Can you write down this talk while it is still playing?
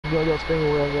be on your screen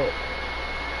wherever.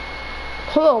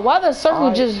 Hold on, why the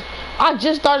circle just... I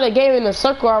just started a game and the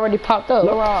circle already popped up.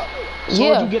 Look, Rob,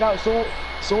 soon as you get out, soon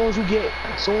as you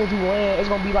land, it's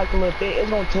gonna be like a little thing. It's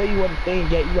gonna tell you what the thing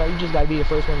get. You just gotta be the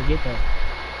first one to get there.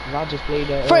 And I just played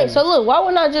that. Frank, so look, why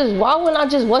wouldn't I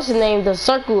just what's the name? The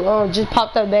circle just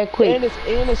popped up that quick. And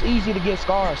it's easy to get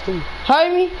scars too.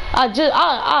 Heard me? I just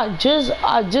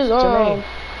Jermaine.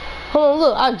 Hold on,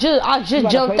 look, I just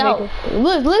jumped out.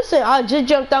 Look, listen, I just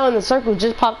jumped out and the circle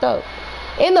just popped up.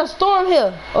 In the storm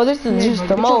here. Oh, this is just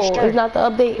the mode. It's not the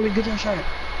update. Let me get your shirt.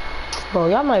 Bro,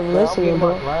 y'all not even listening,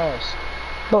 bro.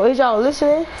 Bro, is y'all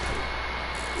listening?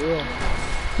 Yeah.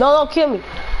 No, don't kill me.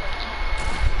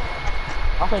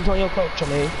 I'm finna join your coach,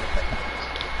 Jermaine.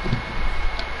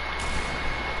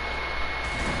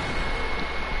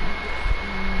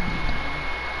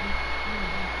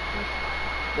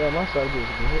 Yeah, my surgery is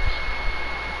a bitch.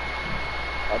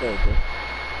 I don't know.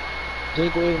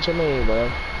 Jake Wade and Jermaine, bro.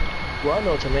 Well, I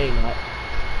know Jermaine not.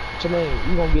 Jermaine,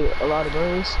 you gonna get a lot of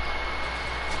greens?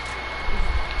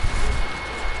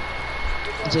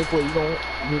 Jake Wade, you gonna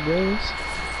get greens?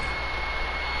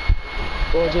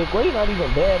 Well, Jake Wade not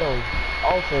even bad on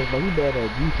offense, but he bad at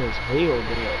defense. Hell,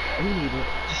 bad.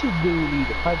 He dude need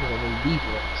to practice on his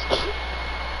defense.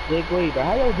 Jake Wade, but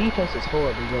how your defense is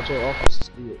horrible, but your offense is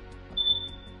good?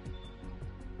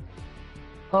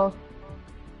 Huh?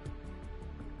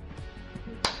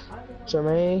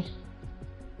 Jermaine,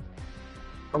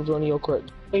 I'm joining your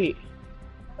court. Wait,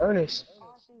 Ernest.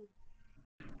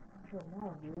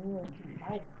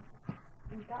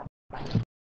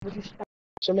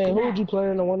 Jermaine, who would you play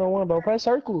in the one-on-one, bro? Press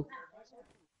circle.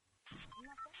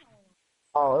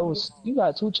 Oh, you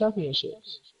got 2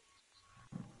 championships.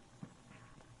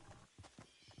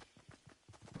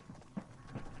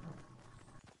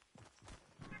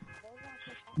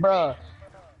 Bruh.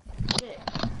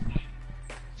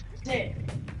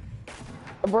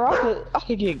 Bro, I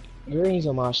could get greens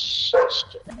on my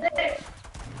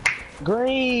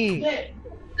green.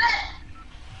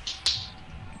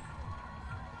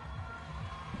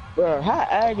 Bro, how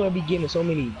I gonna be getting so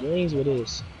many greens with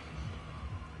this?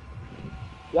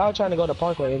 Y'all trying to go to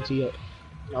Parkway into yet?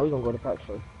 No, we gonna go to Park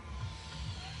first.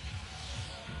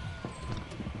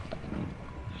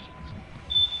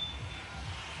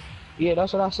 Yeah,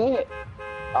 that's what I said.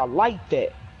 I like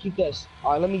that. Keep that.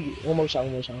 Alright, let me one more shot.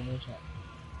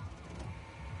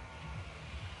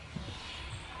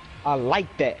 I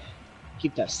like that.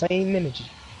 Keep that same energy.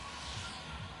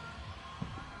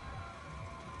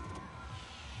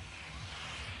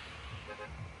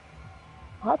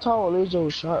 How tall is Joe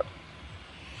Sharp?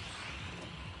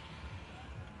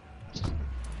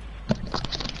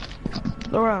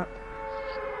 Alright.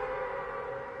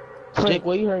 Jake,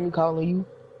 what you heard me calling you?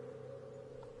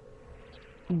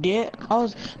 Yeah, I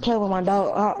was playing with my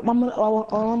dog. I'm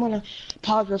gonna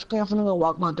pause your screen. I'm gonna go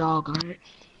walk my dog, alright?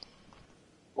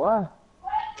 Why?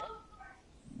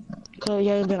 Cause he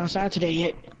ain't been outside today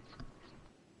yet.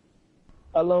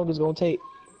 How long is it gonna take?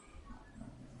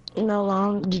 No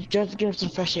long, just to give him some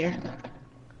fresh air.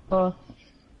 Huh?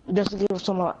 Just to give him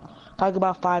some, like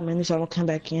about 5 minutes. I'm gonna come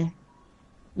back in.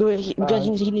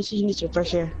 Because he needs some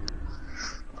fresh air.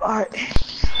 Alright.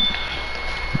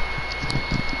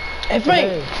 Hey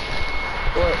Frank,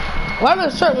 why the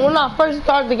circle? When I first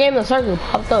started the game, the circle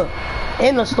popped up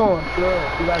in the storm.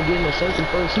 Yeah, you gotta get in the circle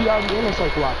first. He already in the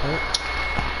circle, I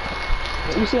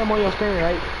think. You see him on your screen,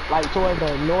 right? Like toward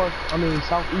the north,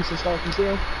 southeast and stuff. You see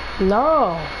him?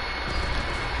 No.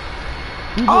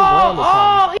 He just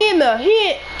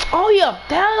he up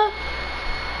there.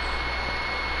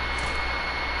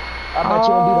 I bet you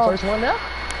gonna be the first one now.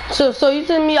 So you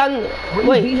tell me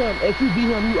wait. If you beat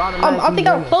him, you automatically I think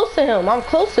I'm close to him. I'm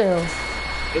close to him.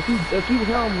 If you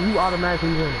him, you automatically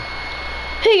win.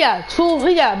 He got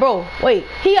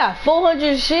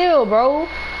 400 shield, bro.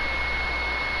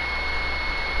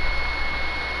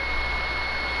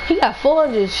 He got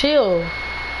 400 shield.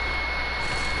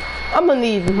 I'm gonna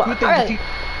need my.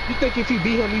 You think if you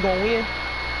beat him, you gonna win?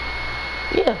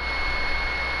 Yeah.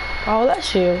 All that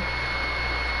shield.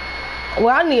 Well,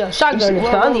 I need a shotgun.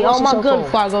 I need all my guns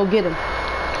before I go get him.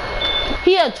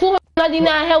 He had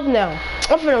 299 health now.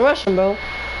 I'm finna rush him, bro.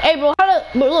 Hey, bro,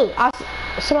 but look,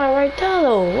 somebody right there,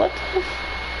 though. What the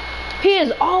He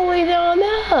is all the way down there.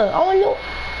 I don't know.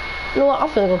 You know what? I'm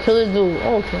finna go kill this dude. I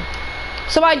don't care.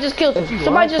 Somebody just killed him.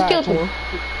 Somebody just killed him.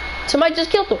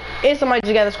 And somebody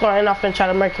just got the squad, and I'm finna try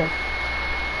to murk him.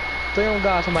 So you don't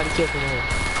got somebody killed him.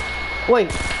 Wait.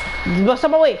 But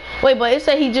somebody, wait, but it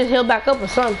said he just healed back up or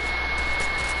something.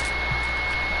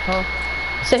 Huh?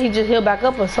 Said he just healed back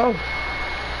up or something.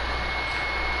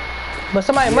 But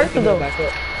somebody murked him though.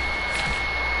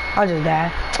 I just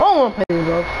died. I don't wanna play this,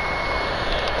 bro.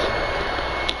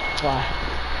 Why?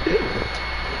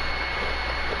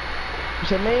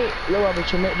 Tremaine, look up,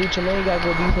 Tremaine got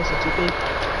good defense in 2K.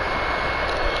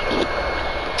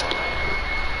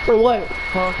 For what?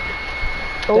 Huh?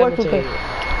 For what 2K?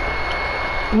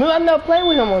 No, I never played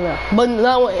with him on that. But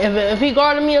no, if he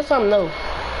guarded me or something, no.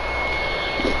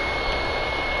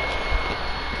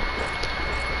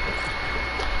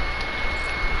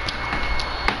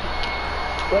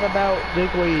 What about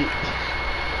Big Wade?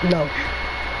 No.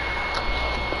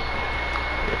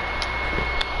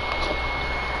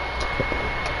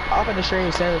 I'm gonna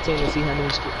stream 17 and see how many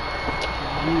viewers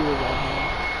I have.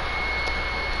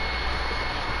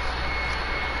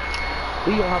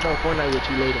 We gonna hop on Fortnite with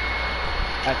you later.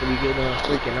 After we get done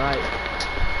freaking right.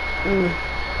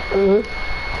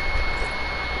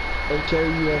 And carry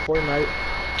you on Fortnite.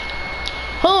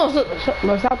 Hold on, so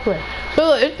stop playing. So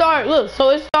look, it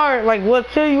started like what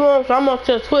tier you on, so I'm on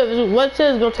tier 12. What tier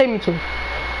is gonna take me to?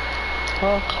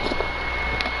 Huh?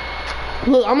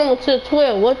 Look, I'm on tier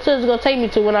 12. What tier is gonna take me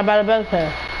to when I buy the battle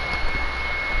pass?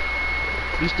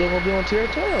 You still gonna be on tier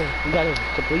 12. You gotta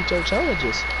complete your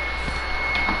challenges.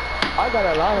 I got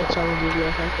a lot of challenges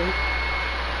left, I think.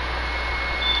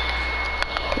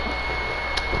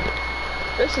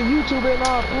 It's a YouTuber in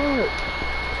our part.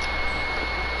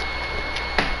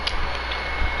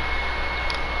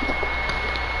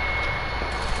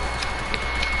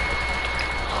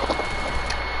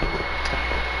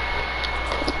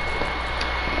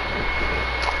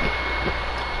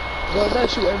 Bro, that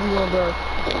shoot everyone, bro.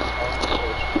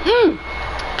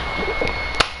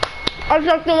 I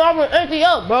jumped him off and empty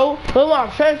up, bro. Look my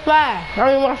stretch 5.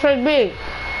 I mean my stretch big.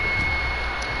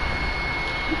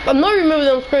 I know you remember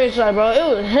them screenshots, bro. It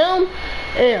was him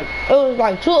and it was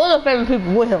like 2 other famous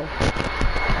people with him.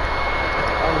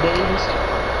 Davis?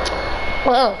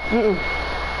 Well,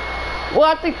 well,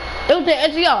 I think it was the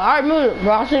SEO. I remember it,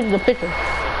 bro. I sent you the picture. Come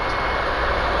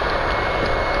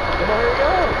on, here we go.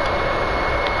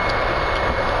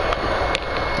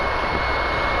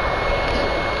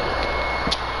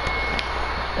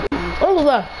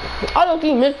 I don't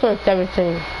think Miss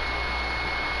 17.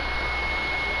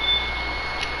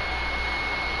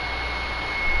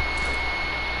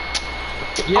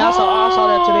 Yeah, I saw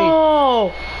that today.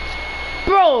 Oh,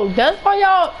 bro, that's why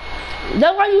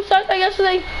you said that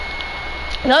yesterday.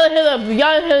 Y'all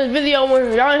didn't hear the video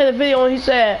when he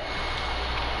said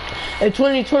in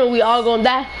 2020 we all gonna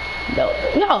die. No,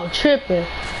 y'all tripping.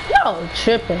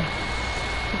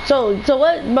 So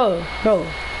what, bro?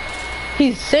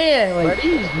 He's saying like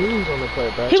these moves on the play,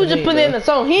 bro. He was just putting in the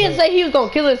song. He didn't say he was gonna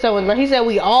kill himself. He said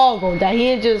we all gonna die. He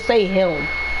didn't just say him.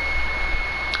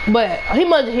 But he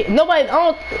must. Nobody. I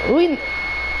don't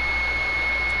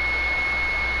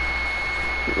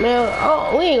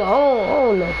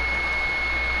know.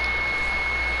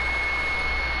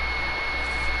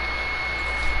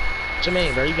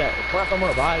 Jermaine, bro, you got clamp him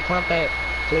up. Alright, clamp that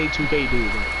play 2K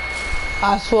dude, bro.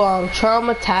 I swear I'm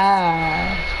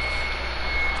traumatized.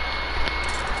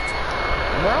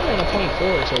 Bro, I'm in a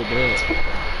 .4 so bad.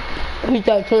 He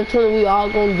thought 2020 we all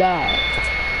gonna die.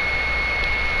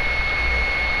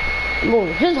 Bro,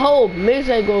 his whole mix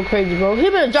ain't going crazy, bro.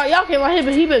 He been dropping, y'all can't lie,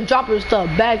 he been dropping stuff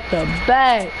back to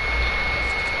back.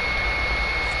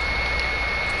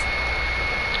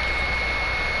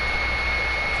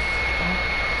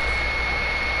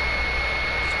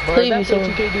 Bro, Please that's what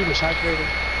 2K do, the shot creator.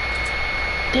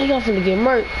 They got finna get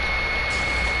murked.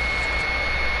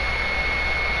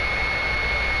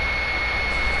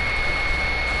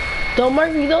 Don't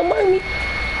murk me.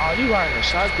 Oh, you are in a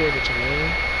shot creator, Jermaine.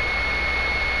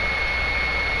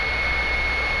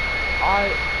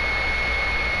 Alright.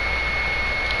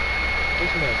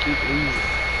 This man keep losing.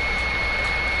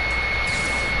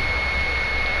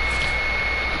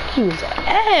 He was an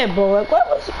ad, bro. Like, what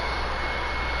was it?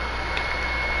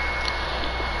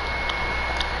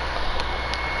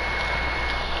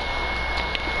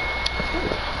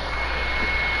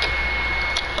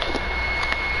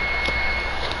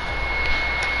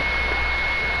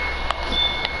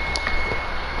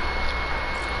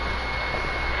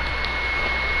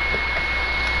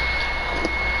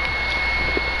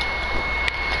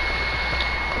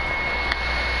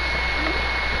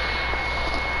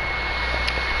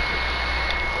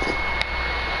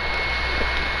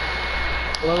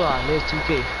 Hold on, there's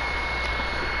 2K.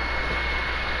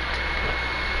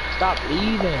 Stop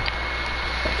leaving.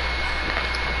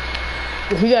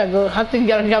 We gotta go. I think you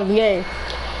gotta get out the game.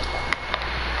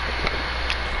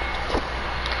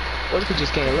 What if you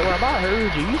just can't? Look, I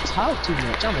heard you. You talk too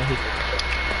much. I'm gonna hit you.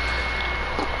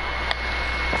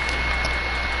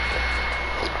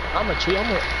 I'm a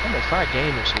try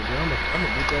game and shit, dude. I'm a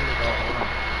beat that nigga all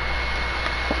around.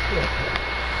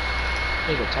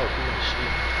 Nigga talk too much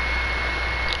shit.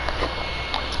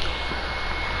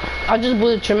 I just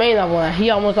booted Tremaine offline. He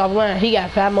almost offline. He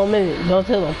got 5 more minutes. Don't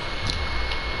tell him.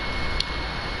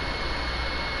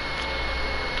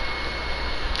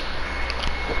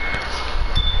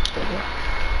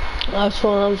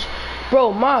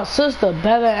 Bro, my sister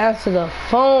better answer the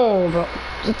phone, bro.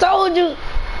 I told you.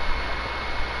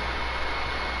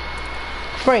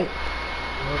 Frank.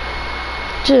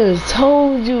 Just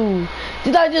told you.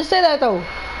 Did I just say that though?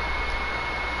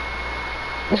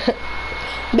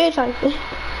 Bedtime.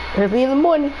 Early in the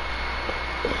morning.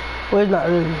 Well, it's not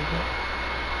really.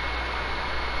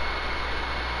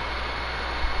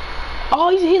 Oh,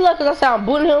 he left because I said I'm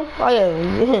booting him. Oh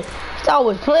yeah. He's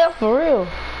always playing for real.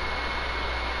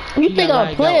 You think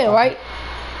I'm playing, right?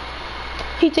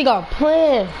 He think I'm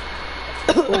playing.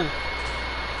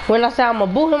 When I say I'm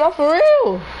gonna boot him, I'm for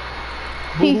real.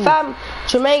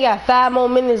 Tremaine got 5 more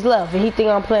minutes left, and he think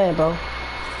I'm playing, bro.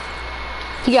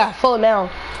 He got 4 now.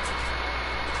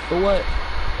 For what?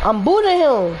 I'm booting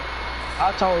him.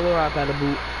 I told Laura I got to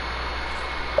boot.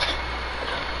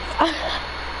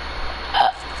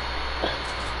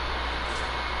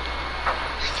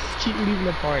 Keep leaving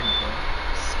the party, bro.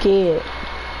 Scared.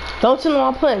 Don't tell him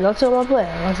I'm playing. Don't tell him I'm playing.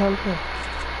 Don't tell him I'm playing.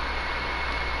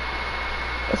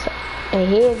 What's up? And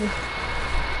heavy.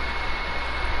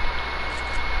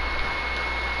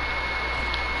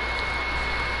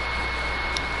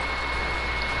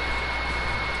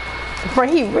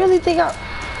 Frank, he really think I'm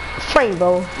Frank,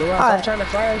 bro. Laura, I'm trying to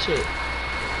fire shit.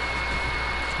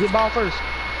 Get ball first.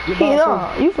 Get ball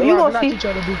first. You gonna see.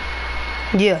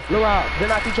 Yeah. Laura,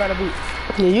 then I keep trying to boot.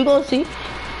 Yeah, you gonna see.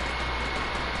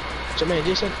 Jermaine,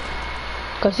 just said.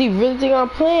 Cause he really think I'm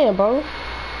playing, bro.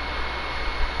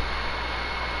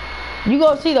 You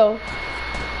gonna see though.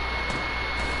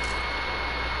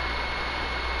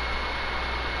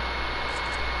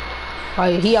 Oh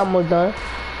yeah, he almost done.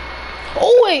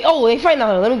 Oh wait, they fighting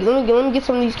out here. Let me get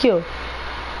some of these kills.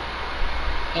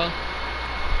 Huh?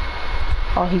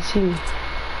 Oh, he see me.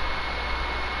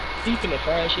 He finna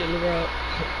fire shit, look out.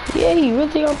 Yeah, he really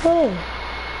think I'm playing.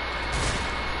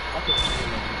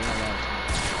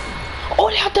 Oh,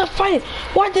 they out there fighting.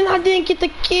 Why didn't get the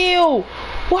kill?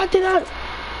 Why did I?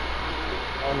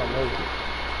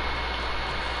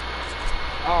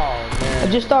 Oh man.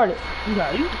 I just started. You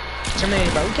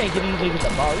Jermaine, bro, we can't get these niggas the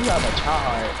ball. You gotta try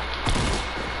hard.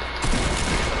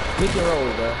 Make it roll,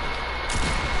 bro.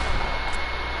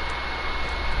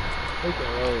 Make it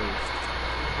roll.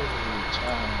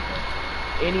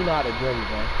 And he know how to grill,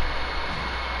 bro.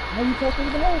 How you supposed to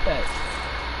get the hell with that?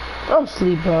 I'm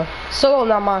asleep, bro.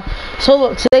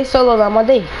 Today's solo not my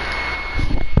day.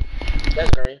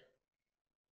 That's great.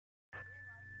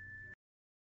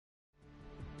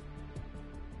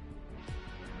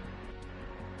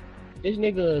 This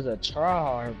nigga is a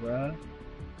tryhard, bro.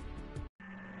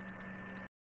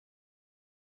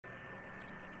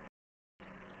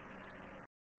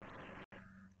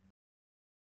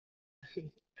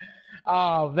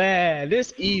 Oh man,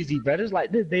 this easy, bro. This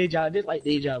like deja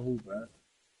vu, bro.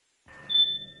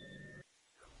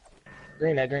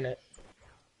 Green that.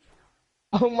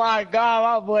 Oh my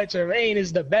god, my boy Tremaine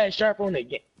is the best sharp on the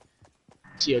game.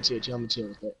 Chill, I'ma chill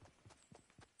with that.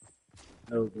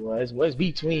 No boy, it's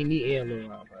between me and Lil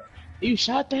Ron, bro. You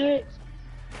shot that?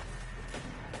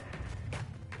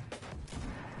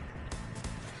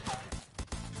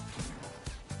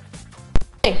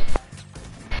 Hey.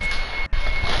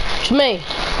 Tremaine.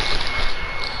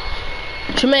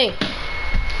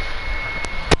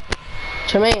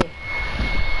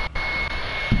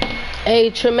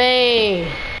 Hey, Tremaine.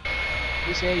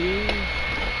 You say you?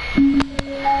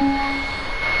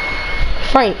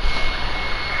 Frank.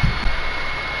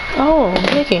 Oh,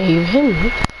 they can't even hear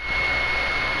me.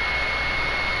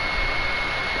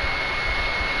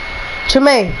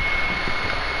 Tremaine.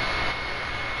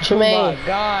 Oh my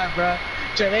god, bro.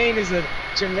 Tremaine is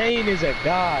a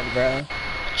god, bro.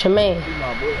 Tremaine. He's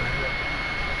my boy.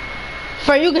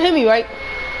 Frank, you can hear me, right?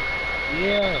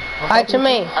 Yeah. Alright,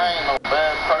 Tremaine. I ain't no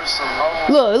bad person,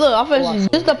 no. Look, I'm finna,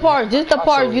 this the part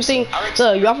you think,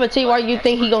 look, y'all finna tell you why you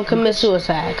think he gonna commit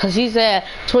suicide. Cause he said,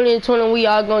 2020 we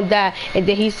all gonna die, and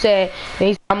then he said,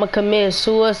 I'm gonna commit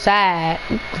suicide.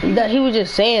 He was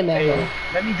just saying that, bro.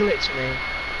 Let me glitch, man.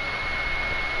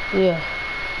 Yeah.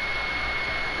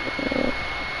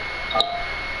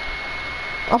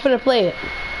 I'm finna play it.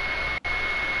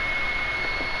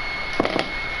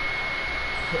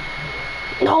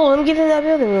 No, let me get in that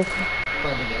building real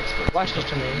quick. Watch this,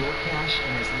 Tremaine. Your cash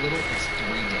in as little as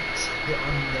 3 days.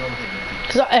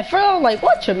 Cause at first I was like,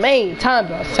 what your main time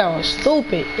about? Sounds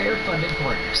stupid. Fair funded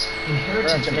corners. Bro,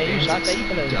 Inheritance man, you shot that, you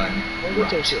advances finna done. don't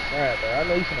get your shit fried, bro. I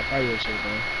know you finna fry your shit,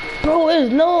 bro. Bro, there's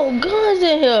no guns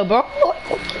in here, bro.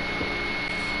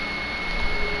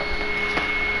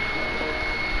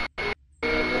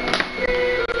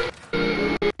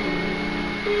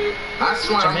 I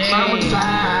swear I'm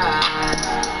traumatized.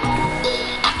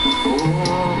 Ooh.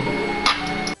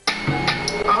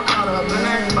 I'm caught up in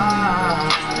that spot.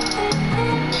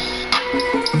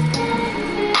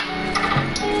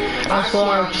 I swear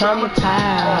I'm traumatized.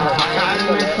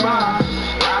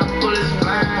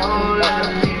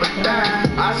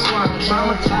 I swear I'm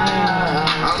traumatized.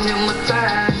 I'm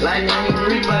hypnotized. Like I'm a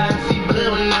revive. See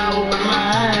blood when I open my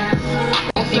eyes.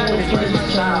 Don't sacrifice my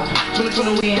child.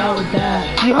 2020 we all would die.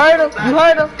 You heard him? You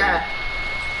heard him?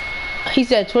 He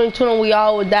said 2020 we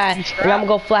all would die. And I'm gonna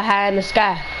go fly high in the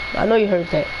sky. I know you heard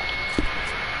that.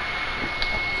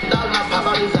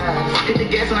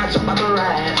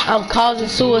 I'm causing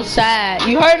suicide.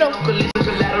 You heard him?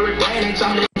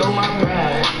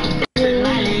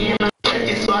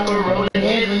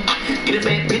 Get a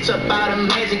bad bitch up out of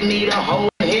magic, need a hole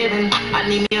in heaven. I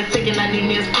need me a ticket, I need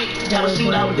me a stick. Have a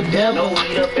shootout with the devil. No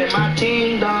weed up in my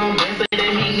kingdom. Ben say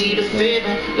that he need a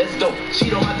 7. Let's go.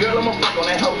 Cheat on my girl, I'ma fuck on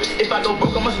that hoe. If I go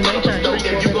broke, I'ma stay on the stove.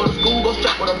 If you go to school, go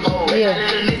strap with a pole. Yeah.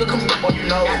 Let a nigga come step on you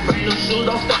know. Got brand new shoes,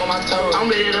 don't step on my toes. I'm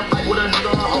ready to fight with a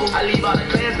nigga or a hoe. I leave all the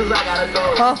class cause I gotta go.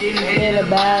 Huh? Getting In the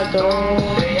bathroom.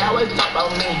 They always talk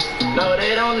about me. No,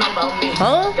 they don't know about me.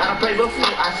 Huh? Gotta pray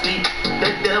before I sleep.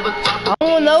 They never talk about I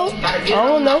don't know. Gotta get I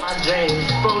don't know. my dreams.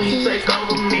 Before he take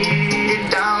over me.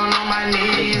 Get down on my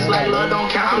knees. Like Lord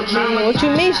don't count me. What you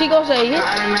mean? She gonna say yeah.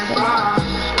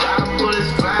 Gotta put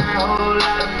his flying, whole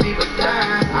lot of people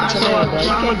dying. I swear I'm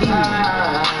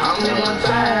traumatized. I'm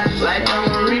hypnotized. Like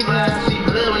I'm a revive. See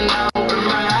blood when I open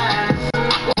my eyes.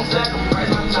 Won't sacrifice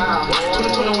my time.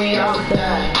 2020 we all would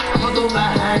die. I'ma go fly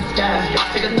high in the sky.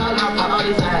 Take a dog and I pop out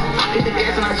his eyes. Hit the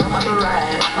gas and I jump out the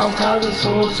ride. I'm causing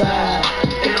suicide.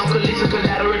 It don't collision,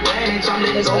 collateral damage. I'm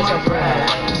letting go my pride.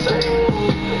 Say,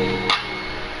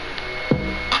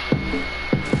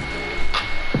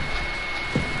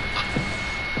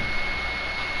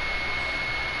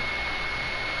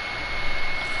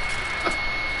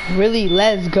 Really,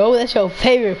 let's go. That's your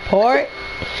favorite part.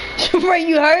 Bro,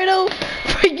 you heard him?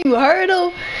 Bro, you heard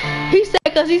him? He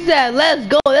said, cause he said, let's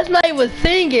go. That's not even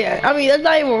singing. I mean, that's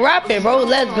not even rapping, bro.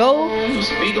 Let's go.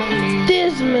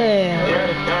 This man.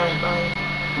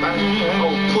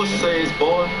 Oh, pussies,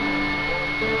 boy.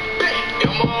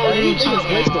 You just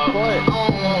wasted the point.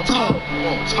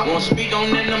 I won't speak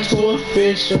on that, I'm too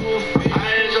official. I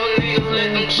ain't your nigga,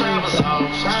 let them choppers off.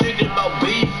 Strictly about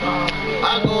beef.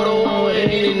 I go to war with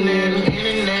any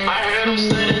nigga. I heard them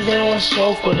say that they want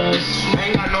smoke with us.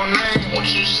 Ain't got no name, what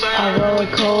you say? I run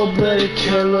with cold-blooded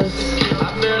killers.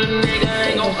 I feel the nigga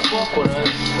ain't gon' fuck with us.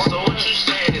 So what you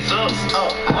saying is up.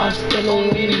 I still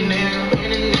don't need it.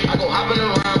 I go hopping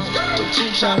around with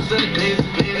 2 chops in the glizzy.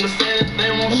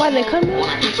 Nobody come in? When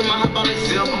I get to my hop on the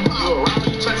silver, you around,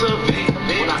 you turn to a V.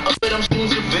 When I up it, I'm shooting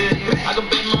civilian. I can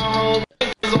bet my whole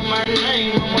business on my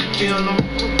name, I'ma kill them.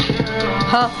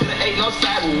 Huh? Ain't no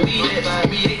side where we at.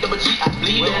 We ain't double G, I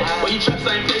bleed that. When you trap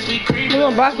same place, we creep. Hold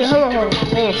on, Brocky, hold on.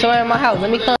 Somebody in my house, let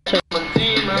me come to you.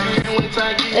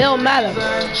 It don't matter.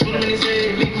 Shoot him in his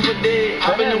head, leave him for dead.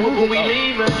 Hop in the whip when we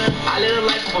leaving. I live a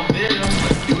life of a villain.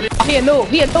 He a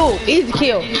noob, easy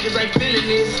kill. Niggas ain't feeling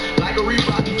this. Like a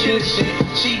Reebok, be killing shit.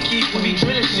 Cheat keep, we be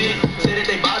drilling shit. Say that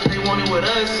they bought it, they want it with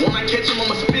us. When I catch him,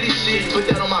 I'ma spit his shit. Put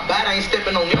that on my back, I ain't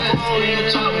stepping on your phone.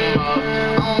 Ain't talking about. I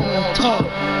don't wanna talk.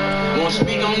 Won't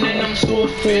speak on that, I'm too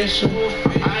official.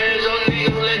 I heard your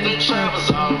niggas let them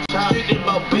choppers off. Strictly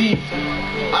about beef.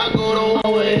 I go to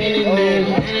war with any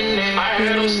nigga. I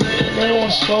heard them say that they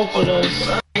want smoke with us.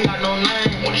 I ain't got no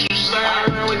name. What you say? I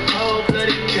run with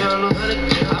cold-blooded killers.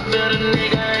 I feel the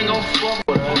nigga ain't gon' fuck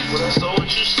with us. So what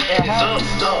you say is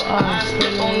up. I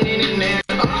step on any nigga.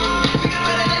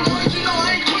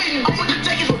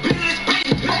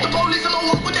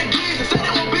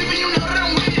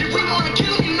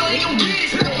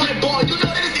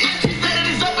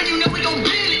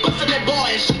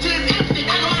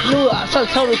 So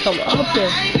tell me come up there.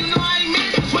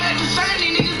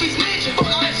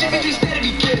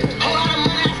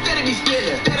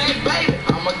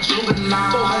 I'm a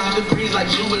juvenile, 400 degrees like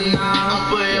juvenile. I'm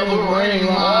forever running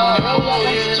wild. I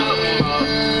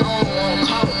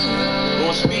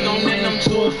won't speak on that, I'm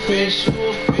too official.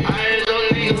 I heard your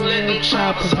niggas let them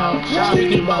choppers out.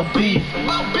 Speaking about beef.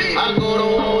 I go to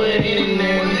war with any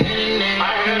nigga. I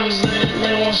heard them say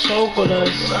they won't smoke with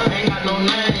us. I ain't got no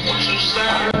name. What you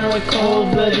saying? I'm a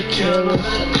cold-blooded killer.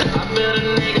 I bet a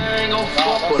nigga ain't gon'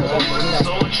 fuck with us.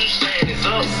 So what you saying is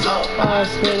up, I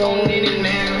still don't need it.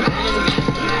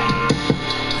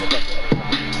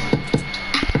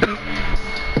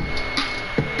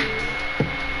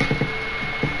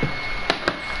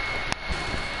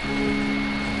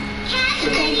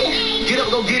 Get up,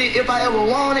 go get it if I ever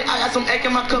want it. I got some egg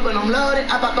in my cup and I'm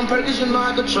loaded. I bought them Perkins, you know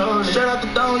I control it. Straight out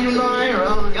the dome, you know I ain't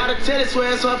rollin'. Gotta tell it,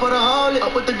 swear so I put a hole it.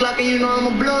 Up with the Glock and you know I'm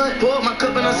a blood. Pour up my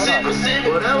cup and I sip.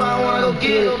 Whatever I wanna go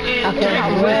get it. I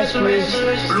can't rest.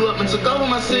 Blew up and took over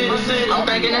my city. I'm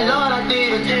thanking the Lord I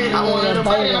did. I wanted to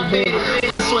bite it, I bit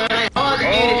it. I swear it ain't hard to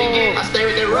get it. I stay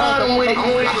with that rod, I'm with it.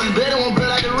 I see better when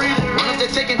blood like the reason. Run up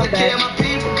that chicken to care of my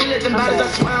people. Kill it, them bodies, I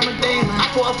swear I'm a demon.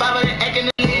 I pour a 5 of that egg in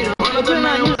the leader. Run up the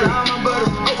night with all my brothers.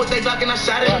 Oh, what they blocking, I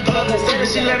shot it in public. Said that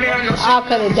she let me, I know she. I'll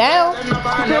cut it down. Walking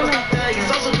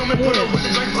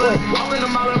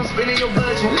them out and I'm spending your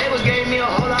budget. Label gave me a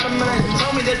whole lot of money.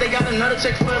 Told me that they got another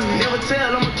check for me. Never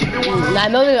tell, I'ma keep it 100. I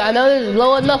know this is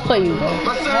low enough for you.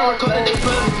 My son recorded they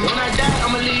put me. When I die,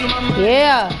 I'ma leave you my money.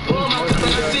 Yeah. Pull my cup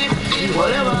and I sip.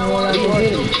 Whatever I wanna do.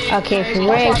 I came from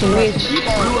rags to rich. Blew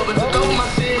up and took over my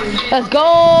city. Let's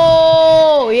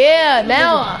go! Yeah,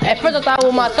 now, at first I thought it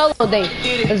was my solo day.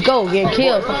 Let's go, getting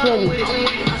killed. I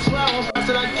swear I won't stop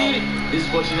till I get it. This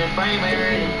fortune and fame ain't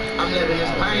ready. I'm living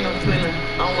this pain I'm feeling.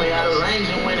 I'm way out of range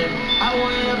and winning. I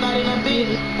want everybody to beat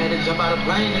it. Had to jump out of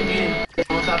plane to get it.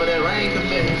 On top of that rain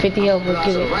commitment. 50 health will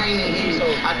kill it.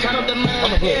 I count up the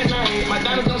money every night. My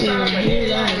diamonds gon' shine like a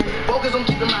headlight. Focus on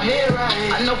keeping my head right.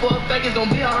 I know for a fact it's gon'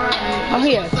 be alright. Oh,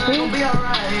 yeah. Gon' be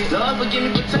alright. Lord forgive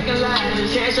me for taking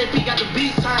lives. Cash AP got the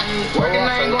beat tight. Working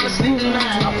I ain't gonna sleep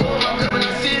tonight. I pull my cup and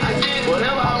I sip.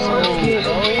 Whatever I want.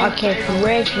 I came from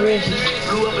rags to riches.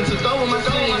 Blew up and took over my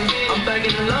city. I'm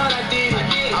thanking the Lord I did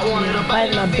it. I wanted to bite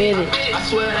Fighting my bid it. I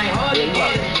swear it ain't hard to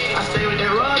get it. I stay with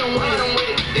that rod and with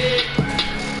it.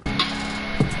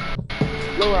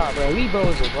 Low out, bro. We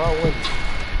bros are wrong with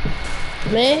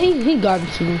it. Man, he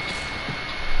garbage to me.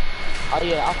 Oh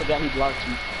yeah, I forgot he blocked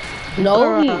you.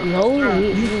 No,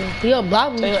 he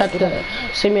unblocked me. Tried to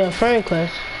send me a friend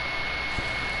request.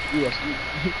 Yes,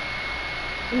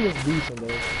 he was decent,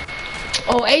 man.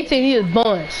 Oh, 18, he is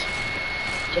buns.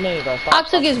 Your name, bro. I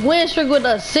took his win streak with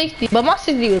a 60, but my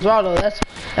 60 was raw though.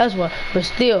 That's what. But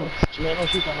still. Man, don't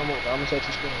shoot that no more, bro. I'm gonna set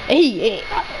you screen. And he.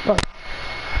 Bro.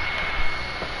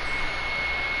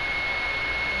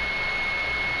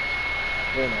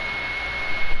 Wait a minute.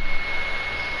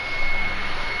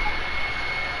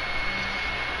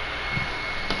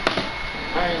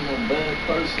 I ain't no bad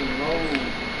person, no.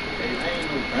 I ain't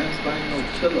no gangster, I ain't no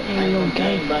killer. I ain't no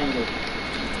gangbanger.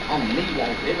 I'm me,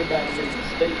 like everybody makes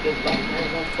mistakes. That's like, man,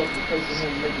 one fucking person who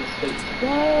make mistakes.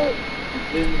 What? You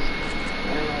feel me?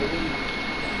 Man, like me,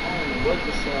 I don't know what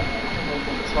to say. I don't know if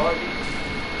I'm a target.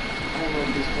 I don't know if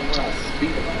this one where I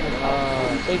speak about.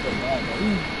 Think about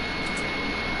it.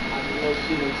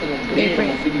 Hey,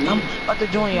 friend, I'm about to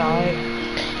join y'all, alright?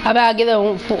 How about I get a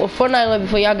Fortnite win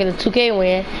before y'all get a 2K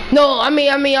win? No, I mean,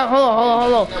 hold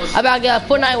on. How about I get a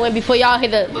Fortnite win before y'all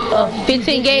hit a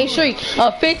 15 game streak?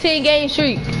 A 15 game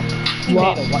streak.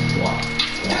 Wow.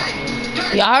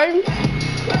 Y'all heard me?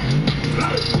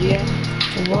 Yeah.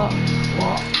 Wow.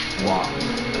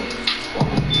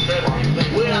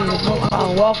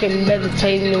 I'm walking,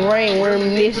 meditating in the rain,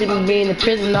 reminiscing being in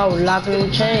prison, I was locked in the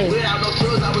chain.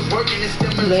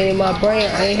 Laying in my brain,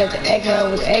 I ain't have to act, I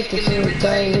was acting till the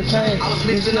thing to change.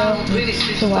 You know,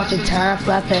 to watch the time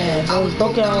fly past. I was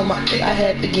broken on my, I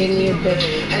had to get me a bed.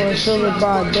 When Sugar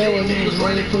brought day when he was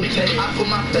running through tape.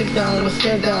 Stick down,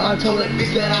 step down, I told it,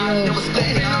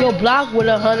 yo, block with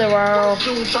 100 rounds,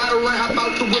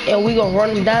 and we gon' run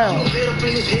him down.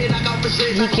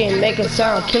 He can't make a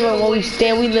sound, kill him when we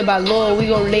stand, we live by law, we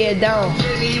gon' lay it down.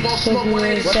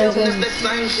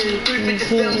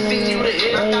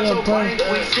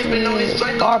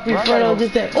 RP Fredo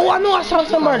just that. Oh, I know I saw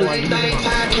somebody.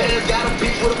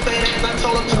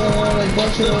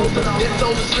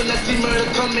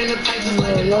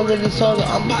 No living soldier,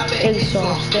 I'm in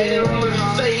song. You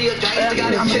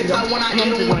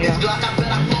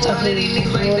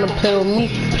wanna play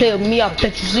with me, I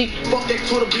bet you see.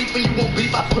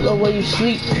 I pull up where you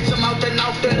sleep. Hey,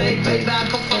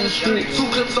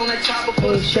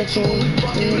 shut your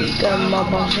got my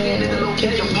boss hand.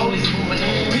 police moving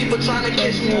in. People trying to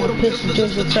catch me with a pistol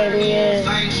just to turn me in.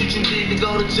 Same shit you did to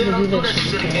go to jail, don't do that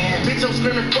shit again. Bitch, I'm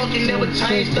screaming, fucking never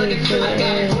changed, stuck until I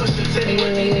got pushed until they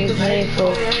were these niggas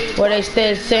hateful. Where they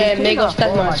still saying, they gon'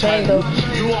 stack my chain though.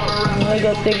 I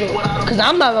go think cause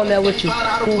I'm not on that with you.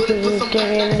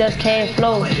 That's can't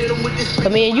flow. I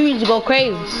mean, you used to go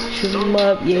crazy. Shoot him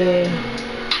up, yeah.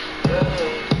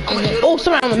 Oh,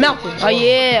 somebody on the mountain. Oh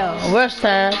yeah, worst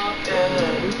time.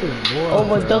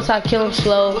 Overdose, I kill him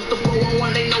slow. You play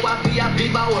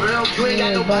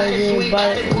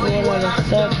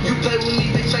with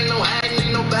me, bitch, ain't no hiding,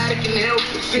 ain't nobody can help.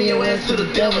 Send your ass to the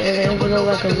devil and it will look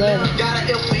like a letter. Got an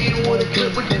LP with a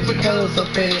clip with different colors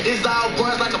up in it. It's all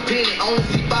bars like a penny. Only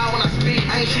see fire when I speak.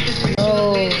 I ain't shit this bitch in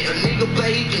a minute. A nigga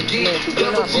play, he can get.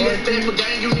 Double G, that's stand for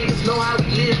gang. You niggas know how we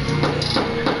live.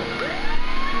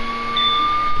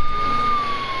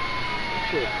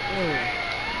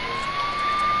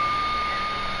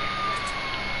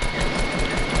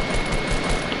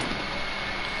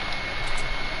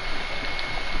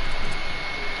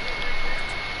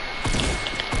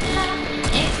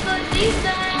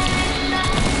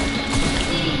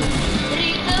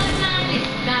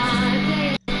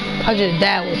 I just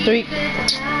died with 3.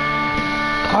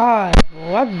 God,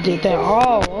 bro, I did that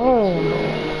all. Oh no.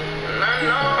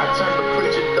 I turned the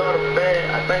preacher daughter bad.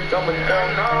 I think I'm a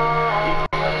dumb.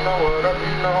 You know what up,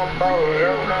 you know I'm balled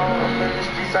up. I'm in the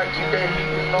streets, I keep that heat,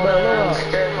 you know that.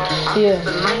 Yeah,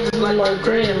 like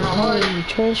green, home,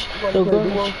 trench, the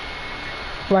garage.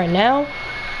 Right now?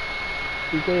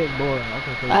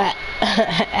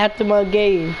 After my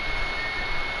game.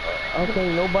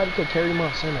 Okay, nobody could carry my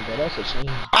center, but that's a shame.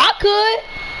 I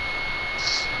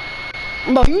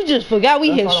could. Bro, you just forgot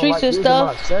we hit streets and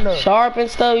stuff, sharp and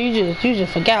stuff. You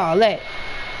just forgot all that.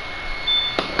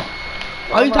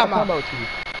 Oh, you talking about?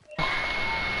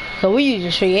 So we use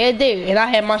the street every day, and I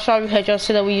had my sharp. You had your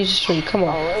center. We use the street. Come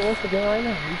on. Oh, what's the game right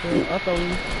now? I thought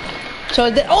we. So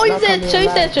he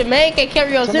said Tremaine can't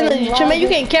carry your center. Tremaine, you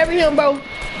can't carry him, bro. You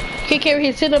can't carry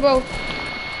his center, bro.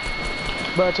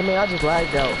 But Tremaine, I just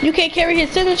lagged out. You can't carry his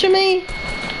center, Tremaine?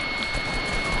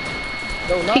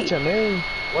 No, not Tremaine.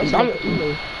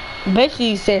 Basically,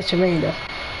 he said Tremaine, though.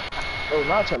 No,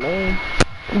 not Tremaine.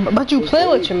 But you play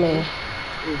with Tremaine.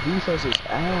 His defense is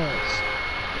ass.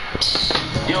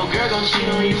 Yo, girl gon' cheat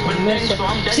on you for nothing, so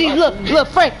I'm dead. See, look,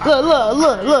 Frank,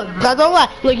 look. Now, don't lie.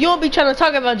 Look, you don't be trying to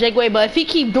talk about Jake Wade, but if he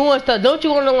keep doing stuff, don't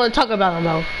you want to talk about him,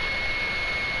 though?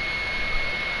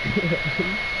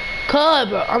 Cuz,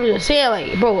 bro, I'm just saying,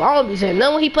 like, bro, I don't be saying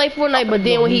nothing when he play Fortnite, but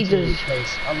then when he just...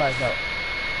 I like that.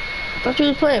 I thought you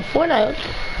was playing Fortnite.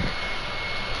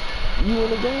 You in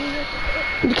the game?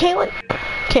 You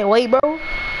can't wait, bro.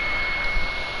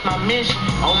 My mission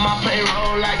on my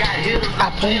payroll, I got hitters,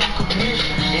 I pay them commission.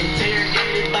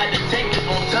 Interrogated by detectives,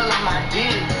 won't tell them I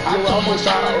did it. I told my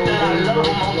son that I love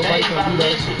him on days I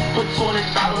miss it. Put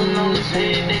 20,000 on his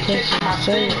head, they catching my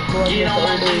sin. Get on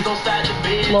my knees, go side the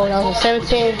bed. Well, when I was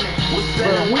 17.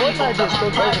 What's I just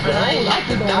look over? I like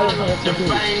the The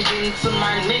fame getting to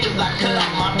my niggas, I cut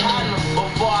out my partner.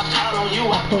 Before I caught on you,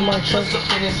 I put my trust up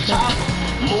in his chopper.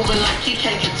 Moving like he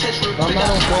can't get touched with I'm not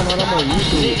on Fortnite, I'm on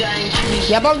YouTube.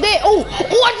 Yep, I'm dead. Oh,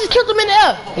 I just killed him in the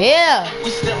air. Yeah. We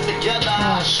step together.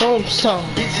 Show him some.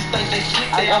 Bitches think they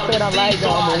slick, I said I like that.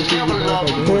 I'm on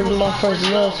YouTube. This is my first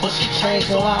love, so she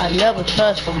changed a lot. I never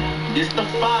trust him. This the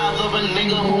files of a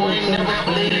nigga who ain't never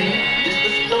played. This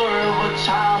the story of a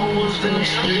child who was in the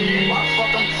street. Why the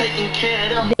fuck I'm taking care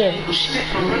of them? Yeah. Do shit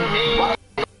for me. Why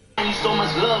you so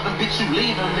much love and bitch you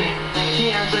leaving me?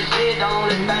 He Andre dead, the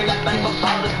only thing I think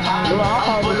about is time.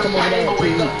 I'm full of pain, but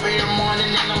wake up every morning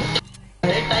and I'm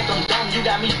they think I'm dumb, you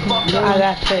got me fucked up. I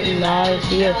got $30,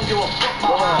 yeah. Don't give a fuck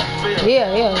about how I feel.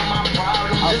 Yeah. My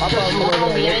problem, just cause you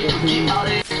wrong me, ain't forget about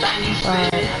everything you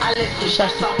said. I let some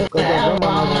shots off the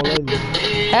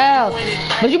Hell,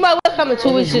 but you might well come in 2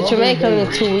 weeks. To Tremaine coming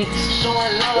in 2 weeks.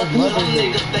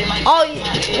 Oh,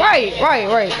 right.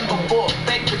 Before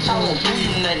fake, bitch, I won't do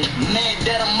you nothing. Mad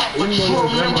that I'm up, but you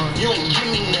remember, you ain't give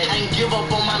me nothing. I ain't give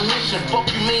up on my mission. Fuck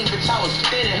you mean, bitch, I was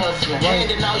steady hustling.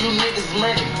 Handing all you niggas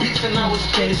money, bitch, and I was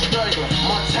steady struggling.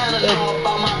 Montana know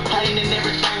about my pain and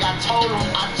everything. I told him,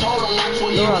 watch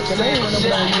what you was saying, but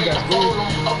shit, I ain't hold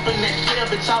him. Up in that cell,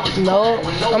 bitch, I was no,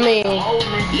 I mean,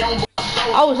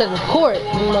 I was at the court.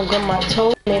 You know, grandma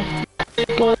told me,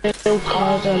 go to new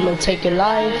cars, I'm gonna take your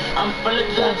life.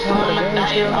 That's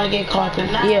how I get caught.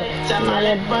 Yeah,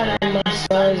 my brother and my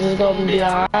sons is gonna be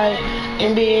alright.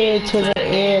 NBA to the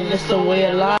end, it's the way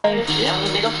of life.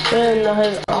 Then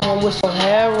his arm with some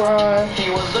hair run.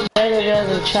 Better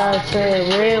than a child saying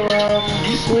red run.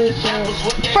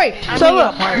 Frank, so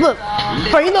look,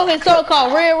 Frank, you know his song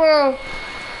called Red Run?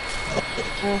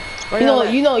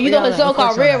 You know his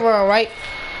so-called red run, right?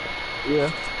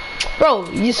 Yeah. Bro,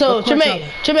 Jermaine,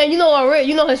 you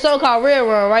know his so-called red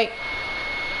run, right?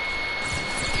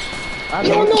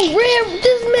 You don't know red.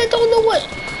 This man don't know what.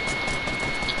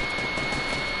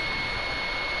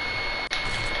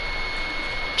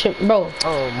 Bro.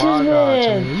 Oh my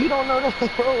God. You don't know that,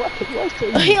 bro.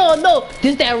 He don't know.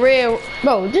 This that red.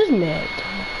 Bro, this man.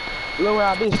 Look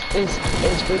around. It's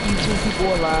 52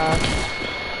 people alive.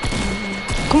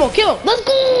 Come on, kill him. Let's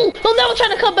go. Don't never try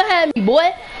to come behind me,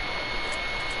 boy.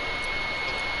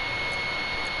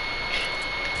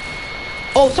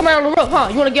 Oh, somebody on the roof, huh?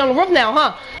 You wanna get on the roof now,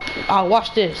 huh? Oh,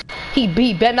 watch this. He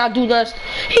better not do nothing.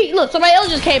 Look, somebody else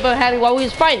just came behind me while we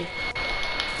was fighting.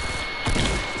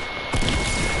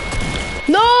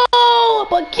 No,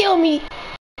 but kill me.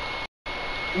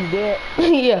 You dead?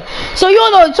 Yeah. So you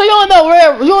don't know the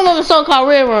song called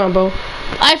Red Run, bro.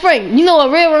 Alright, Frank, you know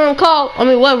what Red Run called? I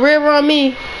mean, what Red Run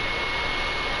mean?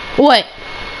 What?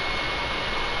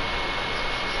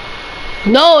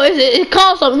 No, it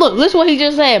calls something. Look, listen what he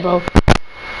just said, bro.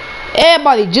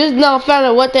 Everybody just now found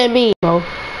out what that means, bro.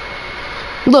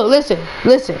 Look, listen.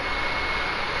 Listen,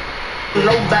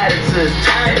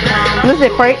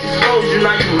 Frank. Wait,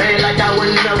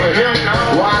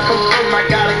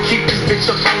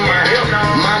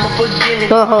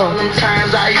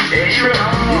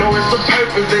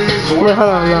 hold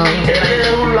on, y'all.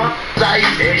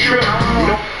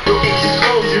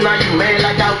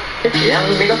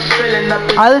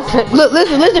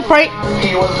 Listen, Frank.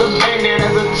 He was abandoned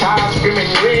as a child, screaming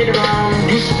red around.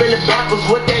 You spell it backwards,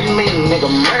 what that mean, nigga?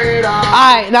 Murder.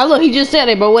 Alright, now look, he just said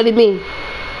it, bro. What it mean?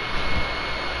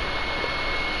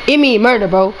 It mean murder,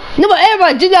 bro. No, but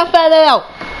everybody just now found that out.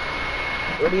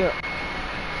 What are you?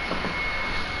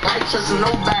 I trust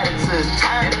nobody to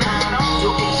time.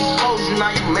 Your itchy clothes, you know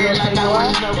you mad like I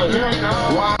was never here.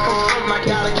 Why I come from, I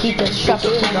gotta keep it straight.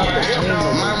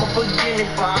 Mama forgive me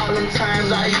for all them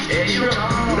times I used to trip.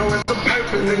 You know it's the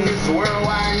purpose in this world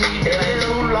why I need it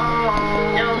too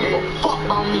long. Y'all give a fuck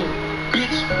on me,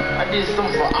 bitch. I did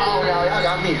something for all y'all. Y'all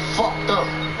got me fucked up.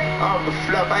 All the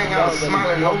fluff, I ain't got a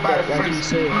smile in nobody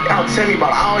face. Y'all tell me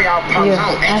about all y'all problems.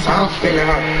 I don't ask how I'm feeling,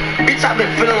 huh? Bitch, I've been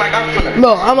feeling like I'm feeling.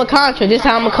 Bro, I'm a concentrate. This is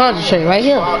how I'm a concentrate right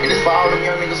here. It's for all them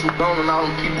young niggas who don't and all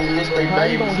them people who miss their How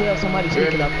you babies. gonna hear somebody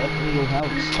sneaking up in your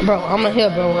house? Bro, I'm a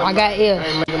here, bro. I got ears. I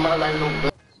ain't making my life no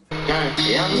better.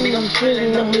 Young nigga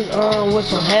Feeling with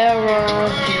some hair on. I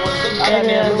got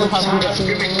that little house. I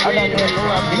got that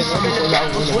little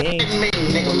house in the game.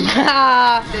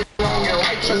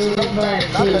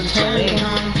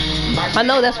 I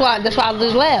know that's why I just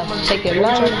laugh. Take it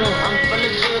long.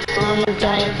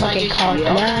 Fucking call it.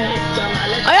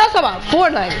 Oh, y'all talking about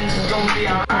Fortnite.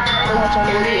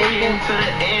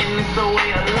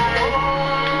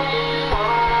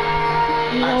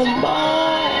 No boy.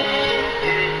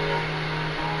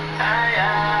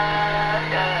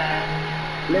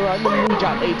 I knew we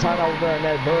dropped 8 times I was wearing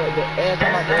that bird, but every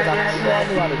time I did, I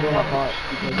knew how to do my part.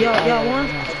 Y'all won?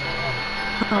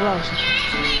 I lost.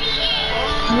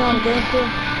 You know I'm going for?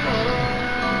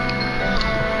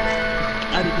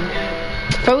 I did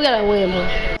good. Bro, we gotta win, bro.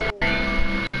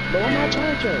 But I'm not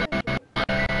trying to.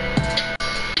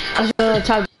 I was gonna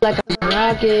talk like a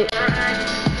rocket.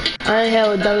 I ain't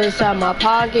have a dollar inside my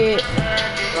pocket.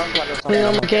 When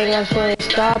I'm a gang, I swear to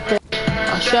stop it.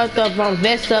 I strapped up, I'm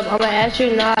vest up, I'm an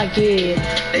astronaut kid.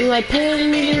 You like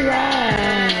paying me to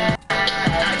ride.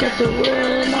 Got the world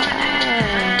in my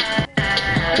eye.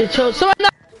 Get your somebody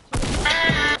not.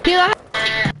 He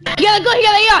gotta go, he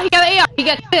got an AR.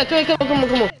 Come on.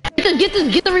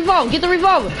 Get the revolver.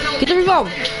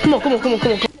 Come on.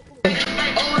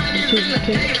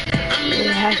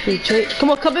 It has to be trick.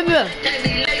 Come on, come in here.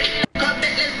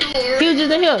 He was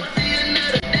just in here.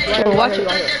 Oh, watch it.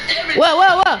 What?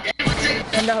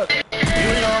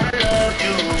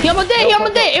 He almost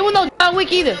dead. It was no John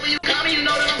Wick either. I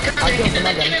killed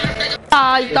somebody.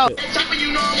 You thought.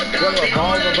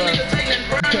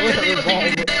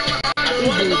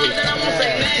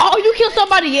 Oh, you killed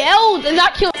somebody else and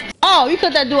not kill. Oh, you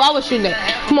killed that dude I was shooting at.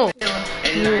 Come on.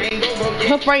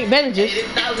 Her Frank bandages.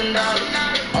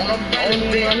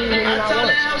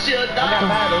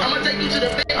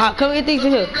 Come get these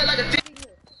in here.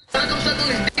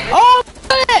 Oh,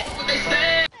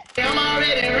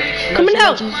 come in the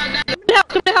house.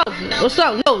 What's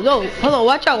up? No. Hold on,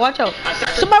 watch out.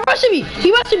 Somebody rushing me.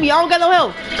 He rushing me. I don't got no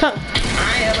help. Come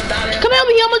help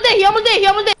me. He almost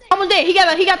dead. He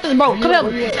got this, bro. Come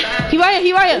help me. He right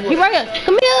here.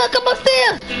 Come here. Come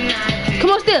upstairs.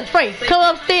 Frank, come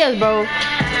upstairs, bro.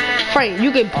 Frank,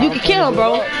 you can kill him,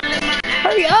 bro.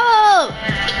 Hurry up.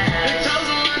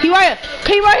 He right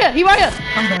here. He right here.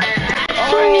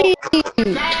 Free.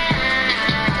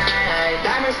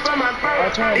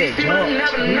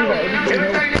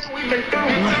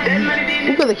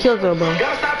 You could have killed her, bro.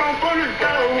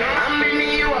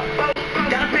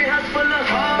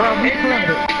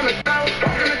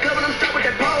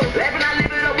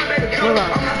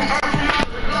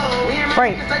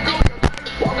 Frank.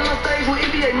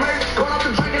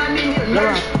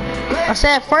 I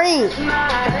said Frank.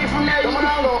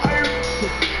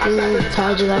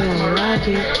 Told you that I'm gonna rock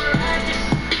it.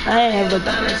 I ain't have a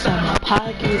gun inside my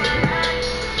pocket.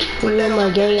 We in my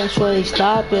gang, that's where they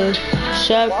stopping.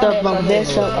 Shoved up my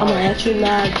vest up, I'ma actually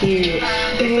knock it.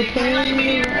 Frank,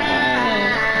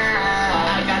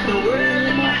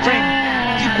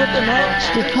 you put the match.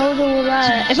 The told him was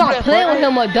like, if I'm playing with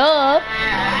him, a dub.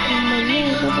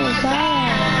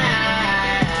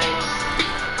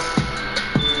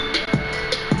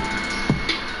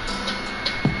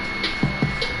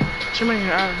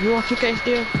 You want 2K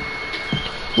still?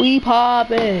 We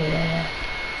poppin'.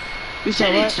 You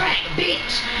said what?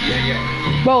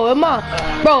 Yeah. Bro,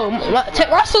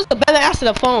 my sister better answer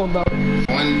the phone, bro.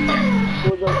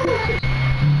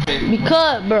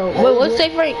 Because, bro, what's say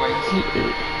Frank?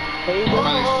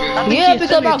 Yeah,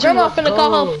 because my grandma finna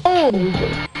call her phone.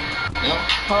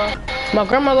 My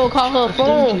grandma gonna call her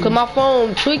phone, cause my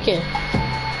phone tweaking.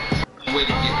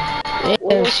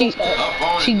 And she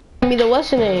gave me the what's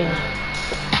her name?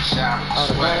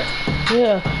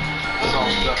 Yeah.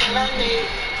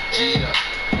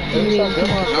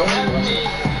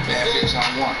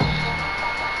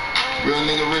 Real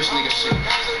nigga, rich nigga shit.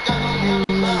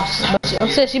 I'm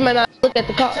saying she might not look at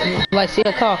the call, like see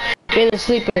a call. Been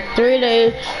asleep for 3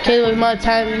 days, can't waste my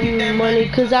time and money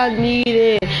cause I need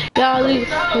it. Y'all leave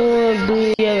wanna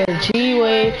be a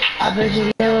G-way. I bet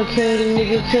you never killed a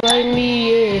nigga kill like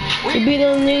me, yeah. You beat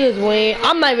them niggas, Wayne.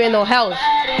 I'm not even in no house.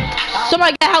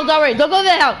 Somebody got a house already. Don't go to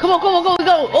that house. Come on,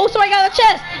 go. Oh, somebody got a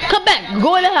chest. Come back.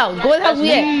 Go in the house. Go in the house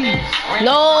we at.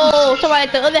 No, somebody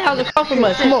at the other house across from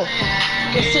us. Come on.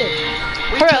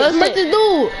 Hurry up, let's make this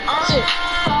dude.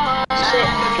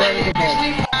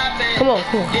 Come on.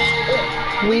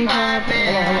 We have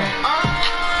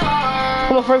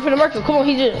Come on, for the Merkel. Come on,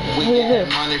 he right here.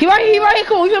 Come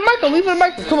on, we for the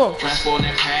Merkel. Come on.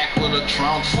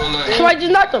 Somebody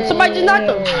just knocked him. Somebody right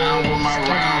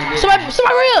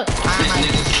here.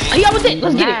 He almost hit.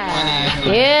 Let's get it.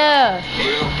 Yeah.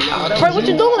 Frank, what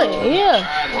you doing? Yeah.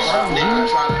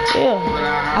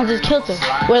 I just killed him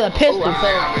with a pistol.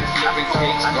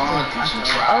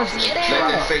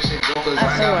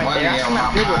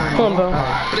 Come on, bro.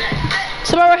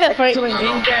 Somebody right here, Frank.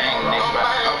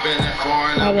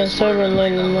 I've been serving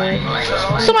London, man.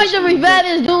 Somebody just revive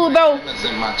this dude, bro.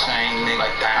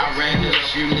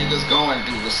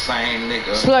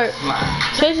 Slurp.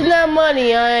 Chasing that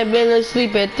money, I ain't been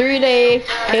asleep at 3 days.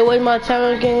 Can't waste my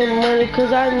time getting money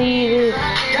cause I need it.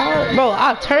 Bro,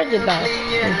 I turned it down.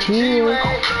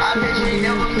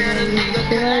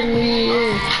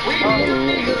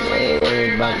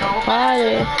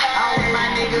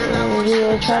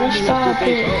 We're trying to stop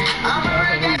it.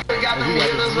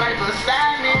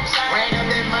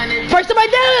 First,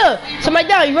 somebody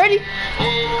down. You ready?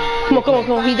 Come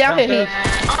on. He down here.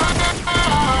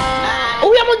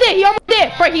 Oh, he almost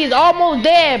dead. Frank, he is almost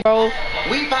dead, bro.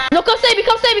 No, come save me.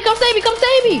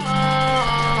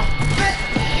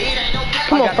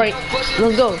 Come on, Frank.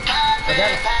 Let's go.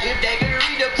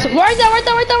 Right there.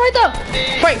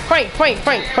 Frank.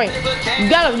 You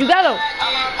got him.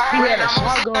 He had a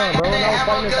shotgun, bro, and I was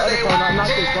fighting this other phone. I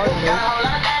knocked his shotgun, bro.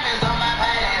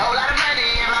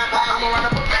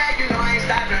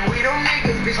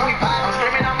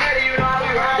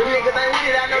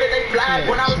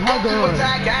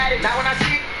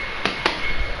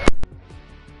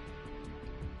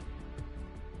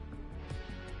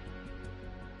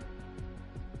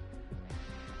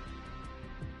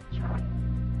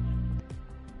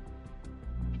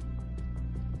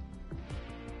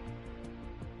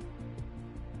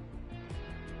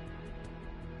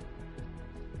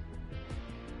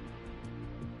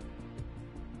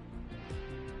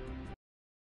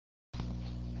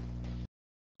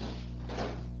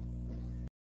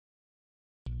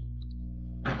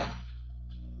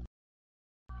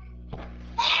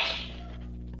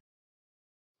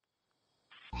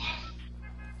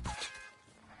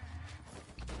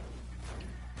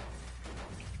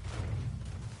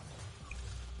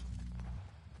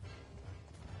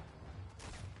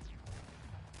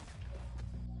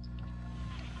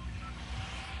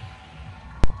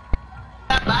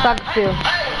 Soccer field.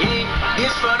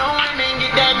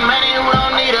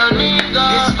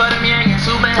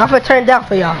 I'm gonna turn it down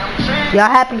for y'all. Y'all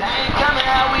happy?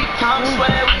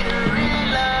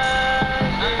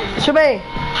 Tremaine.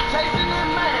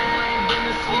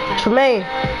 Tremaine.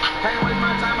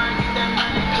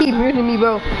 Keep muting me,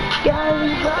 bro.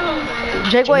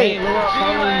 Jake Wade.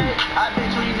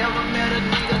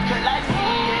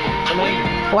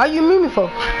 Why you mute me for?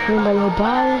 My little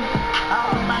body.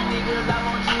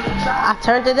 I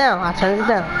turned it down.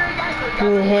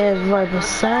 Your head right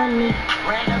beside me.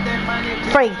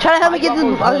 Frank, try to help me get this.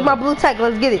 Oh, this my blue tech.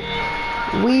 Let's get it.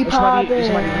 We poppin'.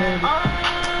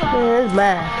 Man, it's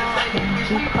mad.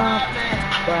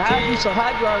 But how did you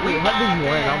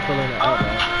win? I'm pulling it up,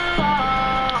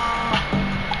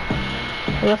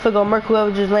 bro. I'm gonna go murk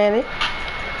whoever just landed.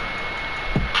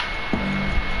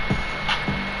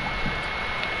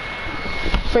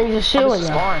 Frank just shielding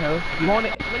now. You want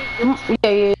it?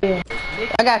 Yeah.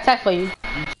 I got a tech for you.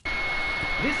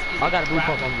 I got a blue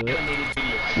pump, I'm good.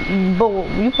 But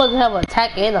you supposed to have a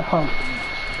tack and a pump.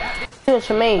 You and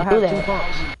Tremaine do that.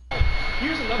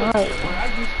 Alright.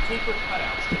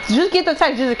 Just get the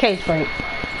tack just in case, Frank.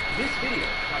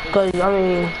 Cause I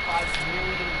mean,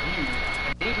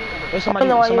 I don't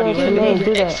know why you and Tremaine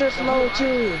do that. Extra slow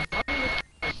too.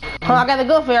 Hold on, I got a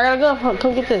gun for you.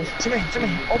 Come get this. Tremaine.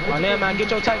 Oh, now, man,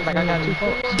 get your tack back. I got 2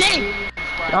 pumps. Dang!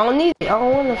 I don't need it. I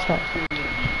don't want this tack.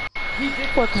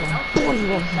 What kind of boy you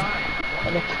want?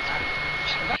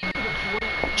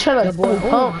 Try to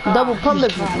double pump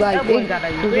it like it.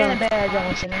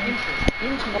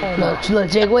 Look,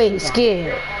 Jake Wade is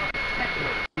scared.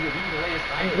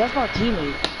 That's my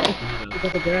teammate. We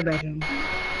got the grab at him.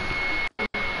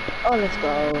 Oh, let's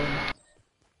go.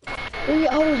 We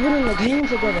always winning the game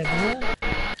together, man.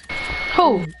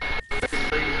 Who?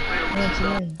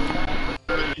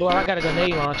 Lord, I got a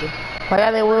grenade launcher. Why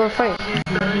are they with Frank?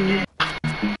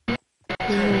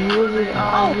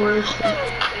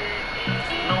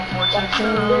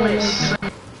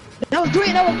 That was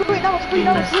green, that was green.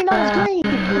 Oh,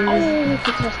 we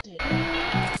contested.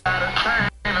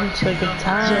 Take your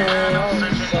time.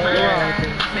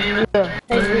 Yeah.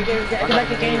 Hey, get back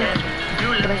again.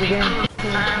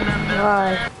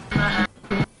 Alright.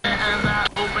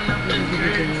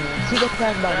 See the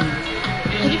class body.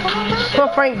 Come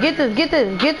on, Frank, get this.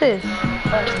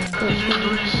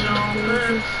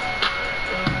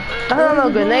 I don't know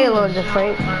grenade launcher,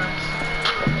 Frank.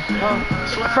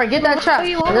 Frank, get that trap.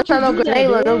 That's not no grenade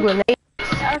launcher, no grenade.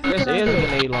 This is a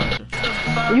grenade launcher.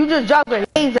 You just dropped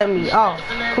grenades at me. Oh,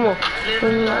 come on.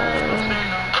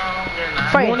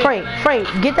 Frank,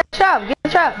 get that trap.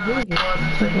 It's up.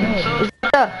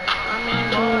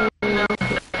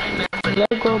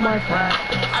 Let go my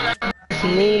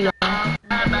phone. Me.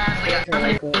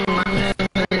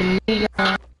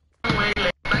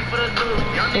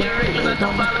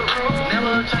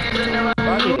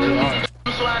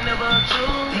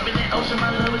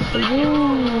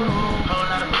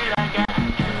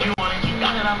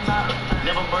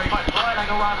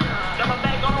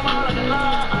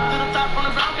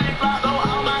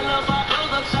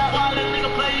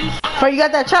 Frank, you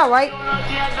got that chop, right?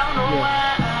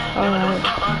 Alright.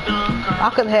 I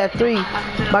could have had 3,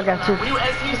 but I got 2.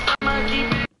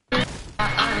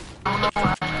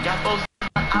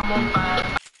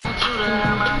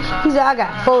 He said I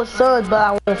got 4 subs, but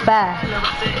I want 5.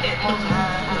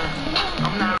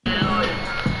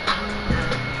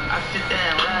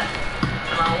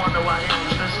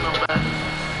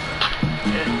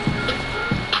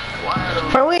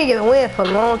 Frank, we ain't gonna win for a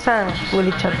long time with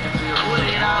each other.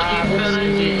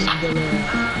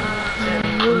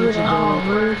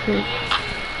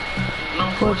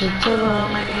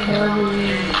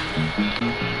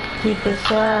 Keep it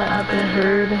sad, I've been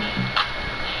hurt.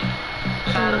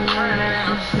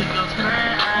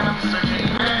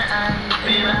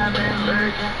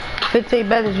 15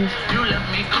 bandages.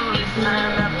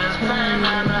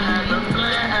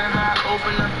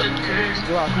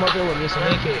 Come up here with me, some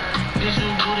AK.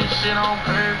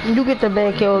 You get the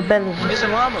band kill with bandages. It's a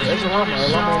llama. A llama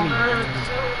on me.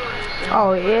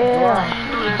 Oh yeah.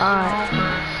 Alright.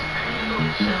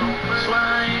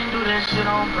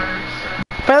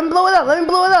 Let me blow it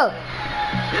up.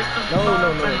 No.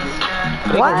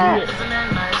 What?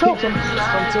 Some tilted.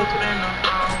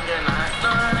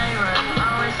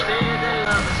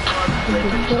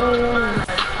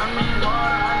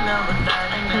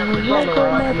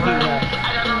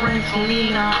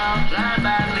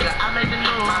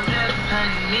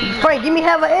 Frank, give me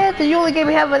half an answer. You only gave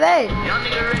me half of that.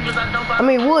 I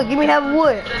mean wood. Give me half of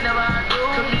wood.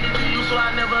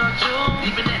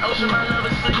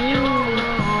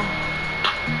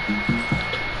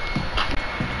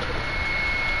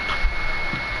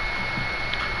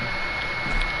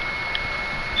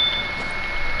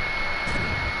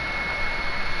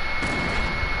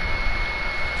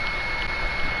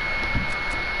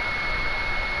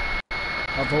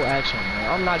 boat action,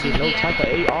 man. I'm not getting no type of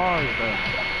ARs, bro.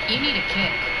 You need a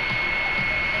kick.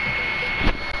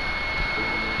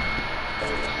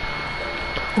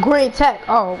 Green tech.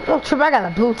 Oh, don't trip. I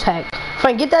got a blue tech.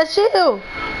 Frank, get that shield.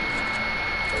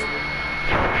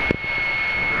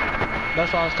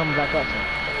 That's why I was coming back up.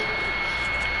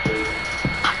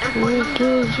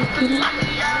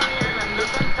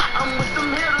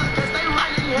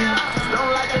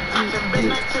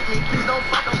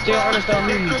 Still understand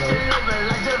me, bro.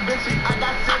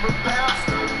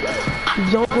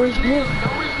 Don't reach me.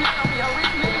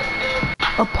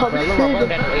 A public figure.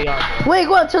 Wait,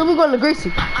 go on, tell me we're going to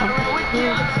Gracie.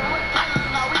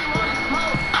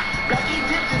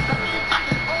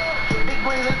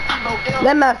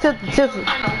 That man tilted.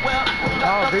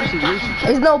 Oh, Gracie.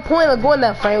 There's no point of going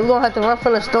that frame. We're going to have to run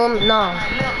from the storm. No.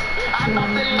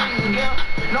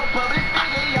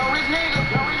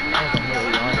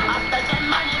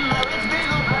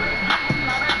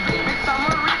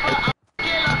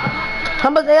 How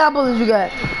much AI bullets you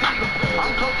got?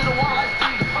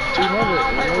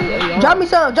 200. Drop me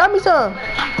some.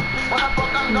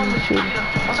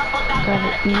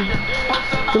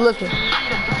 Good looking. I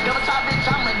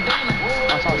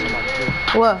saw somebody too.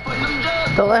 What?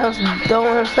 Don't let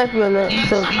him step you in that.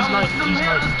 So, He's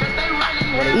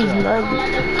 90.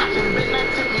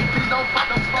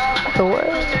 So what?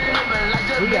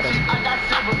 We gotta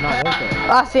not work that.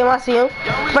 I see him.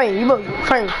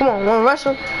 Frank, come on, wanna rush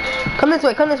him? Come this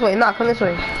way. Nah, come this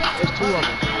way. There's 2 of them.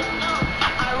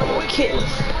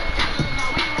 Kids.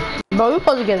 Bro, you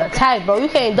supposed to get attacked, bro. You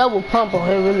can't double pump on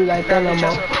him really like that no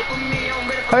more.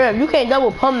 Hurry up, you can't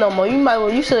double pump no more.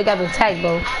 You should have got the tag,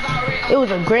 bro. It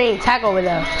was a green tag over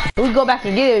there. We go back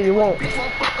and get it if you won't.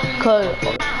 Cause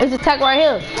it's a tag right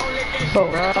here.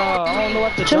 Bro, I don't know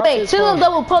what the Tremaine, still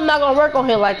double pump not gonna work on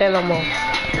him like that no more. You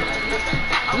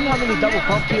know how many double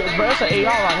pump kills, bro? It's an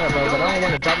AR right here, bro, but I don't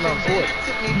want to drop nothing for it.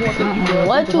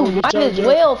 What you might as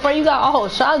well, friend? You got all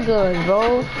shotguns,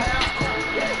 bro.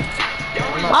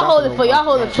 I'll hold it for you. I'll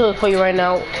hold it for you right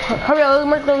now. Hurry up,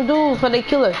 let's make them dudes before they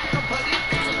kill us.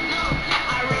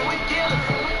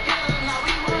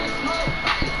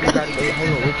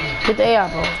 Get the AR,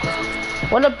 bro.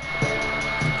 What up?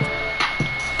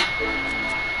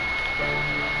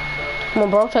 Come on,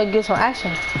 bro. Try to get some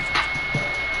action.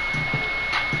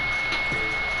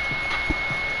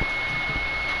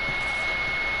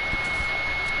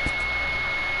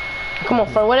 Come on,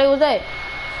 friend. Where they was at?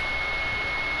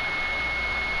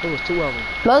 There was 2 of them.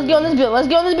 Let's get on this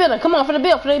build. Come on, for the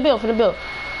build.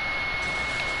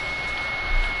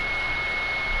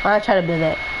 I try to build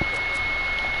that.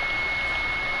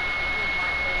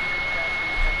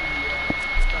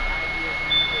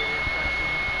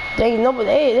 They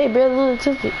barely little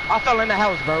tilted. I fell in the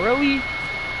house, bro. Really?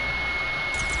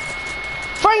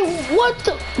 Frank, what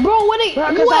the, bro? What they?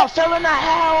 Cause what? I fell in the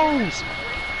house.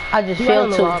 I just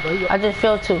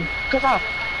failed too. Cause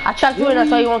I trapped you in there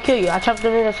so he won't kill you.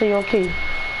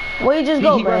 Where you just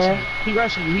go, man? He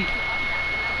rushing you.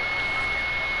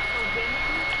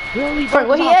 Really, Frank,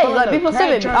 where he at? Like, be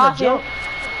specific. I see him.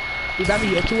 He got me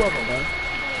here, 2 of them, bro.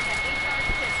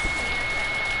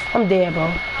 I'm dead,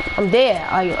 bro.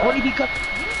 Only because.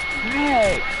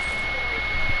 Right.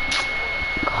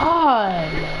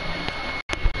 God.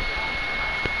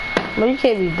 Bro, you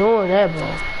can't be doing that,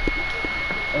 bro.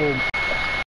 Oh.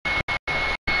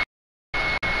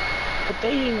 But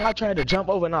dang, I tried to jump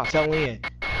over and I fell in.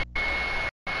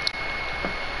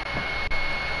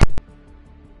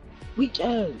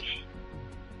 Weekend.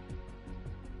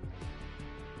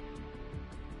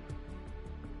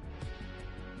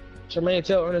 Tremaine,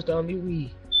 tell Ernest to unmute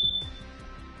me.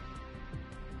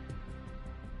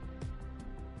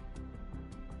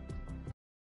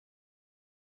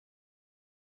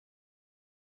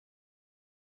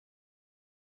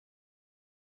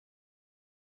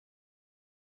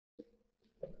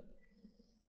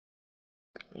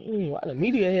 Why the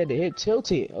media had to hit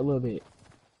tilted a little bit.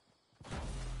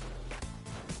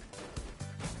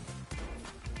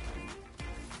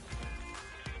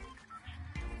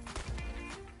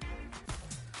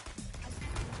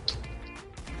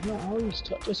 You always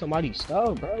touching somebody's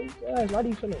stuff, bro. Guys, why do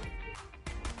you finna?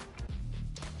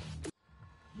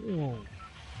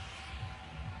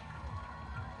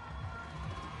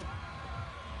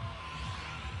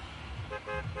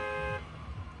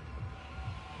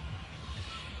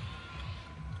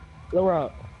 Lower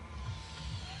up.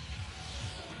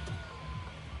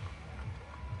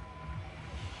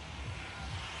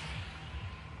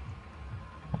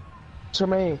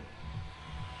 Tremaine.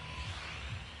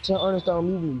 Tell Ernest to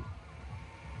unmute me.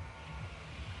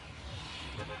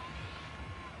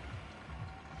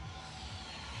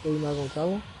 So you're not gonna tell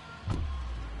him?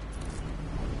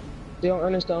 They don't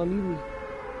Ernest don't need me.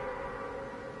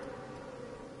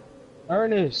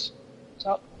 Ernest!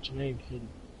 Stop. What's your name, kid?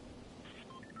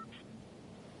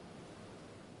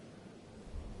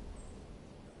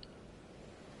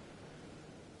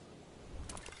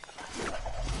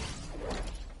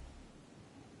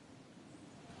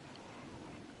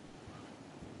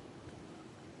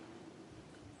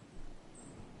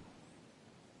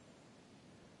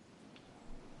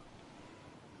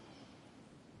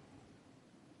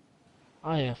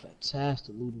 I am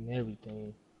fantastic looting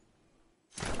everything.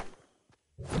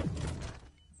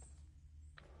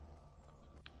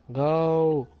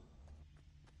 Go!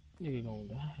 Nigga gonna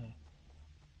die.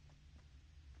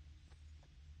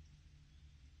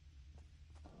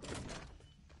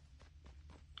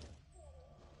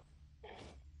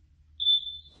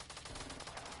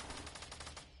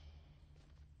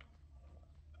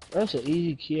 That's an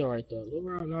easy kill right there. Look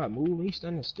around not moving, he's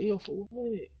standing still for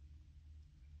what?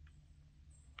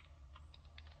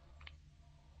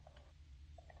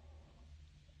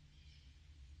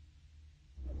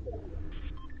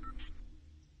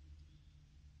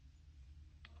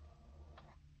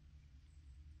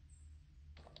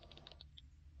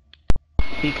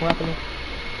 He clapping him.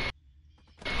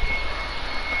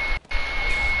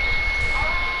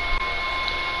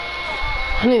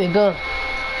 I need a gun.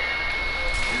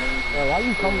 Yeah, why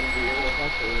you coming?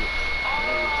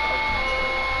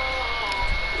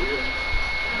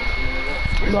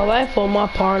 My life on my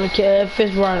partner, kid. If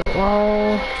it's right or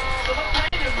wrong.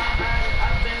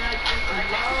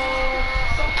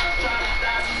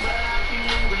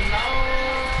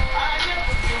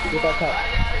 Get that top.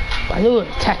 I knew it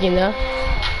was attacking now.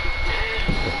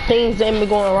 Things ain't been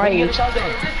going right. You got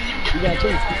two.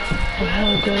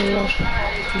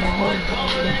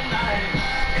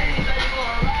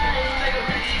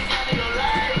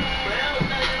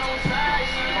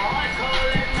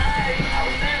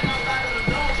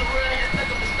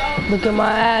 Look at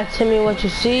my eyes, tell me what you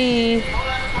see.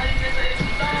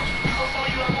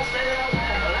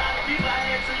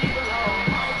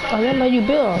 Oh, that's how you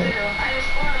build.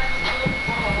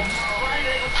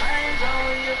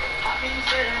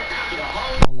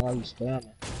 I don't know how you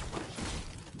spamming.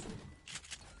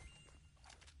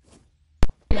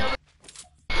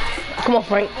 Come on,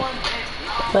 Frank.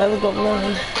 Let me go.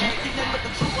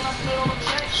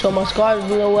 So my scars,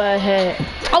 you know what I had.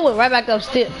 I went right back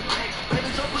upstairs.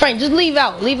 Frank, just leave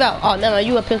out. Leave out. Oh, no,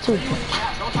 you up here too.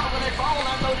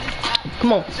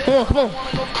 Come on. Come on, come on.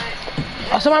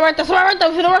 Oh, somebody right there. Somebody right there.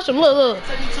 We're finna rush him. Look, look.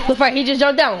 Look, Frank, he just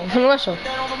jumped down. We're finna rush him.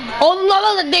 Oh, no,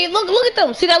 look, look at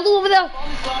them. See that loot over there?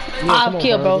 Yeah, I'll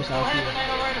kill, bro.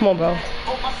 Come on, bro.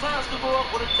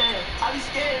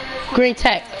 Green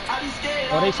tech.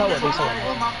 Oh, they saw it. They saw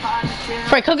it.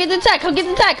 Frank, come get the tech. Come get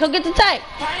the tech. Come get the tech.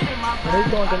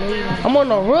 I'm on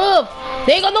the roof.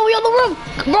 They ain't gonna know we on the roof.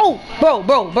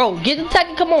 Bro. Get the tech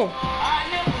and come on.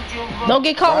 Don't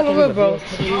get caught on the roof, bro.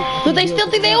 Look, they still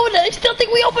think they over there. They still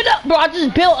think we opened up. Bro, I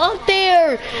just built up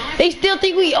there. They still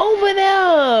think we over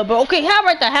there. Bro, okay, have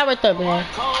right there, man.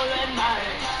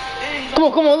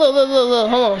 Come on, look.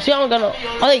 Hold on. See, I don't got no.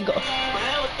 Oh, there you go.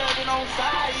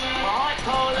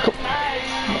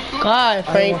 God,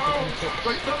 Frank.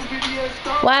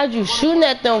 Why'd you shooting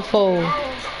at them for?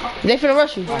 They finna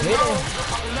rush you.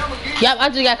 Yep, I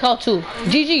just got caught too.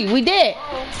 GG, we dead.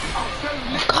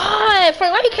 God,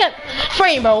 Frank, why you kept...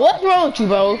 Frank, bro, what's wrong with you,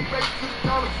 bro?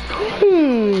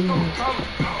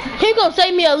 He gonna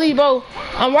save me a lead, bro.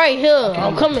 I'm right here.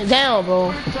 I'm coming down,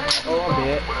 bro. Oh, I'm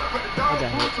dead. I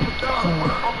got hit.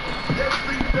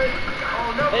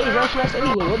 Hey, rush us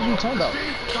anyway. What are you talking about?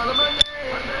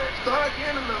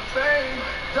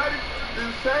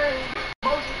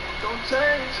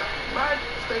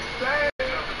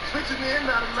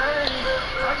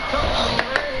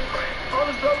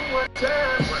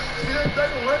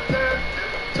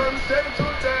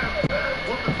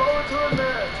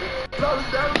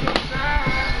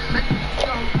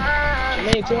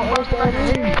 Man, tell us that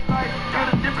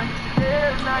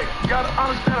gotta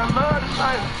understand I love this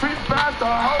life. Free fast, the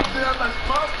whole thing, I'm like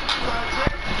smoke.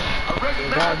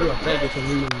 God, you a faggot for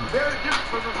me. Very different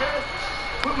from the rest.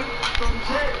 Put me from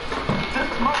jet.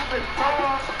 Just smoke it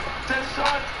hard. Just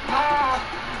short, nah.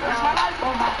 That's my life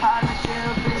on my partner, share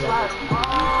things like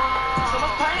so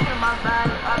much pain in my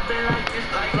body. I've been like this,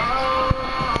 like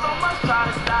so much try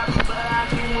to stop me, but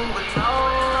I can't move it, no.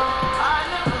 I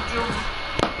never give a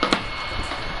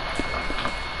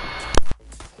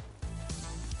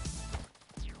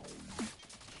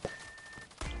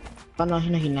Oh no,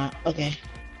 he not. Okay.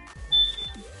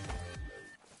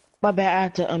 My bad, I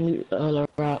had to unmute the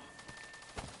route.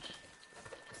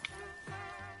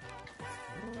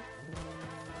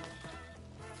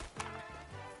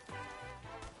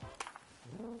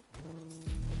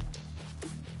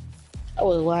 I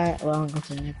was wide. Well, I'm gonna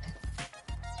say nothing.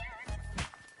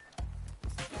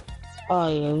 Oh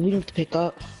yeah, we need to pick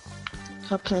up.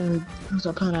 Stop playing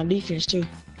our defense too.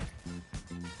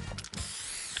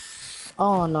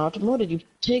 Oh no, what did you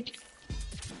take?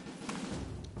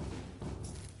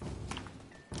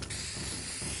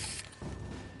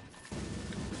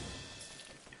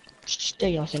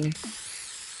 Stay on center.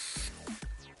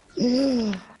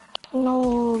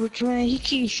 No, Richmond, he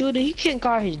keeps shooting. He can't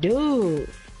guard his dude.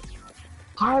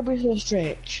 Garbage will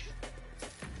stretch.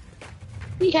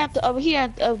 He had to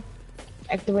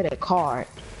activate a card.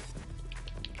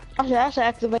 I should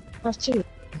activate us too.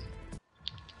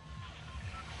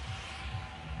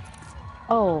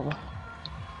 Oh,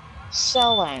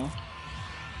 selling.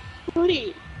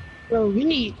 Rudy, bro, we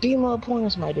need 3 more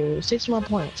points, my dude. 6 more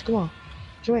points. Come on,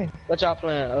 Jermaine. What y'all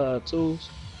playing? Tools?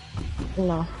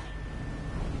 No.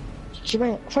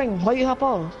 Jermaine, Frank, why you hop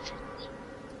off?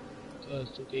 Cause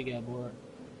 2K got bored.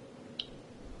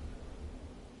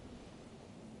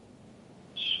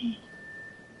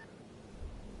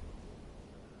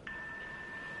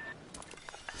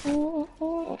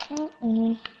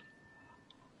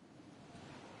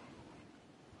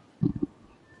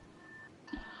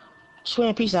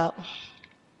 Swim, peace out.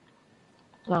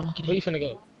 No, I'm Where kidding. you finna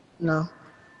go? No.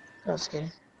 That's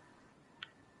kidding.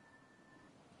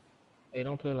 Hey,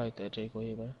 don't play like that, Jake. Go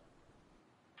ahead, man.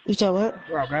 You said what?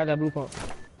 Bro, grab that blue pump.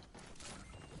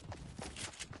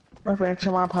 My friend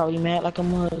Tremont probably mad like a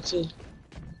mother too.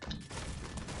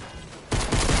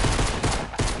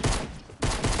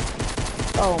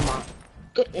 Oh my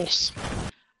goodness.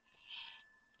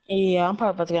 Yeah, I'm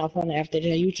probably about to get off on after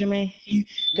that. You Jermaine? You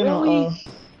gonna Really?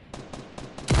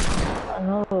 I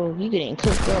know you getting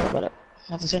cooked up, but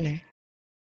not the center.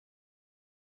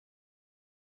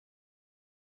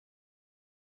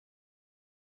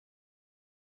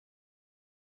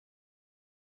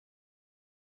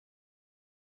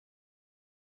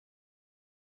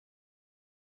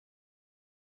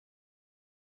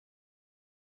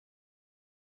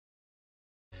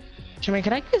 Jermaine,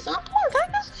 can I get some? Come on, can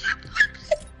I get some?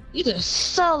 You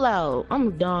just sell out.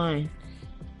 I'm done.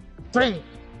 Frank.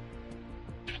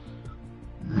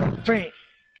 Frank.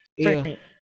 Yeah. Frank.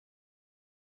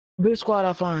 Big squad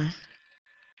offline.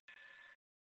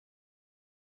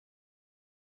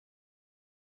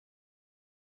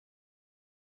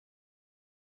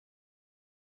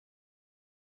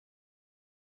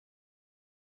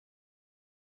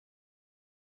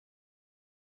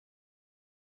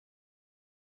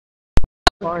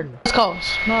 Pardon. It's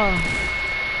cost. No.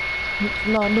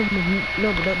 No.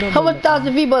 How much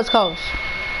 1,000 V-Bucks cost?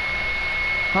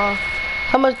 Huh?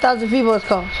 How much 1,000 V-Bucks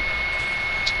cost?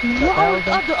 No, I looked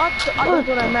at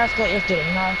that mascot yesterday.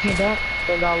 No, I can't do it.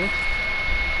 $10.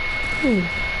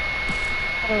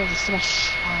 That was a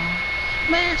smash.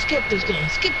 Man, skip this game.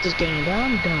 Skip this game, bro.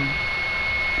 I'm done.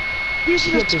 You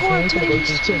should have scored 20 to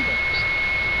 6.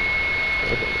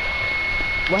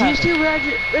 You still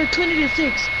we're 20 to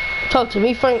 6. Talk to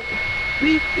me, Frank.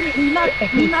 We not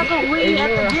gonna win at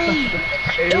the game.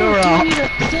 It was 20 to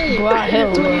 6. Go out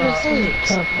hell, 20 to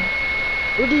 6.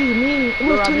 What do you mean? It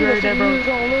was 20 to 6. We was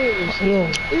gonna lose.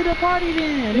 Yeah. It's a party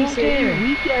then. He Don't said care. he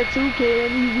weak at 2K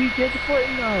and he weak at the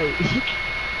Fortnite.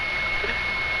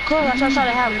 Cause I tried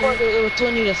to have court, it was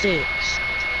 20 to 6.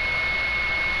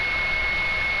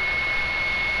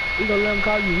 You gonna let him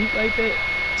call you weak like that?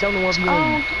 Tell him what you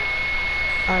want.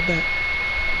 I bet.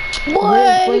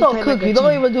 Boy, he gonna cook you.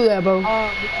 Don't even do that, bro. Oh,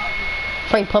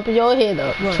 Frank pumping your head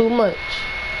up. What? Too much.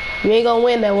 You ain't gonna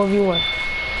win that 1v1.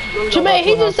 Jermaine,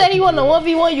 he just said he wanna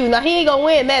 1v1 you. Now he ain't gonna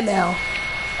win that now.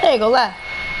 I ain't gonna lie.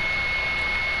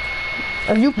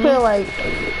 If you play like,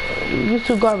 you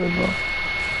too garbage, bro.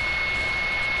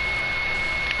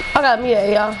 I got me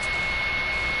a y'all.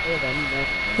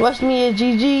 Rush me a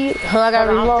GG. I got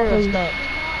a revolve for you.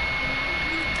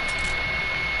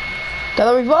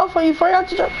 Got a revolve for you, Frank?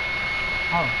 Out your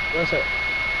Oh, what's up?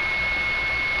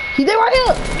 He did right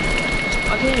here.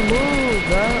 I can't move,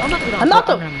 bro. I'm not gonna. I knocked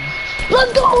him.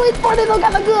 Let's go. It's funny. Don't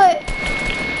got no good.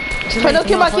 Frank, don't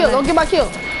kill my kill. Don't get my kill.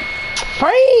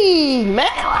 Frank, man,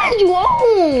 why did you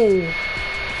on?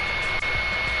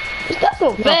 That's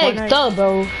some fake stuff,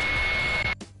 bro.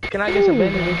 Can I get some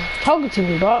bandages? Talking to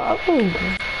me, bro.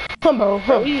 Come, bro.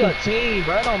 Bro, we a team,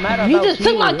 bro. It don't matter. You just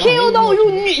took my kill, though.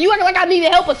 You acting like I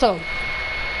needed help or something.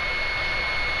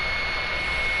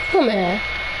 Come on,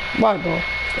 why, bro?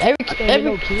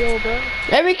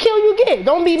 Every kill you get,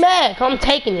 don't be mad. I'm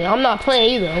taking it. I'm not playing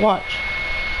either. Watch.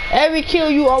 Every kill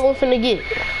you almost finna get.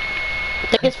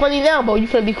 Think it's funny now, bro. You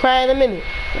finna be crying in a minute.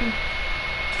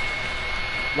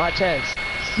 My chest.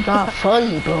 It's not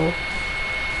funny, bro.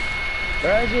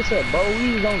 Bro, I just said, bro,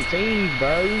 we was on teams,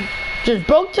 bro. Just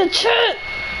broke the chest.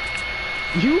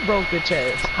 You broke the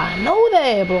chest. I know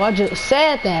that, bro. I just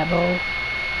said that, bro.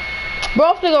 Bro,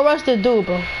 I'm finna go rush this dude,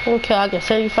 bro. Okay, I get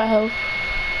 75 health.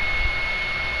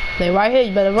 They right here.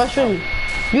 You better rush with me.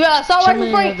 You got a assault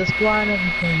rifle, Frank? The squad and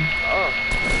everything.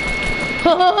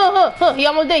 He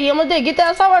almost dead. He almost dead. Get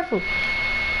that assault rifle.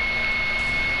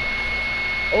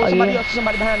 Oh, somebody yeah. else,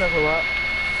 somebody behind us, bro.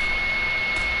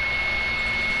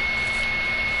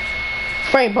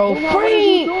 Frank, bro. What Frank. are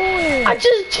you doing? I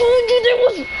just told you there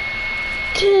was.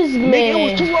 This man. Nigga,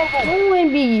 it was 2 of them.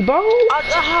 Doing me, bro.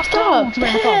 Stop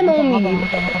playing on me.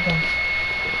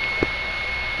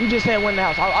 You just said one in the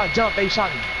house. I jumped, they shot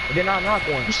me. And then I knocked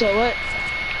one. You said what?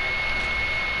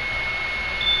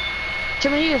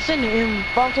 Jimmy, you can send him.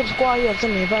 Back to the squad, you can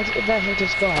send him. Back to the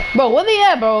squad. Bro, where they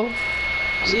at, bro?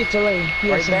 See to lane.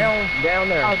 Right down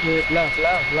there. I'll do it. Left.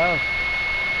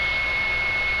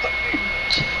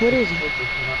 What is it?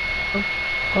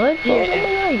 What?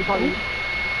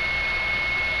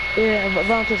 Yeah,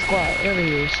 back to the squad. There he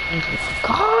is.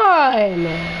 God,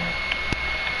 man.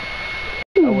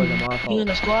 That wasn't my You fault. in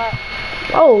the squad?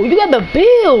 Oh, you got the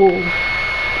bill.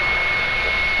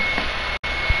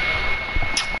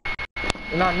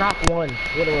 And I knocked one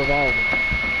with a revolver.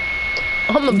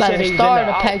 I'm You about said to they was start in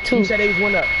a there. pack too. You said they was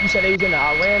one up. You said they was in there.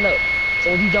 I ran up.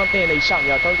 So when you jumped in, they shot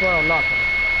me. I turned around and knocked him.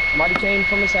 Somebody came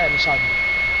from the side and shot me.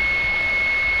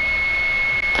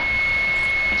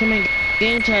 Jimmy,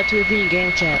 game chat too. If you need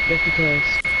game chat, just because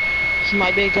he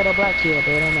might be got a black kill, but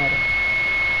it don't matter.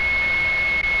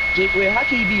 Jake, wait, how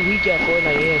can you be weak at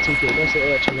Fortnite and 2K? That's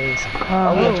what Tremaine said.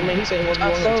 Oh, Yeah, Tremaine, he said he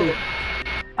wasn't going to.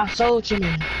 I sold Jimmy.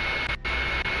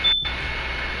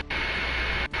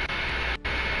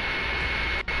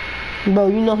 Bro,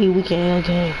 you know he weak in your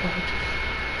game, bro.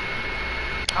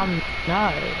 I'm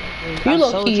not. You I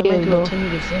low sold key Tremaine is, bro.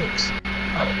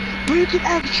 10-6. Bro, you can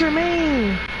ask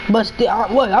Tremaine. But still, I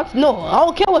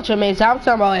don't care what your man say. I'm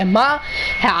talking about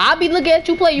how I be looking at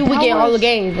you play, you would get all the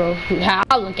games, bro. How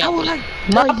I look at I was you. like,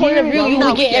 My point of view, you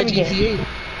would get every game. GTA.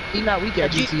 He not weak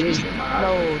at GTA.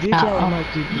 no, GTA might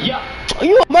keep you.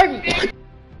 You won't murder me.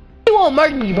 You won't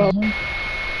murder me, bro.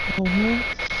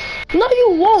 No,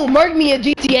 you won't murder me at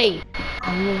GTA.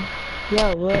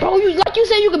 Yeah, what? Bro, like you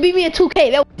said, you could beat me at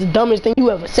 2K. That was the dumbest thing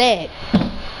you ever said.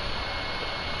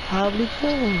 Probably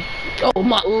could. Oh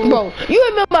my, bro, you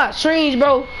remember my streams,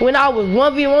 bro? When I was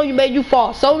 1v1, you made you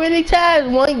fall so many times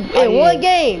one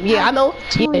game. Yeah, I know.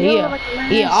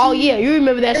 Yeah. Oh yeah, you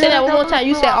remember that? Say that one more time.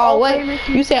 You said all what?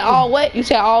 You said all what? You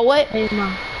said all what?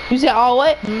 You said all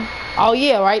what? Oh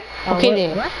yeah, right? Okay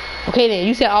then. Okay then.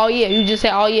 You said all yeah. You just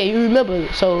said all yeah. You remember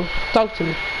it. So talk to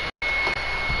me.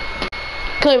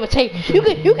 Couldn't even take.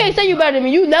 You can't say you better than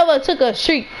me. You never took a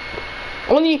streak.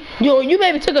 Only you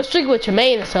maybe took a streak with your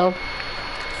main or something.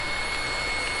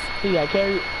 He got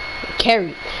carried.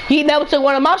 Carried. He never took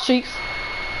one of my streaks.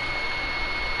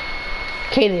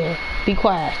 Okay then, be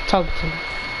quiet. Talk to me.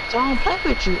 So I don't play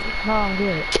with you. No, I'm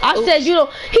good. I said you don't.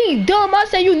 He dumb. I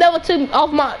said you never took me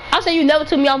off my. I said you never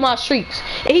took me off my streaks.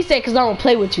 And he said cause I don't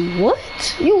play with you. What?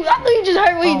 You? I thought you just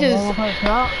heard what he just.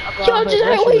 Yo, just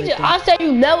heard what he just. I said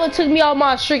you never took me off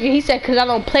my streak, and he said cause I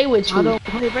don't play with you. I don't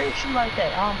play versus you like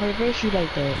that. I don't play versus you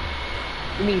like that.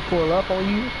 You mean pull up on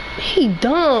you? He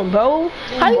dumb, bro.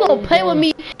 How you gonna play with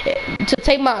me to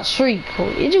take my streak?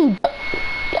 Did you?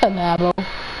 Yeah, nah, bro.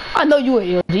 I know you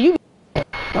ain't LG. You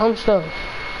dumb stuff.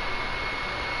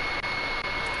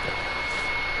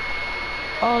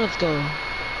 Oh, let's go.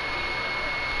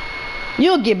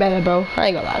 You'll get better, bro. I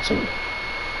ain't gonna lie to you.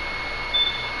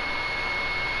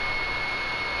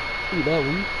 You that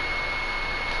weak?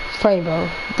 Frank, bro.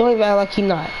 Don't even act like he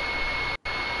not.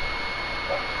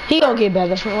 He gonna get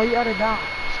better. Why you out of down?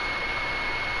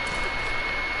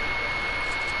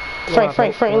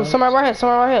 Frank. Somebody right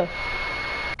here.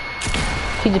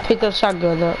 He just picked up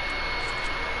shotgun up.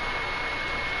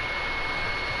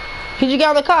 He just got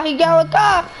in the car. He got in the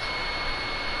car.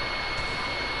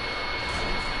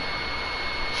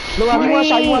 Look, you one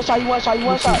shot.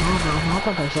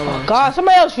 Oh, God,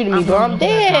 somebody else shooting me, bro. I'm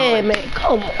dead, man.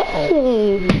 Come on.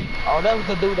 Oh, that was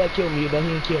the dude that killed me, but he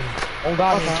didn't kill me. On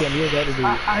God, he didn't kill me. It was the other dude.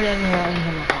 I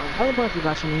didn't know if you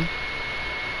got you, man.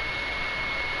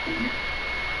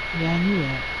 Yeah, I knew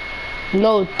that.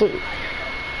 No,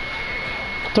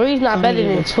 three's not better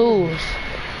than twos.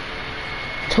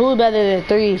 Two better than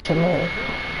threes, man.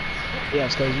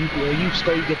 Yes, cause you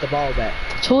score, you get the ball back.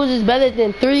 Twos is better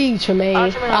than threes, Tremaine.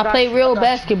 I play real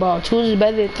basketball. Twos is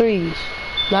better than threes.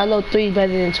 Not no threes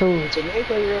better than twos. So they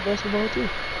play real basketball too.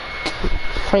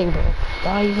 Frank, bro.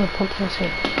 Why you gonna pump your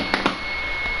shit?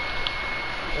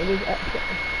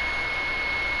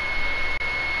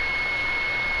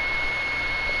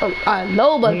 I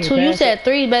know, but two. You said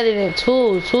 3 better than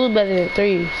 2. 2 better than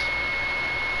 3s.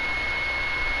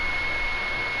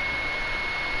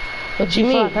 What you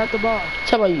mean? Pass the ball.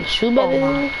 Talking about you shoot better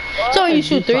than me? Talking about you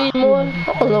shoot 3 more?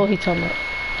 I don't know what he talking about.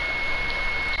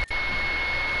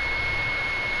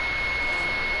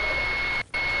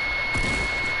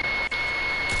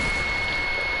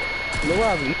 You know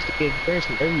what? We used to get first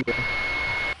from everywhere.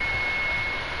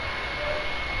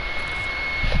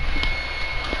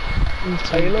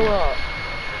 Hey, Laura.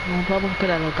 I'm probably put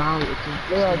out a gauntlet with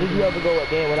you. Laura, did you ever go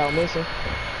again without missing?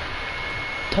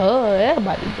 Duh,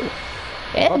 everybody do.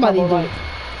 Everybody do. Like,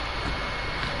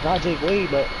 not Jake Wade,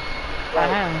 but I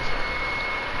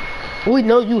have. We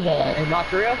know you have. in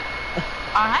Montreal.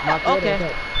 I have.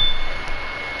 Okay.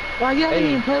 Well, you haven't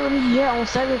even played with me yet on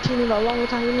 17 in a long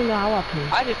time. You know how I play.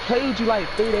 I just played with you like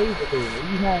 3 days ago.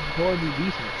 You had horrible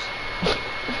defense.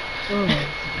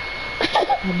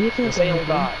 My defense. The same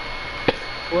guy.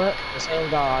 What? The same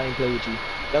guy I ain't play with you.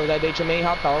 That was that day Tremaine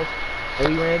hopped off.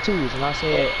 And we ran 2s, and I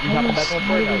said, you have to back on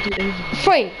Fortnite.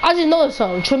 Frank, I just noticed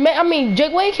something.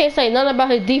 Jake Wade can't say nothing about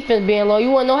his defense being low.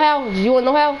 You wanna know how? You wanna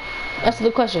know how? That's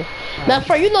the question. Now,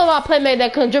 Frank, you know my playmate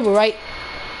that couldn't dribble, right?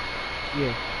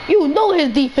 Yeah. You know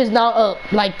his defense not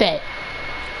up like that.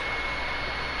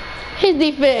 His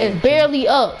defense is barely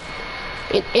up.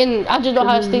 And I just know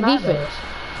how to stay defense.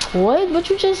 What? What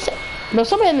you just said? Bro,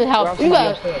 somebody in the house.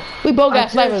 We both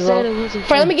got snipers, bro. Frank,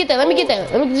 let me get that. Let me get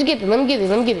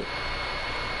it.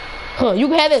 Huh, you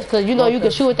can have this, cause you know you can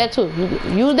shoot with that too.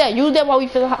 Use that while we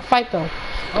fight though.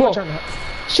 Come on.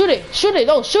 Shoot it.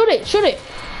 No, shoot it.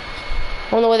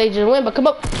 I don't know where they just went, but come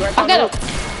up. I got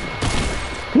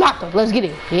him. Knock him. Let's get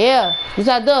it. Yeah. This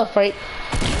our dub, Frank.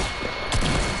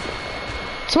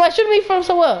 Somebody shooting me from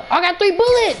somewhere. I got 3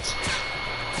 bullets.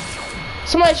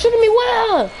 Somebody shooting me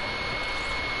where?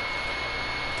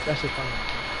 That's just fine.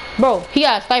 Bro, he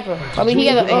got a sniper. I mean, he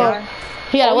got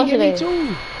a what's his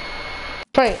name?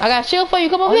 Frank, I got a shield for you.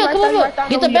 Come over here.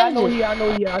 Get the bandages. I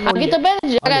know. Get the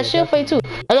bandages. I got a shield for you too.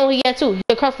 I know he got 2. He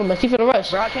across from us. He finna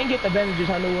rush. Bro, I can't get the bandages.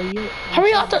 I know where you.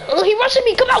 Hurry up! He rushing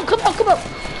me. Come out!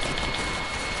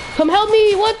 Come help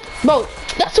me. What, bro?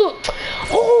 That's who.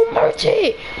 Oh,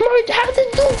 Merchant. How this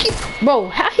dude get? Bro,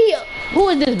 how he? Who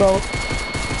is this, bro?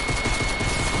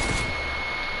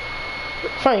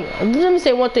 Frank, let me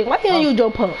say one thing. Why can't you use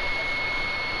your pump?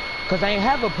 Cause I ain't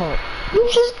have a pump. You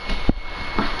just.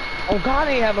 Oh God,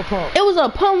 I ain't have a pump. It was a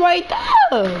pump right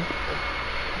there.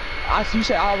 You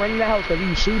said I ran in the house because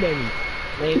you shoot at me.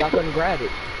 Man, I couldn't grab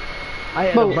it. I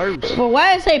had a burst. But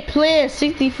why did it say playing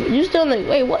 60? You still like,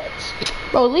 wait, what?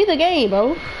 Bro, leave the game,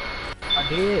 bro. I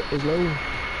did. It's low.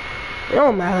 It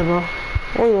don't matter, bro.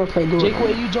 I don't want to play good. Jake, where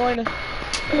you joining?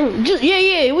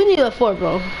 Yeah, we need a 4,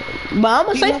 bro. But I'm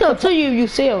gonna say something to you if you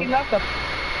see him.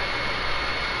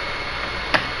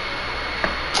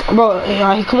 Bro,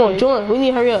 yeah, come on, join. We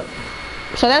need to hurry up.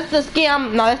 So that's the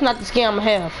skin. No, that's not the skin I'm gonna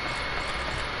have.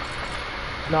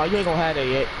 No, you ain't gonna have that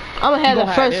yet. I'm gonna have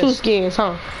the first 2 skins,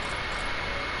 huh?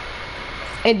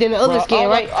 And then the other skin,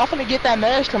 right? I'm finna get that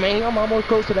mask, man. I'm almost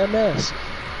close to that mask.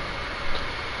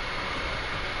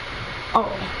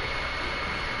 Oh.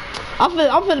 I'm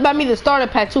finna buy me the starter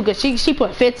pack too, cause she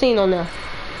put 15 on there.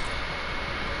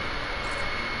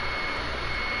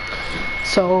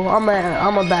 So I'm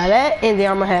gonna buy that, and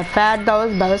then I'm gonna have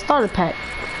 $5 buy the starter pack.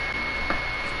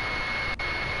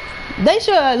 They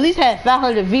should at least have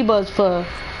 500 V-Bucks for.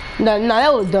 No,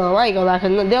 that was dumb. I ain't gonna lie, cause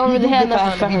they don't really have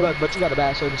nothing for 500 V-Bucks, but you gotta buy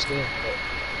a certain skin.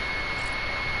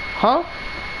 Huh?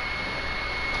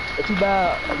 If you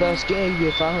buy the skin, you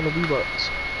get 500 V-Bucks.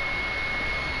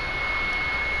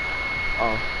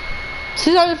 Oh.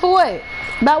 600 for what?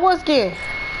 About what skin?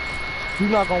 You're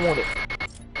not gonna want it.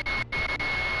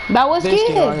 About what This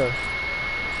skin? Right here.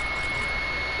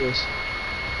 Yes.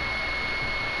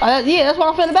 Yeah, that's what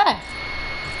I'm finna buy.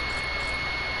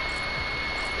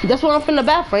 That's what I'm finna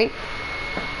buy, Frank.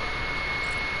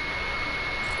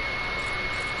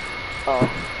 Oh.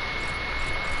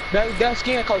 That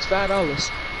skin costs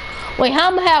 $5. Wait, how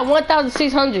am I have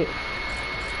 1,600?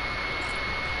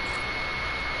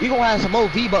 You gonna have some more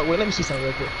V-Bucks. Wait, let me see something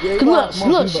real quick. Yeah, look,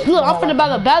 I'm finna buy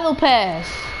the battle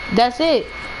pass. That's it.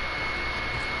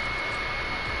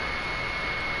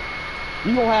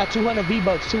 You gonna have 200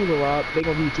 V-Bucks too, though, Rob. They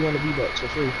gonna give you 200 V-Bucks for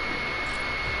free.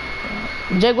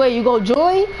 Jagway, you go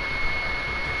join?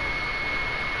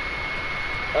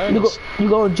 You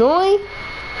go join?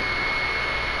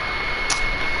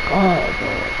 Oh,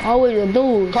 bro. Always a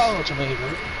dude. Call it to me, bro.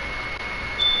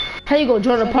 How you gonna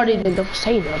join a party that don't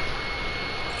say nothing?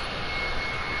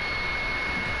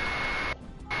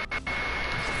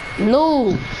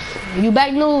 Noob. You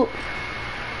back, Noob?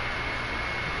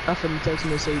 I finna text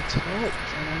him and say, talk,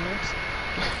 fast.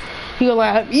 He gonna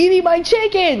like, I'm eating my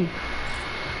chicken.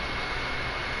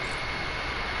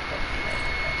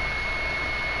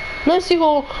 Let's see who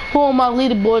on my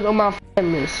leaderboard on my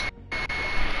friend list.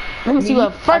 Let me see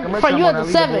what Frank, you at the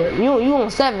 7. You on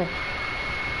 7.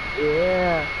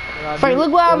 Yeah. Frank,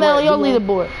 look what I'm at on your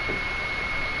leaderboard.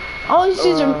 Oh, you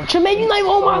see Tremaine, you not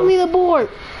even on my leaderboard.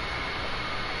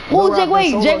 Oh,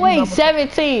 Jake Wade,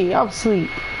 17. I'm asleep.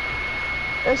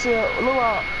 That's it, Lil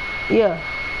Yeah.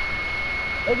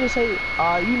 They just say,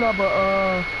 you number,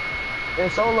 in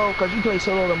solo, cause you play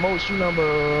solo the most, you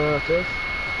number 5th.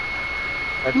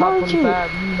 At top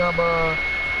 25, you number,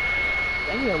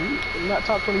 damn, you not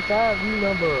top 25, you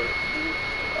number,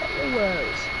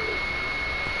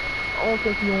 I don't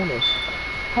think you on this.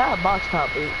 Have box top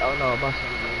 8, oh no, box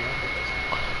top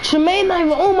 8. Tremaine not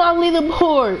even on my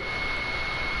leaderboard.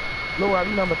 Lil Rob,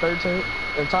 you number 13,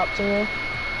 in top 10.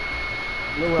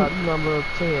 Lil Rob, you number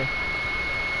 10.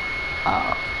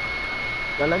 Now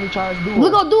let me try this duo.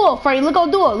 Look on duo, Frank. Look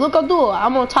on duo.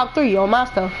 I'm on top 3 on my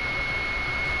stuff.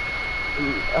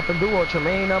 Up a duo,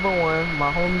 Tremaine number 1,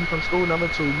 my homie from school number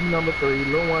 2, you number 3,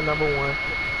 Lil 1 number 1,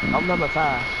 I'm number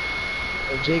 5,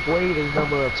 and Jake Wade is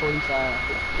number 25.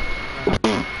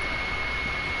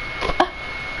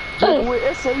 Jake Wade,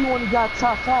 it say you only got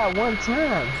top 5 one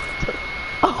time.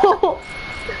 Oh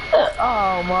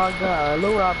my God,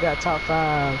 Lil Rob got top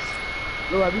 5s.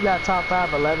 Lil Rob, you got top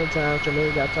 5 11 times,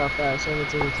 Tremaine got top 5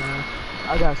 17 times,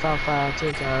 I got top 5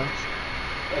 10 times.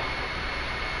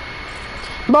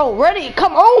 Bro, ready?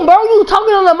 Come on, bro. You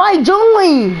talking on the mic,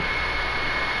 join.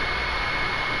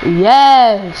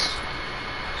 Yes.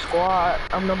 Squad,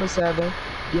 I'm number 7.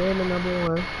 Game number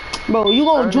 1. Bro, you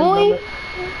gonna join?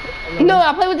 No,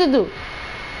 I play with the dude.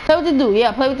 Play with the dude.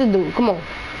 Yeah, play with the dude. Come on.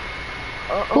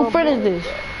 Who friend is this?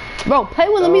 Bro, play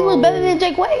with him. He look better than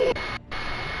Jake Wade.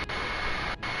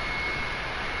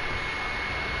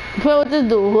 Play with this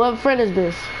dude. Whoever friend is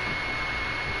this?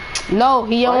 No,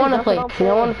 he don't wanna play. He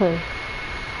don't wanna play.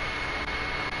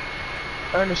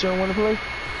 Ernest, you don't want to play?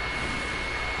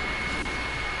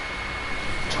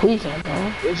 Tweaking,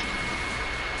 bro.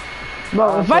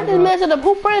 Bro, invite this man to the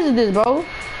who friends is this, bro?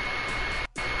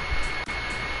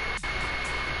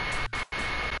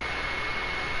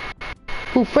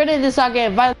 Who friend is this so I get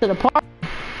invited to the party?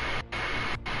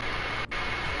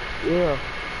 Yeah.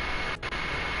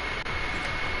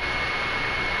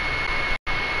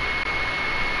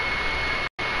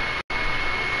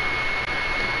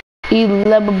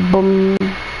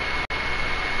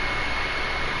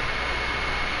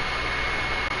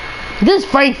 This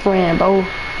Frank friend, bro.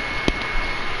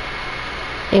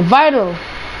 Invite him.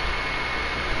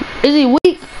 Is he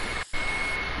weak?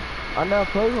 I never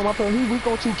played him. I play him weak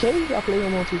on 2K. I play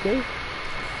him on 2K.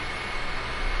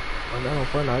 I'm not on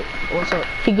Fortnite. What's up?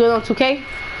 He good on 2K?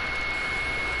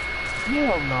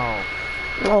 Hell no.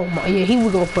 Oh my, yeah, he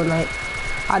was on Fortnite.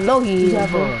 I know he is,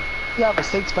 bro. You have a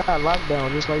 6'5"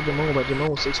 lockdown just like Jamon, but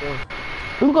Jamon 6'1".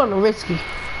 I'm going to risky.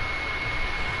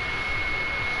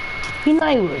 He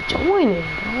not even joining,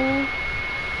 bro.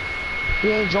 He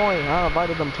ain't joined. I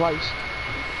invited him twice.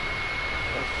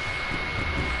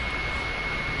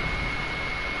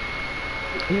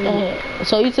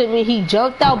 So you tell me he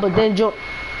jumped out, but then joined?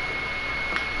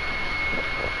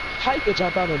 How you can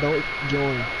jump out and don't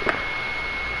join?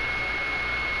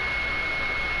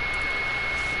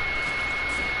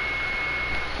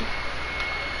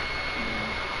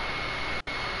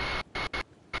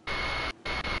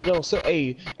 Yo, so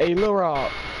hey, Lil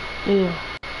Rob. Yeah.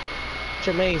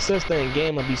 Tremaine's sister and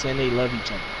Gamma be saying they love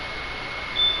each other.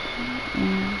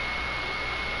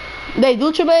 They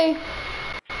do, Tremaine?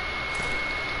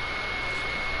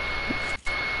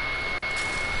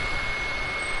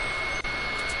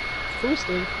 Who's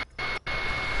this?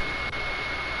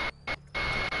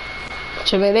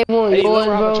 Tremaine, they want yours,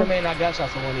 bro. Tremaine, I got shot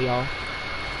for one of y'all.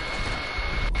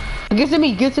 Get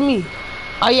to me.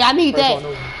 Oh yeah, I need that.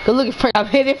 Good looking, Frank. I'm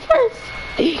hitting first.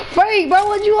 Frank, bro,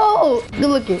 what you hold? Good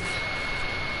looking.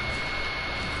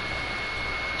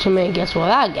 Tremaine, guess what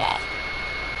I got?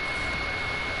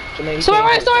 Sorry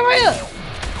right here.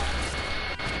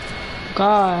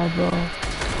 God, bro.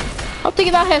 I'm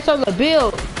thinking I had something to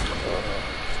build.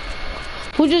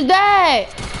 Who just died?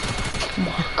 Oh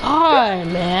my God,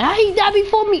 man. How he died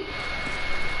before me?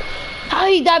 How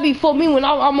he died before me when I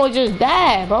almost just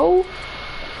died, bro?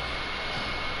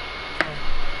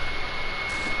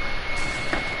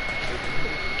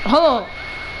 Hold on.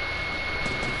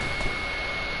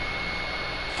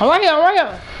 I'm right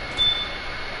here.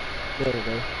 There we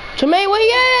go. Tremaine, where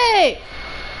you at?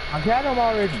 I got him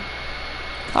already.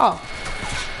 Oh.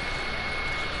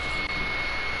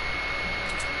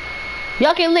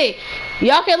 Y'all can lit.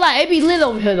 Y'all can lie. It be lit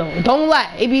over here though. Don't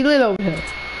lie. It be lit over here.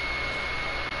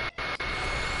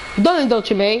 Don't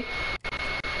you, man?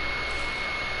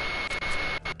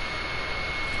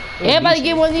 Everybody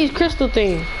get one of these crystal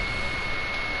things.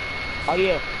 Oh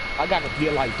yeah, I gotta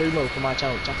get like 3 more for my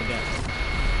challenge. I forgot.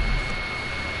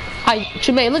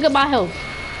 Tremaine, look at my health.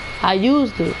 I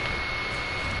used it.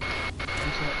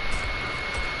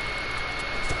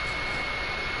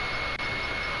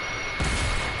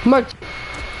 Merch.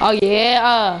 Oh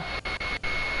yeah.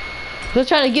 Let's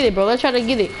try to get it, bro. Let's try to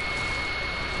get it.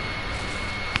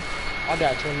 I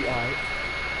got 20. Alright.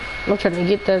 I'm trying to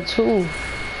get that too.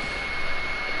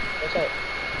 What's up?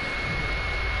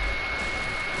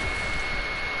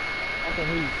 I can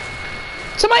hear you.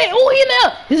 Somebody, oh, he in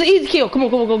there! This is an easy kill. Come on,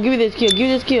 come on, go. Give me this kill. Give me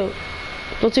this kill.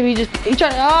 Don't tell me he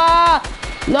trying to,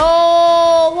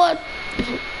 no, what?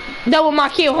 That was my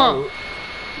kill, huh?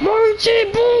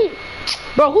 Merchant, boom.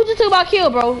 Bro, who just took my kill,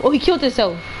 bro? Oh, he killed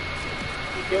himself.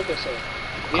 He killed himself.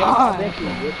 Yeah, thank you.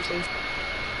 What you say?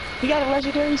 He got a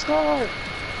legendary scar.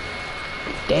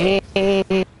 Damn.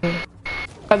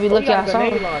 Probably lucky I saw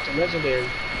him. Legendary.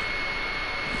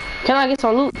 Can I get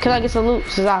some loot? Can I get some loot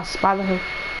since I spotted him?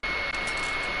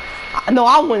 No,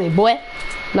 I want it, boy.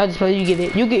 No, just play. You get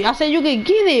it. You get. I said you could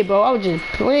get it, bro. I was just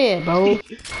playing, bro.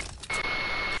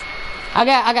 I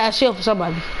got a shield for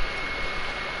somebody.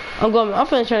 I'm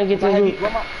finna try to get this loot.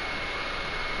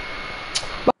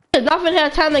 But I finna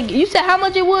have time to. You said how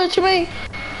much it was, Tremaine?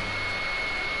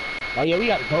 Oh yeah, we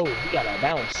gotta go. We gotta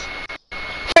bounce.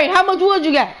 Frank, how much wood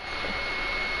you got?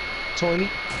 20.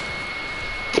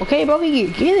 Okay, bro. He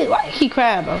get it. Why he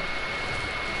crying, bro?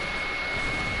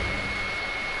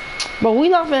 Bro, we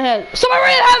not finna have. Somebody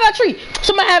ran out of our tree.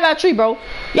 Somebody had our tree, bro.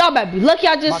 Y'all better be lucky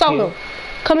I just saw him.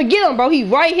 Come and get him, bro. He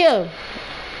right here.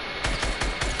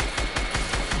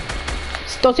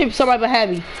 Don't tell me somebody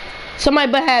behind me.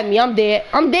 Somebody behind me. I'm dead.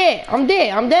 I'm dead. I'm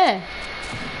dead. I'm dead.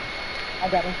 I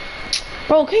got him.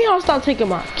 Bro, can y'all stop taking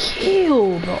my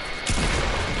kill, bro?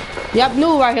 Yep,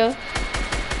 new right here.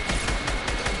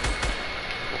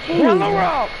 Hey,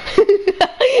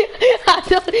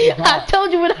 I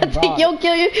told you when I take your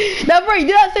kill, you. Now, bro,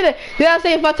 did I say that? Did I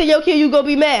say if I take your kill, you gonna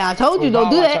be mad? I told you, don't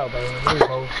do that.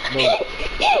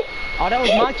 Oh, that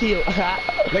was my kill.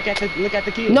 Look at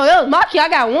the kill. No, that was my kill. I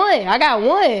got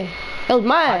one. That was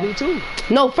mine. I do too.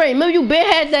 No, Frank, remember you been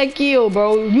had that kill,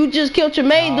 bro. You just killed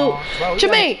Tremaine, dude.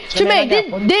 Tremaine,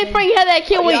 did Frank have that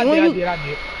kill when you? I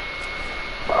did.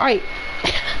 Alright.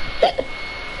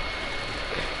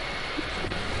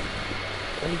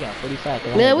 We got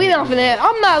 45. Man, we not finna.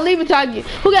 I'm not leaving till I get.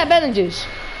 Who got bandages?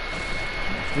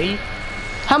 Me.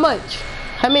 How much?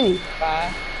 How many?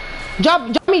 5. Drop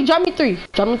me 3.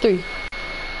 Drop me 3.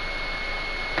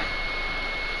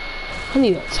 I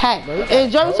need an attack, bro.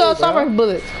 And drop me some sniper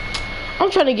bullets. I'm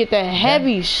trying to get that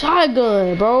heavy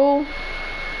shotgun, bro.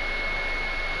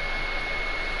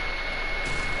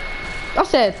 I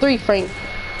said 3, Frank.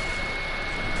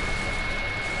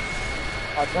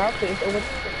 I dropped it.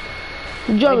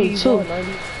 Drop me 2.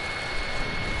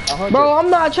 Bro, I'm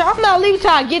not leaving till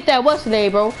I get that what's the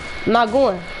name, bro. I'm not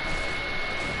going.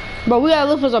 Bro, we gotta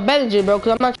look for some bandages, bro,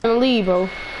 cause I'm not trying to leave, bro.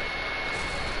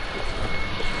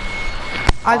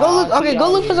 Alright, go look. Okay, go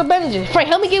look for some bandages. Frank,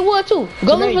 help me get wood too.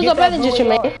 Go look for some bandages,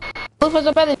 man. Look for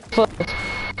some bandages for us.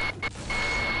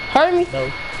 Heard me?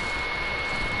 No.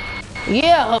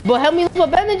 Yeah, but help me look for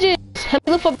bandages. Help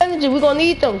me look for bandages. We gonna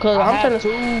need them, cause I'm trying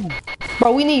to.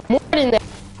 Bro, we need more than that.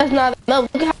 That's not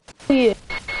enough. Look how he is.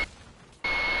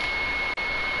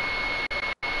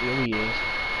 Yeah, he is.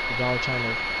 Y'all trying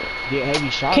to get heavy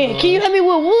shots. Can you help me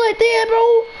with wood there,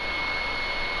 bro?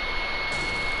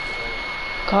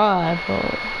 God, bro.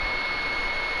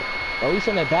 Bro, we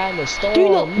finna die in the storm. Do you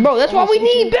know, bro? That's why we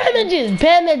need bandages.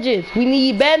 Bandages. We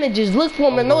need bandages. Look for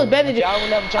them and those bandages.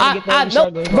 I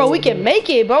know, bro. We can make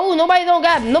it, bro. Nobody don't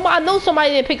got. Nobody. I know somebody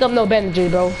didn't pick up no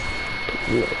bandages, bro.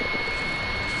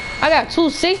 I got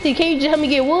 260. Can you just help me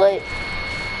get wood?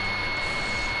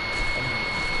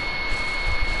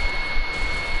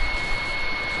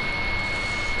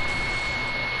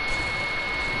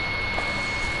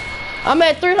 I'm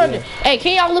at 300. Yeah. Hey,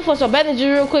 can y'all look for some bandages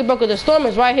real quick, bro? Cause the storm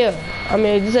is right here. I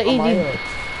mean, this is easy.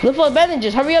 Look for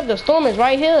bandages. Hurry up, the storm is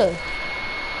right here.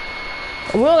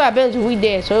 And we don't got bandages. We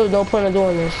dead, so there's no point in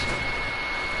doing this.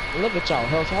 Look at y'all.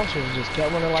 Health options just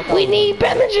kept running like. We need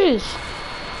bandages.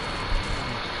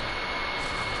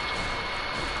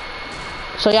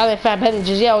 So y'all ain't fat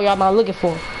bandages, yeah, or y'all not looking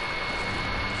for?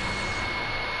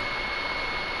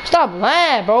 Stop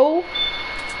lying, bro.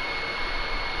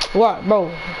 What,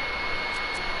 bro?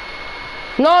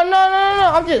 No.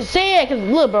 I'm just saying, cause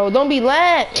look, bro, don't be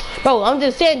lying. Bro, I'm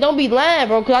just saying, don't be lying,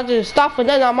 bro, because I just stopped for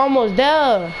nothing. I'm almost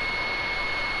there.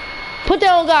 Put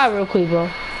that on God real quick, bro.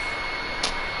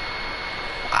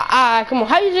 Alright, come on.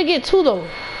 How you just get 2, though?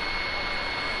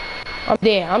 I'm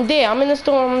dead. I'm dead. I'm in the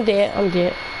storm. I'm dead. I'm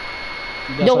dead.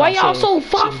 Yo, why y'all so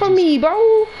far from me,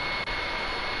 bro?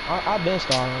 I've been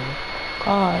starting.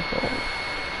 God, bro.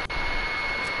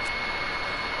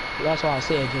 That's why I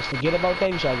said, just forget about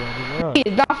baby shotgun. Just run.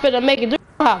 He's not finna make it. Do you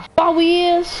know how far we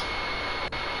is?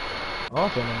 I'm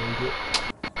finna make it.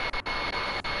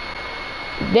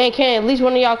 Then can at least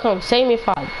one of y'all come save me if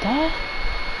I die?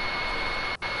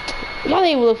 Y'all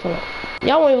ain't even look for no.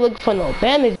 Y'all ain't even looking for no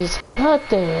bandages.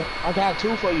 Nothing. I got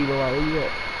 2 for you, bro. Where you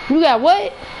at? You got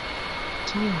what?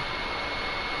 2.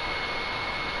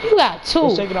 You got 2.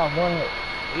 Let's take it off 1.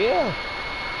 Yeah.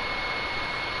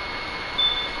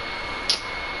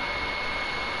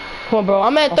 Come on, bro.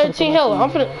 I'm at 13 health.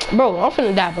 I'm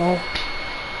finna die, bro.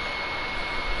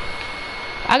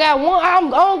 I got 1. I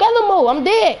don't got no more. I'm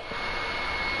dead.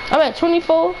 I'm at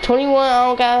 24, 21. I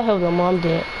don't got health no more. I'm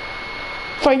dead.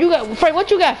 Frank, what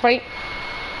you got, Frank?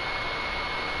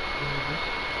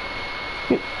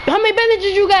 How many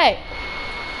bandages you got?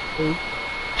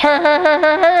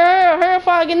 Her if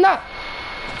I get knocked.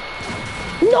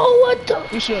 No, what the?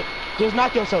 You should. Just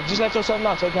knock yourself. Just let yourself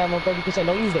knock so you can have on 30%.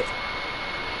 Don't use that.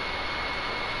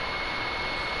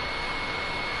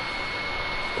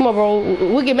 Come on, bro.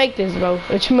 We can make this, bro.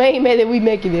 It's Tremaine mad that we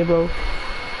making it, bro.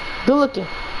 Good looking.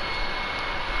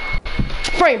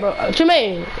 Frank, bro.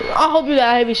 Tremaine, I hope you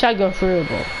got a heavy shotgun for real,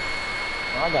 bro.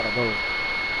 I gotta go.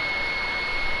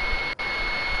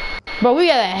 Bro, we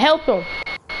gotta help him.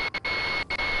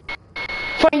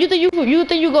 Frank, you think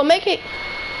you gonna make it?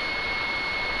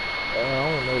 I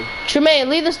don't know. Tremaine,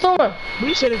 leave the storm.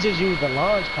 We should have just used the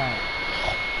launch pad.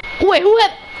 Wait, who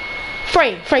had?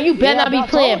 Frank, you better not be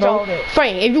playing, bro. That.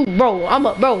 Frank, if you,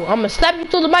 I'ma slap you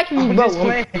through the mic if you, bro.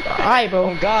 Alright, bro.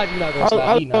 Oh God, you're not gonna slap me.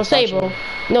 I was gonna say, bro.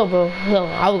 No, bro. No,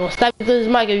 I was gonna slap you through this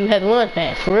mic if you had the launch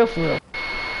pad. For real, for real.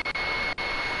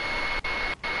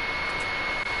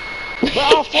 But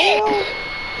I failed.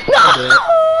 No!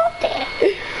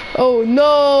 Oh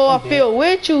no, I feel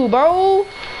with you, bro.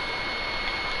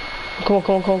 Come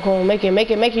on. Make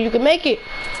it. You can make it.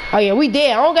 Oh yeah, we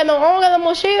dead. I don't got no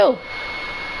more shield.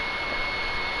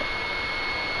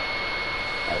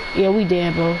 Yeah, we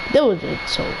dead, bro. That was it,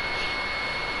 so.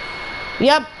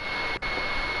 Yep.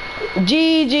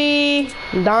 GG.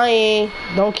 Dying.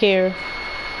 Don't care.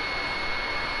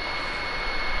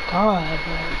 God,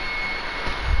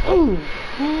 bro.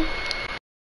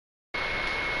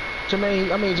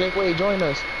 Jermaine, Jake Wade, join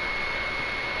us.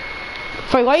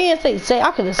 Frank, why you didn't say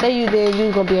I could have said you there, you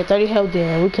was gonna be at 30 health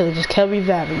there, and we could have just kept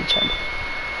reviving each other.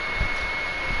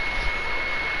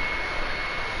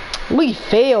 We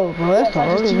failed, bro. That's the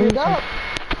only reason.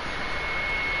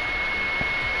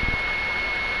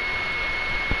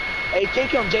 Hey,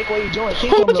 kick him, Jake Wade, join.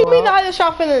 What you mean the other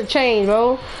shot finna change,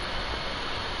 bro?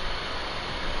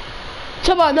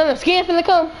 Talk about another skin finna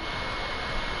come.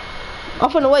 I'm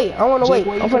finna wait. I wanna wait.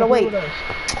 I'm finna wait.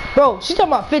 Bro, she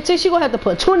talking about 15. She gonna have to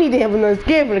put 20 there when the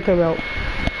skin finna come out.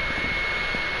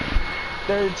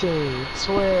 13,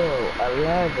 12,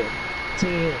 11,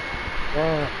 10,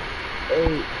 9,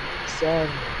 8,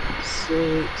 7,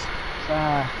 6,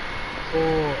 5,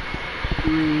 4,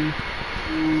 3,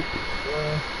 2, 1,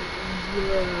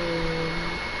 0.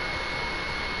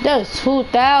 That was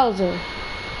 2,000.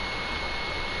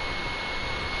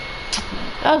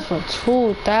 That was for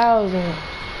 2,000.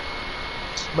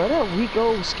 But that weak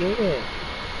old skin.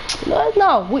 No, it's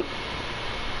not weak.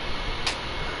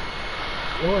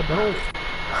 No, it don't.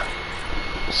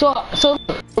 So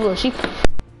look, she.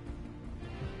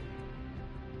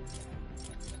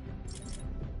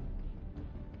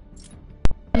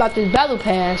 About this battle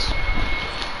pass.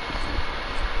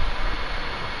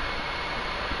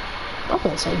 I'm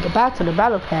gonna say goodbye to the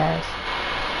battle pass.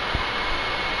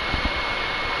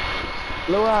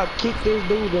 Lil Rock, kick this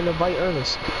dude and invite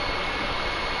Ernest.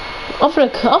 I'm finna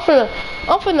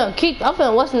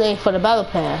what's the name for the battle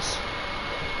pass?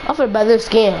 I'm finna buy this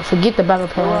skin. Forget the battle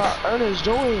pass. Ernest,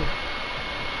 join.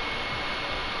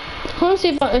 Let me see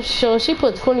if I show. She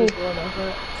put 20. Why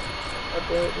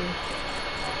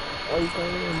you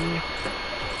coming in me?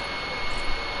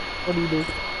 What do you do?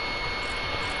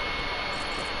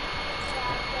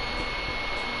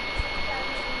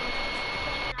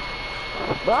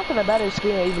 But I'm finna buy this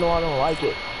skin even though I don't like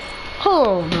it. Hold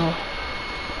on, bro.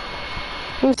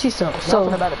 Let me see something. So I'm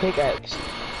finna buy the pickaxe.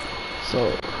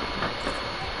 So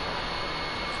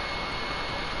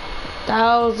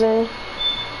 1,000.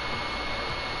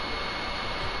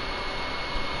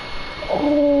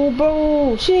 Oh,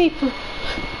 bro, she.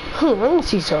 Let me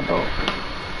see something.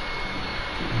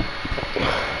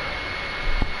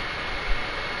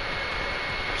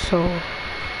 So,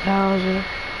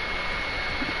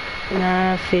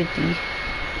 1,950.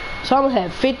 So I'm gonna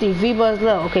have 50 V-Bucks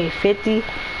left. Okay, 50.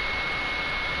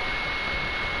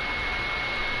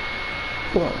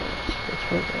 Well,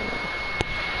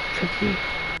 50.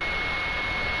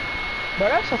 But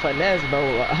that's a finesse,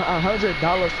 bro.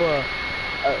 $100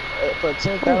 for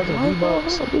 10,000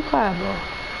 V-Bucks. Be quiet, bro.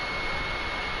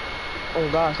 Oh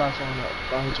God, stop showing up.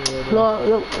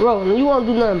 No, bro, you won't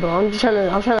do nothing, bro. I'm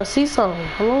trying to see something.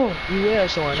 Hold on. Yeah,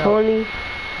 showing up. 20.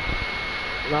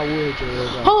 I would,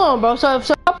 Hold on, bro. So I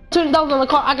put $20 on the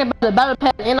car, I can buy the battle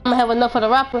pass, and I'm gonna have enough for the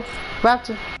Raptor.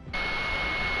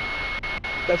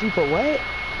 If you put what?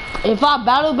 If I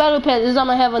battle pass, I'm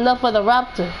gonna have enough for the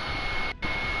Raptor.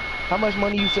 How much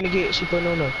money you finna get? She putting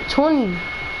on there? 20.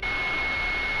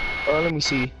 Let me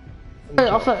see.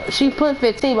 She put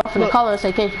 15, but I'm finna call her and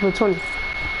say, can't you put 20?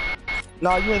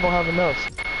 No, you ain't gonna have enough.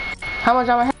 How much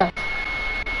I'm gonna have?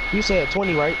 You said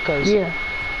 20, right? Cause yeah.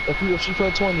 If she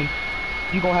put 20,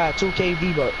 you gonna have 2K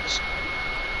V-Bucks.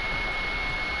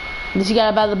 Then she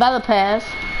gotta buy the battle pass.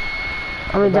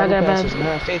 I mean, I gotta buy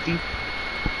 950.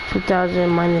 2,000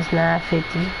 minus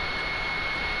 950.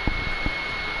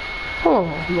 Oh.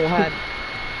 You gonna have.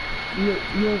 You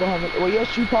ain't gonna have it. Well,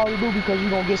 yes, you probably do because you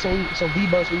gonna get some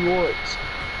V-Bucks rewards.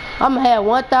 I'm gonna have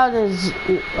 1,000.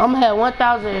 I'm gonna have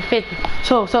 1,050.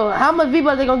 So how much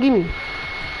V-Bucks they gonna give me?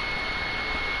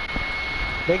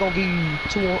 They gonna give you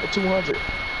 200.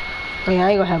 Yeah, I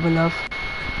ain't gonna have enough.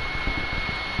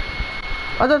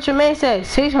 I thought your man said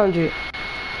 600.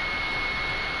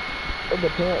 It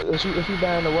depends. If you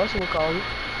buying the Russell call you.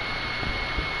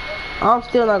 I'm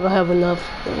still not gonna have enough.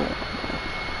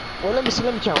 Well, let me see.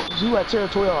 Let me count. You at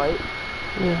territorial, right?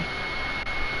 Yeah.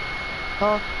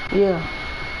 Huh? Yeah.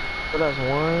 So that's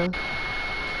 1, 2.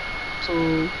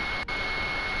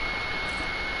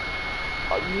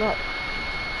 Oh, you not?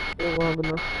 You ain't gonna have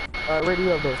enough. Alright,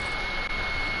 ready up though.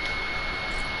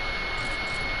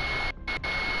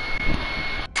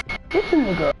 This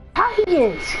nigga, how he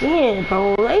getting scanned,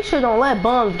 bro? They sure don't let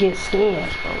bums get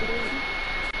scanned, bro.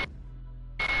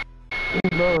 He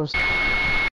knows.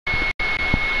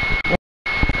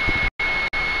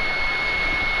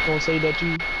 Gonna say that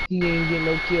he ain't getting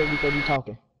no kill because you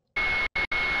talking.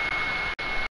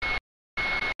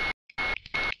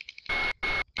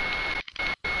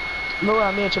 Lil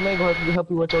Rock, me and Tremaine gonna help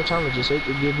you with your challenges so it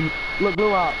can give you. Look,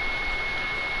 Lil Rock.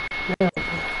 Yeah.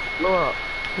 Lil Rock.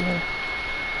 Yeah.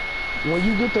 When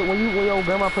your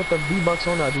grandma put the V-Bucks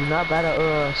on her, do not buy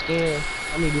the scan.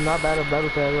 I mean, do not buy the battle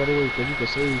pass right away because you can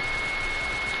save.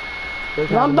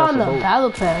 I'm buying the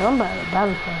battle pass. I'm buying the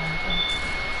battle pass.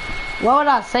 Why would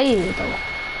I say it though?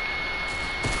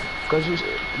 Cause every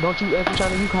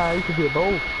time you cry, you can get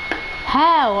both.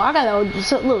 How? I gotta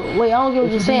look. Wait, I don't get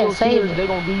what you're saying. Save it. They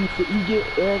gonna give you get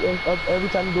every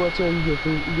time you do a tier, you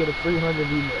get a 300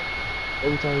 V-Bucks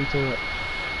every time you turn up.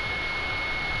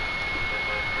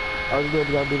 All you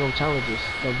gotta do them challenges,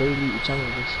 no daily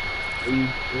challenges. When you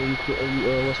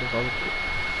what's it called?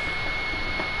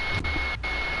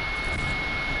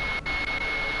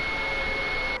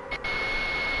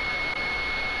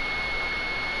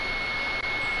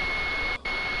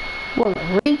 What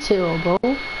retail, bro?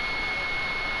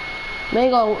 I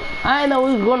ain't know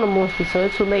we was going to Mosty, so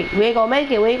it's too late. We ain't gonna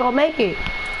make it.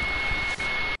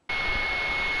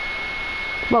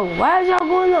 Bro, why is y'all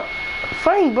going up?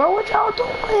 Frank, bro, what y'all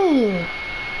doing?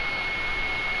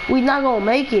 We not gonna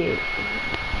make it.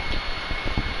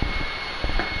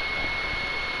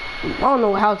 I don't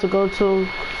know what house to go to,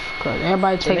 cause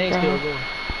everybody take down.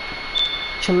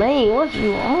 Tremaine, what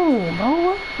you on, bro?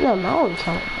 What? No, I don't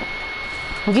count.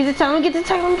 Get the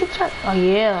time. Oh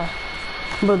yeah.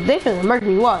 But they finna murk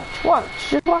me, watch,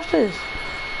 just watch this.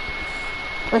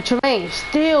 And Tremaine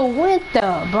still went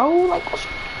there, bro, like,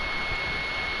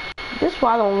 this is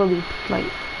why I don't really, like,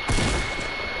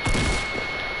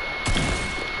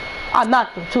 I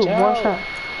knocked him too, one shot.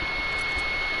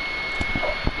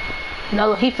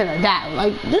 No, he finna die,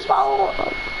 like, this why I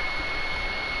don't,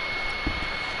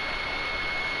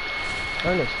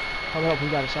 Ernest, come help, we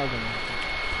got a shotgun.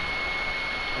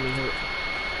 I need help.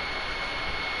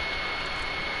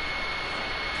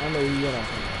 I know you get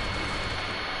off him.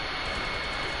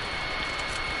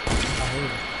 I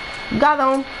hate him. Got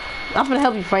him. I'm finna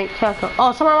help you, Frank.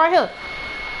 Oh, someone right here.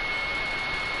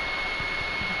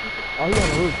 Oh, he on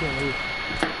the roof.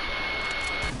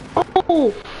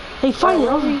 Oh, they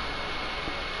fighting.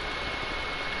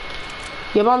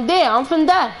 Yeah, but I'm dead. I'm finna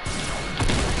die.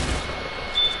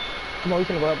 Come on, we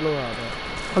finna go up low out there.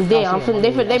 I'm dead.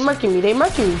 They murking me.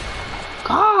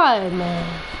 God, man.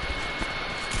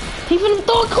 He finna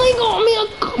throw a cling on me.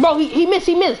 Bro, he missed.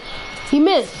 He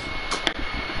missed.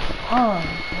 Oh,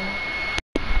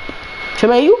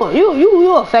 man, you a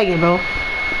faggot, bro.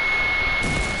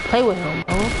 Play with him,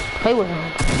 bro. Play with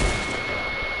him.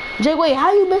 Jay Wade,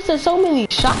 how you missing so many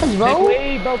shots, bro? Jay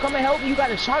Wade, bro, come and help me. You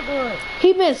got a shotgun.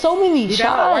 He missed so many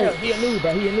shots. Right, he a noob,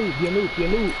 bro. He a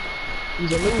noob.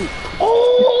 He's a noob.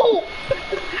 Oh!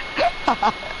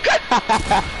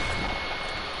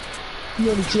 You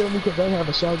only kill me because I have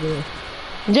a shotgun.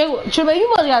 Jay, Tremaine, you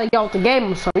must gotta get out the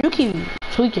game or something. You keep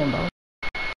tweaking, bro.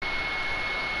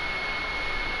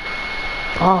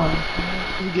 Oh.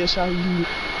 You get shot, you.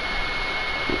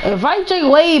 Invite Jay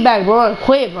Wade back, bro, and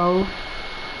quit, bro.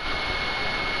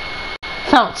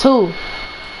 Count 2.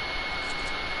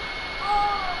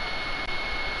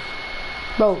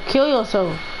 Bro, kill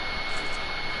yourself.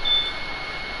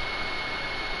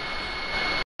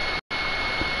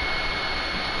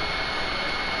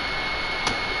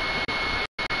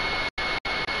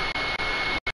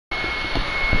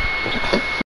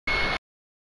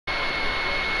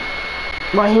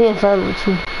 Right here in front of me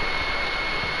too.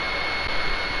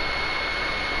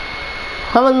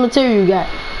 How much material you got?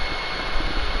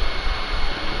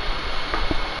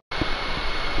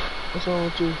 What's wrong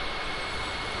with you?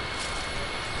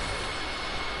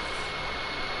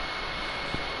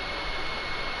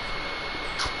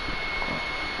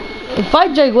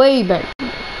 Fight Jake Wade back.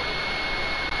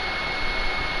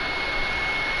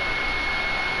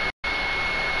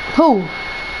 Who?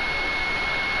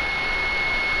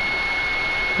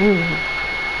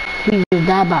 He just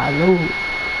died by a noob.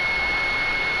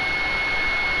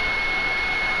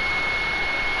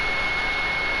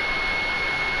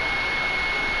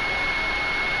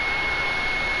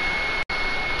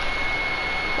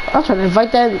 I'm trying to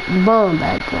invite that bum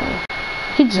back, bro.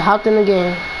 He just hopped in the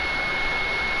game.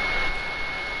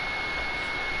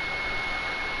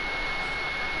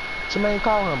 Jermaine,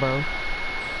 call him, bro.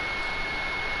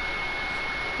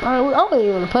 Alright, I don't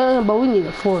even want to play with him, but we need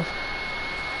a 4th.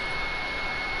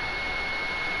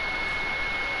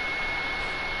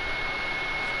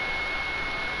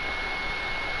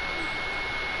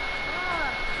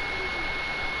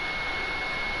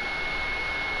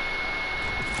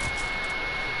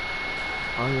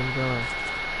 I am done.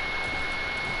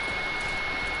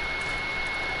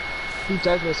 He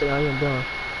texted me and said I am done.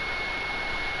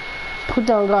 Put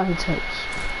down God he takes.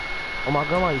 Oh my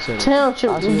grandma, you said it. Tell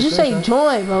him, just say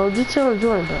join, bro. Just tell him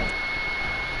join, bro.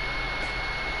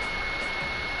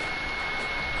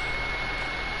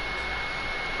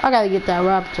 I gotta get that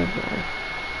raptor, bro.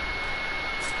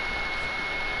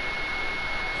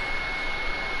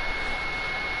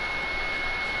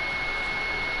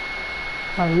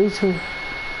 Alright, me too.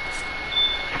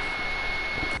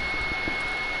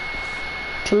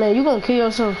 Man, you gonna kill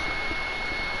yourself.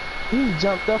 He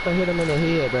jumped up and hit him in the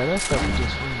head, bro. That stuff is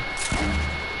just funny.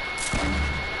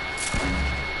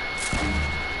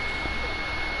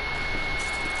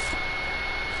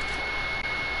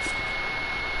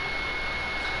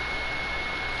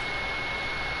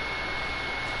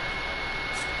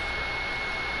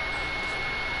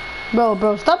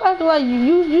 Bro, stop acting like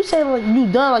you saying like you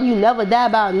done, like you never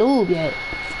died by a noob yet.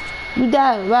 You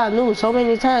died by a noob so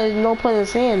many times, there's no point in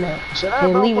saying that.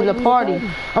 And leaving the party.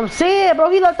 I'm saying, bro,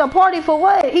 he left the party for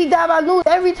what? He died by a noob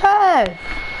every time.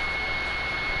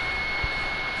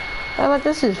 I like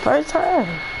this is his first time.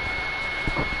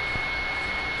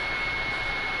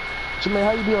 Jermaine,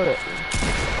 how you build it?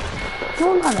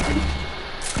 Don't matter.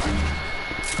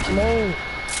 Jermaine,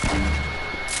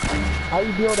 how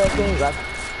you build that thing? Like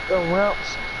the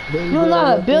ramps. You don't know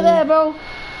how to build that, bro?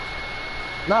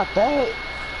 Not that.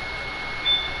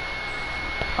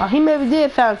 Oh, he maybe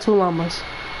did find 2 llamas.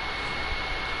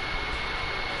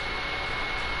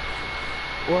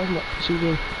 What's my she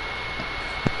did?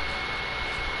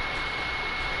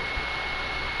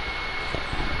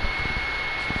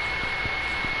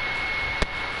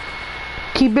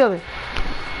 Keep building.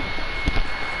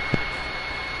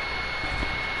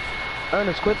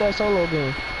 Ernest, quit that solo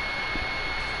game.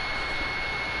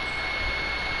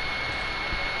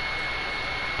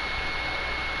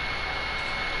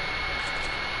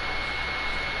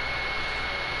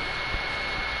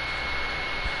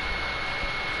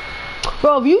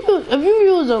 Bro, if you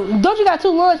use a, don't you got 2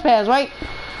 launch pads, right?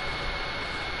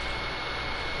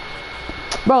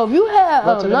 Bro, if you had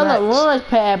another launch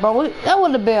pad, bro, that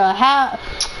would have been a high.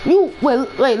 You wait.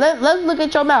 Let's look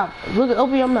at your mouth.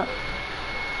 Open your mouth.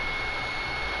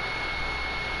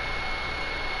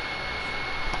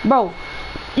 Bro,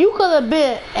 you could have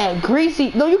been at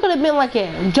Greasy. No, you could have been like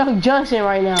at Junk Junction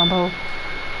right now, bro.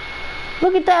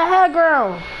 Look at that high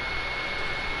ground.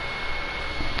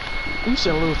 You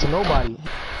shouldn't lose to nobody.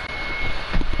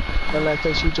 Unless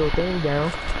they shoot your thing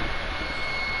down.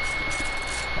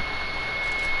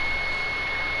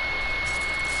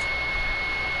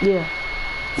 Yeah.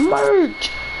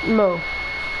 Merge. No.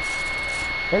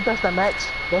 Ain't that's the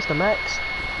max? That's the max.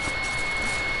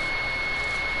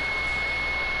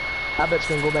 I bet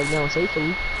you can go back down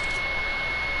safely.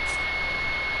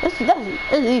 That's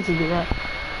easy to do that.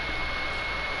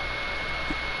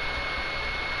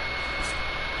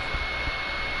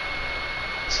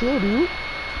 Chill, dude.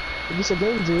 It's a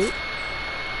game, dude.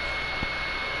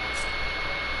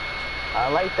 I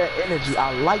like that energy.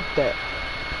 I like that.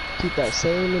 Keep that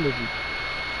same energy.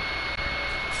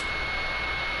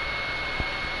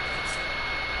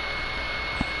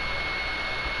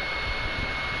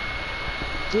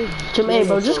 Jermaine,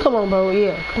 bro, just come on, bro.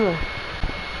 Yeah, come on.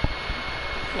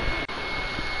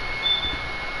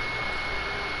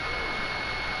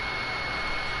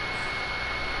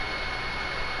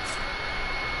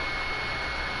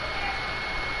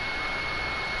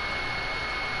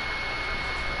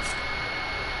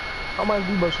 How much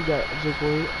V-Bucks you got, Jake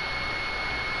Wade?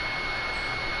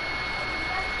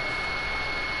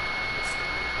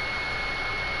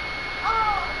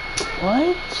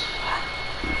 What?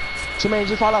 Jermaine,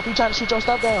 just fall off. You trying to shoot your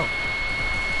stuff down.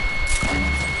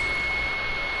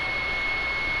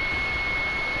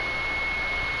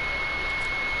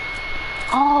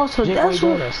 Oh, so Jake that's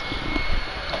Wade what... doing this.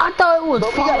 I thought it was...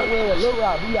 But we gotta win with Lil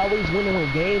Rock. We always winning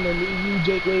with game, and you,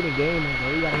 Jake Wade, and game,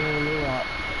 bro. We gotta win with Lil Rock.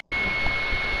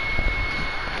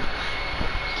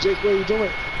 Jake, what are you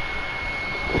doing?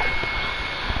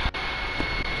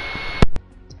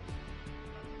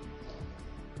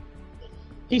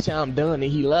 He said I'm done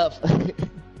and he left.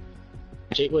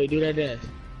 Jake, wait, do that dance.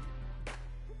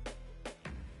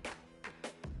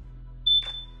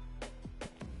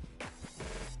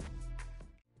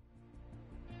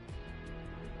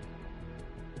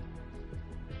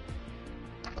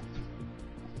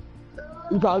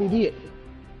 You probably did.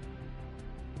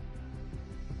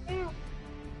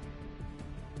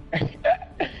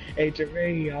 Hey,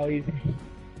 Jermaine, he always.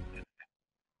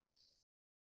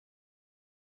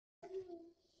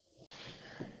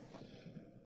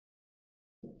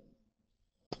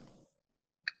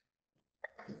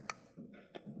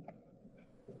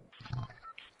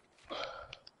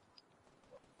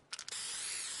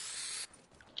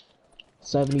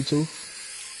 $72.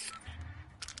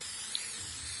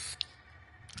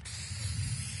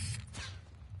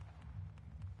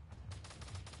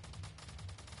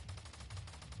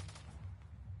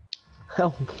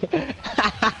 Oh,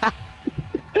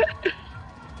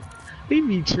 they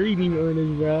be treating on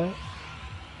us, bro.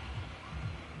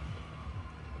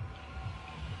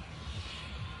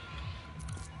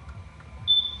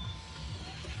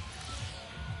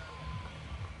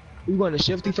 We going to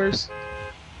Shifty first?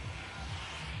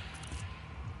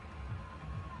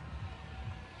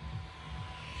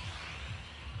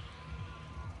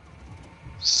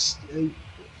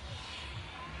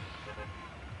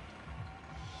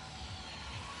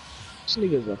 This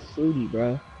nigga's a fruity,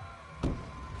 bro.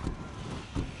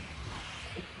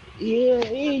 Yeah,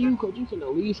 and you, cause you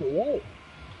finna leave for what?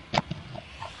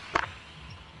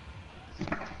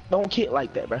 Don't kick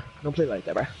like that, bro. Don't play like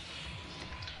that, bro.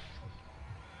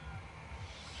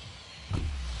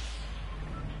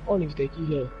 I don't even think you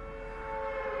here.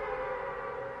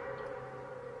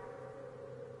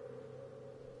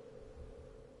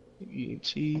 You eating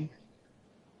cheese?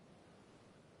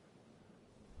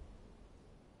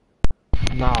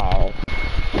 No.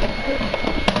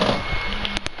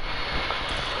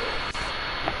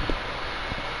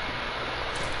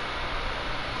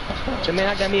 Jermaine,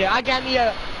 I got me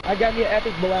a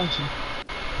epic Balancing.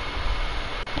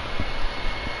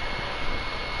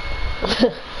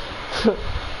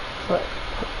 What?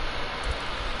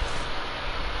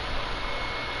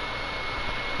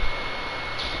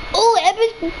 Oh,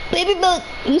 epic baby milk!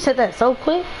 You said that so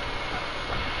quick.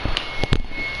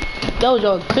 That was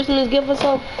your Christmas gift or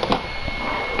something?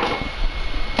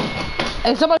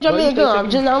 Hey, somebody drop me a gun. I'm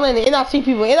just not letting it. NRC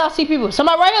people.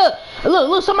 Somebody right here.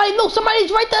 Look,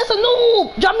 somebody's right there. It's a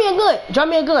noob. Drop me a gun. Drop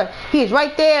me a gun. He is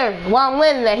right there while I'm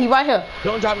landing that. He right here.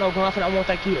 Don't drop no gun. I won't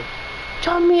thank you.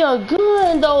 Drop me a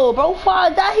gun though, bro. Before I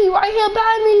die, he right here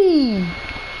by me.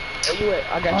 Where you at?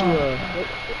 I got you.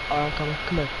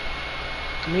 Come here.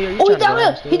 Come here. Oh, he down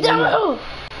here. He down here.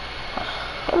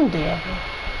 I'm dead.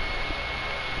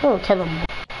 I'm gonna kill him.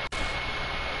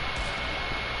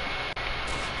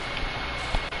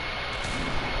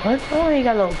 What? Oh, I ain't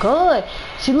got no gun.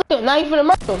 See, look, now you finna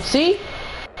murder him, see?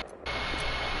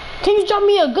 Can you drop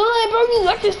me a gun, bro? You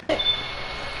like this thing?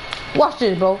 Watch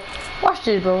this, bro. Watch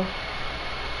this, bro.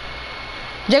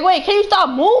 Jake, wait, can you stop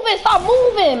moving? Stop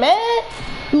moving, man.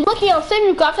 You lucky I'm saving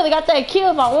you, cause I could've got that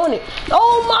kill if I wanted.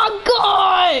 Oh my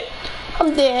god!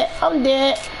 I'm dead. I'm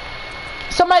dead.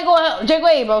 Somebody go help Jake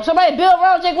Wade, bro. Somebody build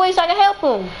around Jake Wade so I can help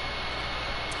him.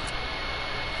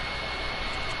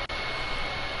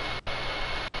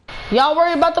 Y'all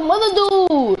worry about the other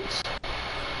dudes.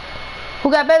 Who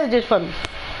got bandages for me?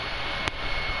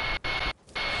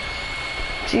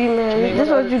 Gee, man, this is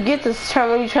what you get this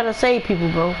time when you try to save people,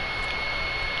 bro.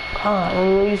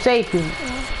 When you save people.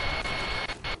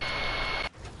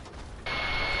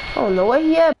 I don't know where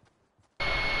he at.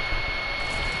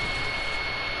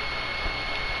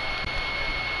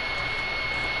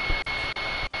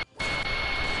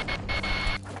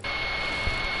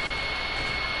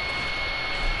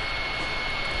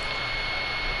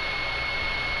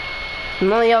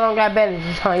 None of y'all don't got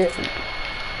bandages, huh?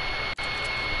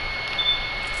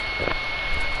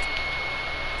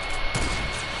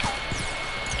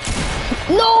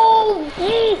 No!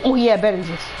 Oh yeah,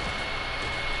 bandages.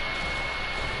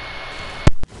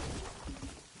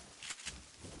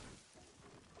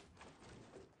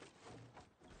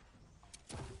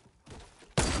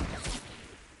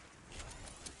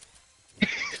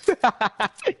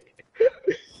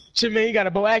 Shit, man, you got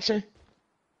a bow action?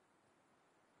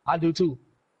 I do too.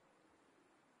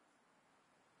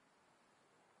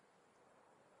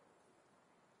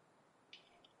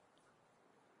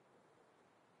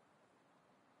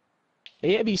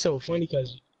 It'd be so funny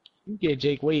because you get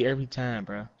Jake Wade every time,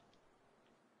 bro.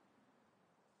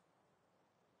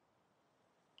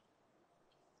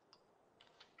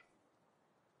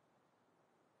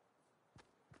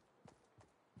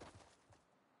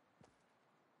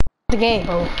 The game,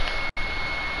 bro.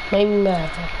 Made me mad.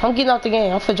 I'm getting off the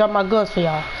game. I'm finna drop my guns for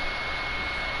y'all.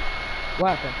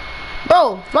 What happened?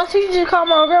 Bro, my teacher just called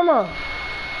my grandma.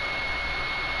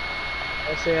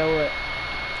 I said what?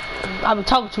 I've been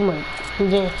talking too much.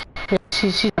 And then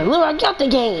she's like, look, I got the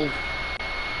game.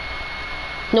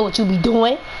 Know what you be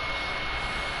doing?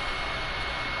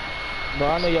 Bro,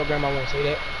 I know your grandma won't say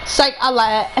that. Psych, I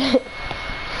lied.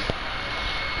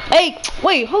 Hey,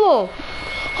 wait, hold on.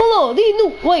 Hold on, these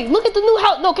new, wait, look at the new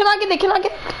house. No, can I get it? Can I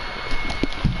get it?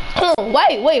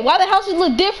 Wait, why the houses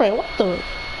look different? What the?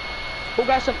 Who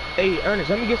got some? Hey, Ernest,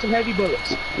 let me get some heavy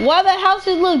bullets. Why the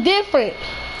houses look different?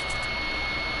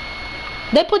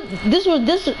 They put this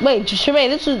wait, Shemaine,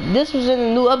 this was in the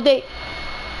new update.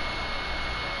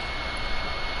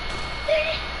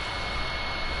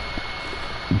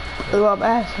 That's what I'm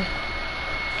asking.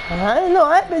 I didn't know.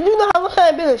 You know how long I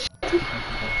ain't been a shit.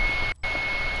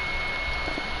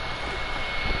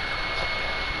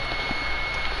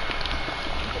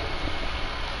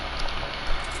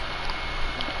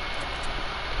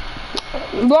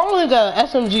 Bro, I only got an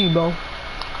SMG, bro.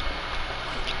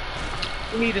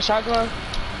 You need a shotgun?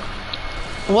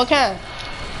 What kind?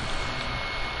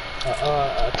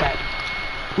 Attack.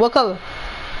 What color?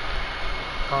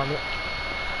 Comment.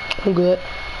 I'm good.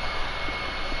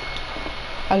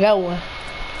 I got one.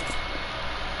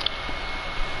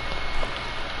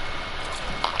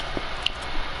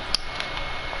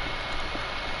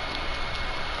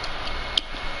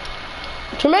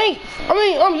 Tremaine,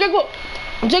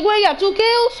 Jake Wade got 2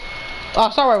 kills?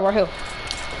 Oh, sorry, right here.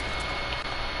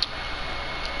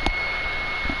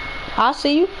 I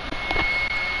see you.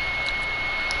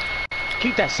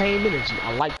 Keep that same energy.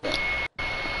 I like that.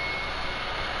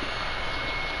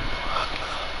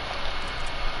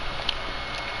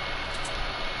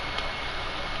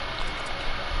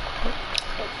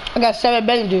 I got 7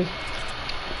 bandages.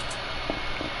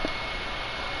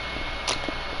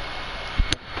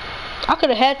 I could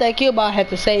have had that kill, but I had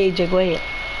to save Jake Wade.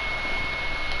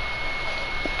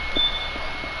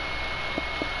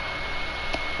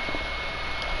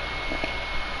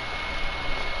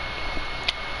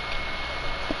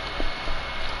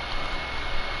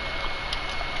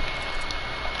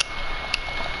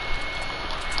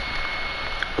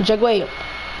 Jake Wade,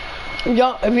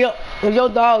 if your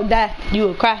dog die, you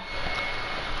would cry.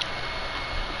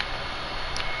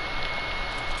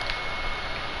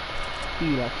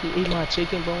 He ate my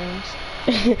chicken bones.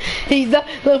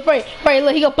 Look, Frank,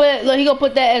 look, he gonna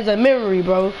put that as a memory,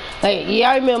 bro. Like,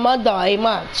 yeah, I remember my dog ate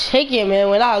my chicken, man,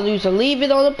 when I used to leave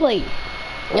it on the plate.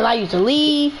 And I used to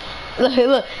leave. Look,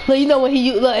 you know when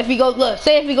if he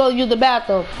go use the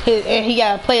bathroom, and he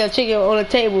got a plate of chicken on the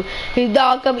table, his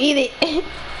dog come eat it.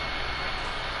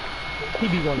 He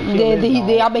be wanting to kill his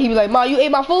dog. I bet he be like, "Ma, you ate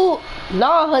my food?"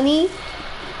 Nah, honey.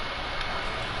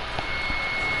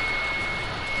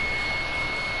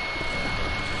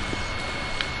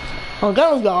 Oh,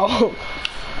 God, y'all.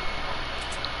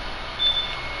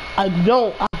 I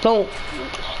don't.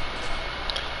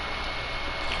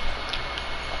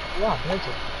 Yeah, that's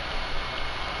it.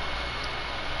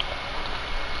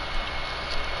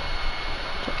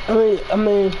 I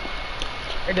mean,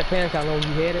 It depends how long you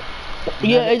had it.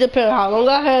 yeah, it depends how long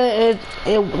I had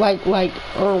it.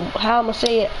 How I'ma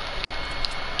say it?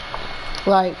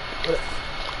 Like,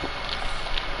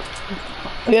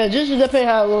 yeah, just depends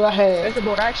how long I had it. It's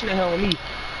about action in hell with me.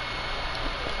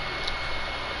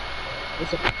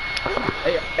 It's a,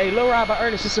 hey, Lil Rob by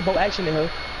Ernest, it's about action in her.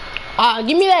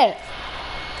 Give me that.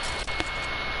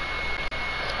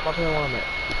 Fuck me on that.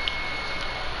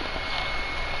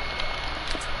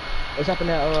 What's up in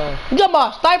that, You got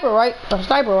my sniper, right? A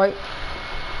sniper, right?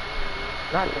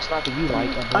 not the sniper you like.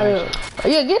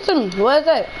 Yeah, get to me. What is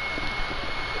that?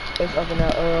 It's up in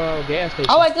that, gas station.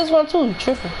 I like this one too. You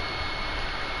tripping?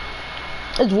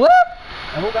 It's what?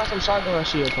 And who got some shotgun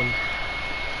shield for me?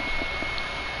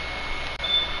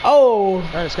 Oh.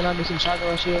 Ernest, can I get some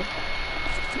shotgun shield?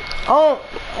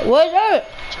 What is that?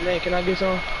 Man, can I get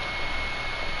some?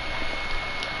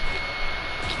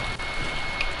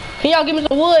 Can y'all give me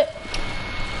some wood?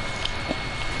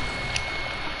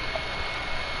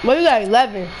 Well, you got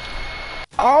 11.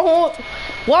 Oh,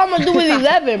 what I'm gonna do with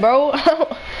 11, bro?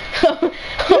 I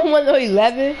don't want no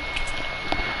 11.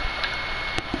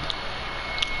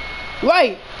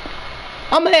 Right.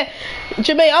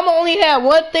 Jermaine, I'm gonna only have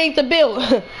one thing to build.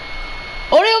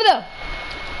 Oh, they over there.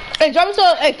 Hey, drop me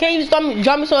some. Hey, can you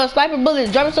drop me some sniper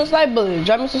bullets? Drop me some sniper bullets.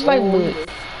 Drop me some sniper bullets.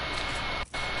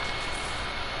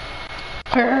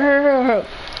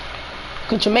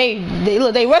 Cause Jermaine,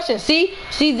 they rushing. See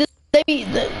this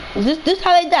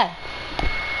how they die.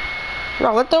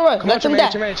 No, let them rush. Let them die.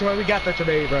 Jermaine, we got that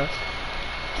today, bro.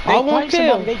 I won't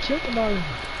kill. They killed them already.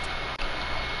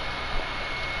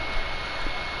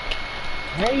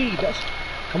 Hey,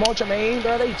 come on, Jermaine,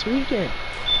 bro. They tweaking.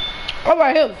 All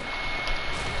right, here.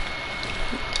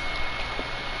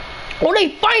 Oh, they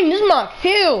fighting. This is my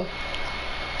kill.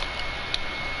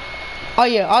 Oh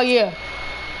yeah.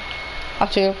 I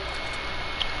see him.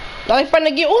 Now they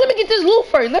fighting again. Oh, let me get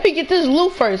this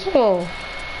loot first. Hold on.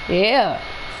 Yeah.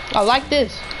 I like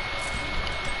this.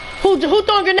 Who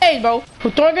throwing grenades, bro? Who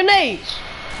throwing grenades?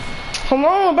 Come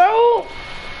on, bro.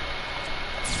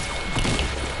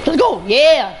 Let's go.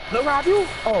 Yeah. Look, Rob, you.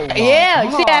 Oh, my yeah.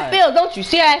 God. You see how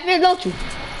it feels, don't you?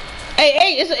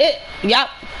 Hey, yup.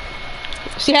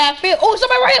 See how I feel? Oh,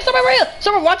 somebody right here.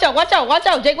 Somebody, watch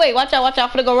out. Jake, wait, watch out. I'm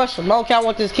finna go rush him. Okay, I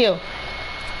want this kill.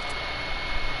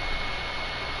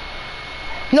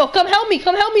 No, come help me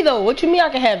though. What you mean I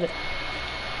can have it?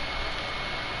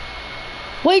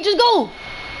 Wait, just go.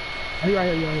 You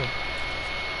right here.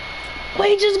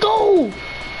 Wait, just go.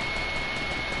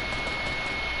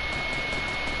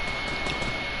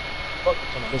 Fuck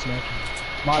this man.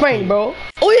 Frank, bro.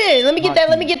 Oh yeah, let me get that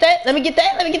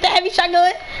heavy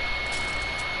shotgun.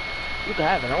 You can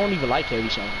have it. I don't even like heavy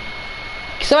shotgun.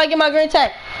 Somebody get my green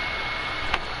tag.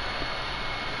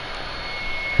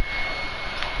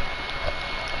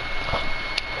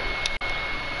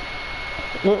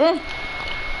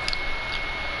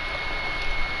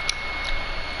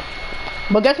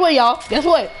 But guess what, y'all?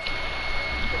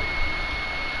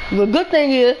 The good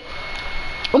thing is,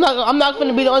 I'm not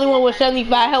gonna be the only one with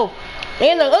 75 health.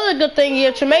 And the other good thing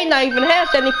is, Tremaine not even have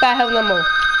 75 health no more.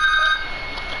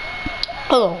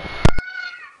 Hold on.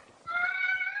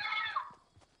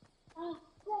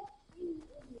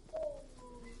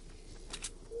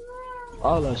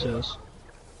 All that shit.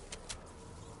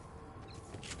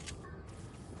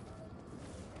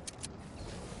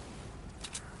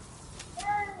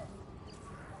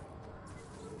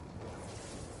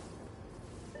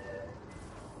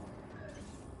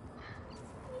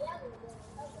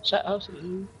 Shut up,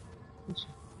 dude.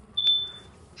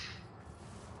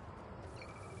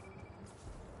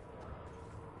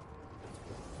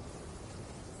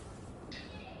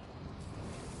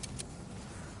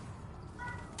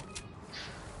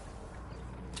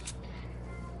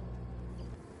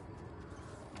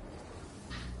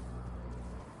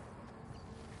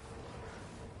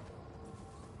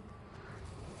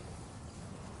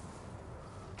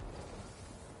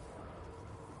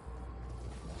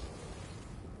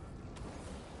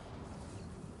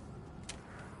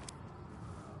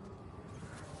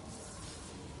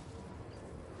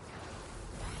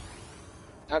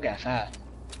 I got 5.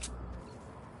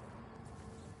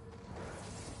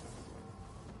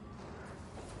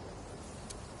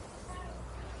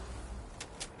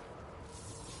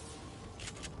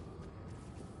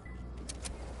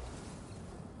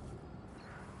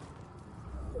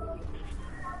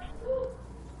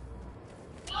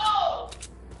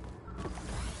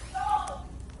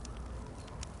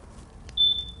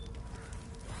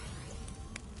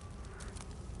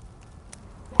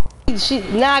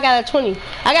 Shit, now I got a 20.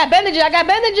 I got bandages. I got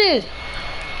bandages.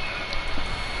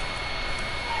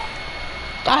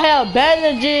 I have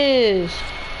bandages.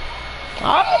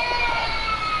 Alright.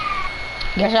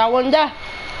 Guess I wouldn't die.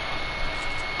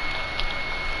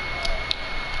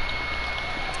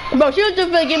 Bro, she was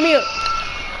just gonna give me a...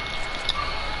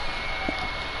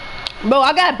 Bro,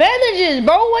 I got bandages,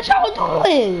 bro. What y'all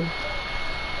doing?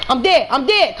 I'm dead. I'm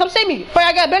dead. Come save me. But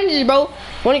I got bandages, bro.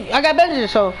 I got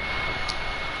bandages, so...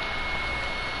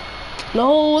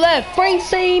 No, let Frank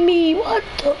save me. What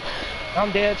the...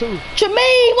 I'm dead too.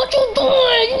 Jermaine, what you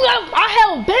doing? I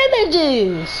have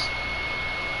bandages.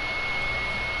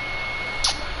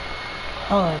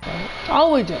 Oh, bro.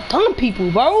 Always just dumb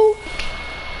people, bro.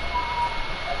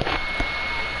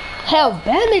 Have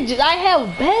bandages. I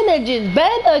have bandages.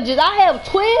 Bandages. I have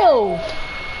 12.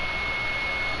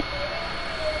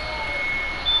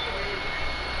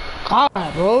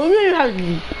 God, bro.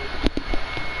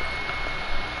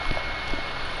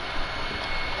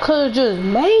 Could've just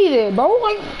made it, bro.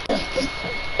 Like,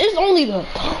 it's only the...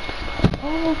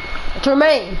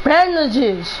 Jermaine,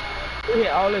 bandages.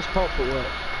 Yeah, all this pump for what?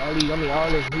 All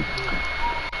this...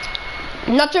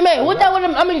 Not Jermaine, what that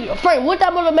would've... I mean, Frank, what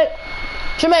that would've made...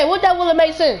 Jermaine, what that would've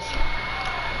made sense?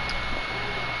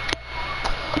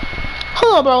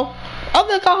 Hold on, bro. I'm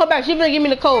gonna call her back. She gonna give me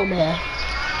the code, man.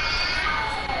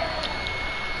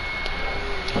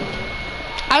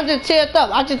 I just teared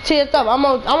up. I'm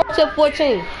on tip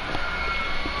 14.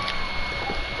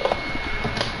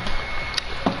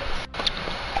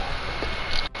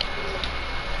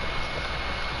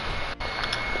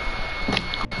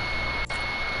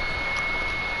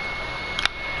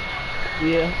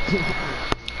 Yeah.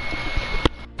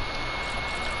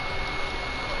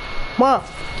 Mom.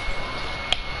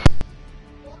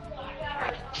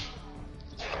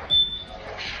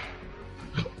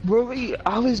 Bro, we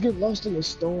always get lost in the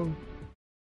storm.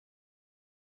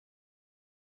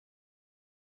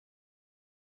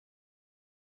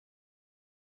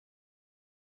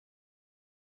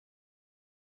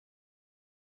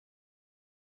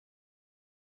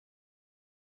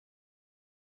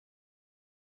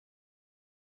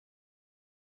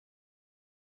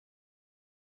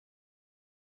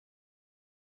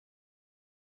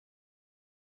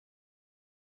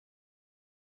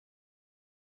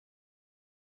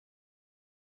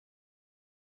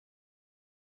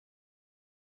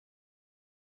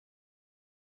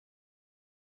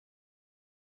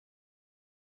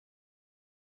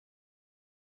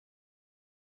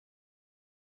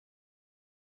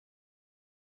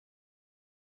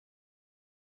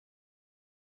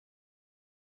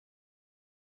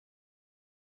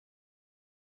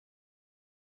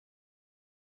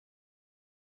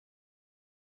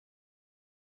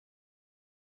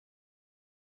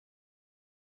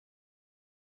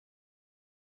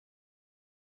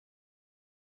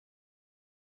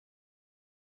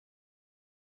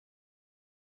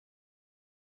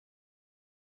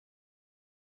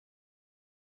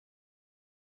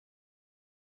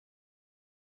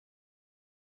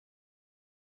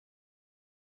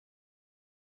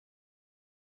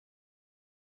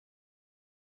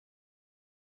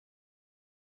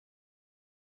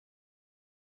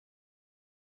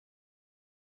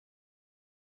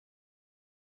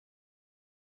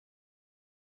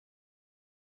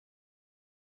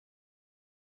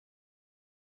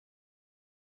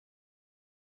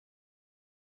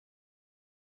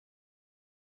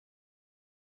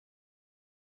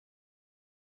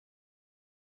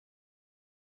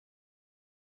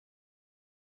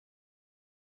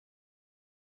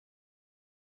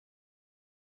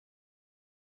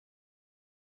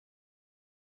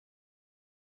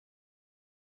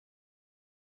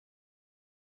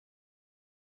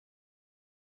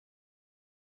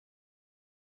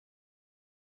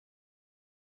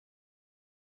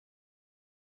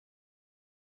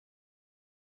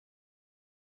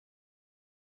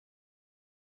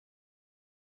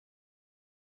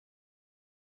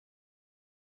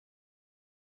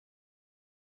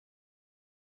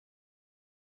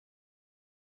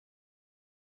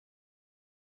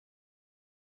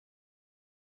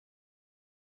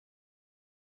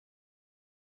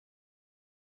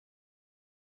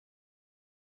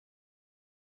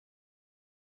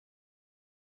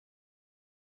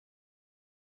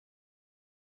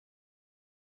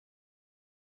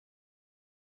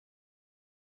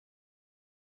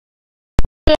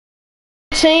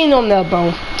 Chain on that, bro.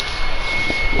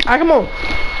 Alright, come on.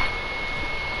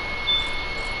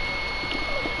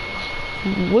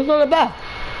 What's on the back?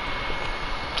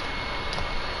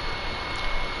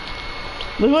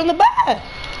 What's on the back?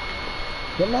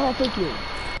 What the hell took you?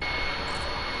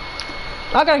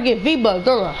 I gotta get V-Bucks,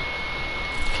 don't I?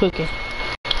 tweaking.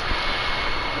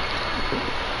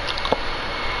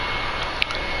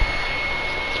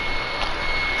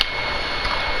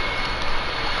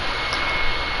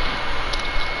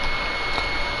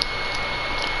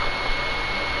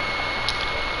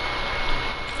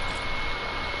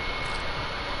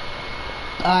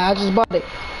 I just bought it.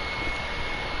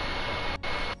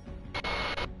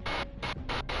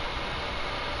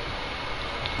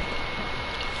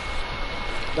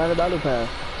 $90 pass.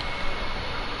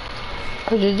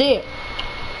 I just did.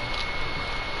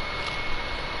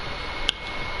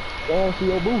 Go on to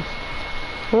your boost.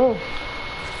 Hmm.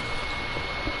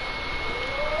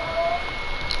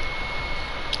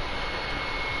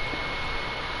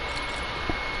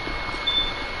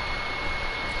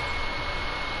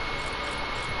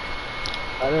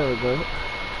 There we go.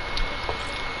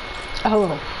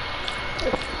 Hold on.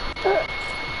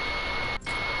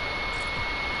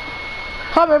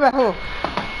 Hold on, hold on.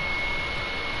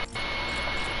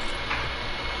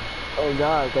 Oh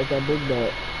God, got that big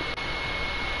bag.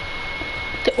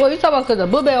 Well, you talking about because the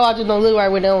book bag watches don't look right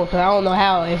with them, because I don't know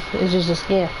how, if it's just a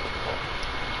skin.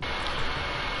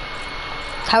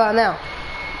 How about now?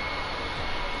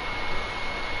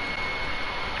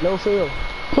 No feel.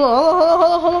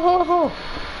 Hold on.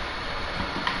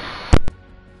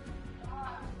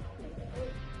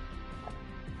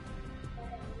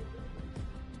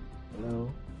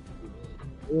 No.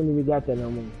 You don't even got that no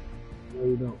more. No,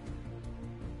 you don't.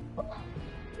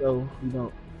 No, you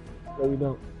don't. No, you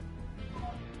don't.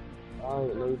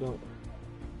 Alright, no, you don't.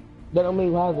 That don't mean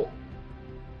you have it.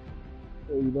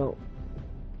 No, you don't.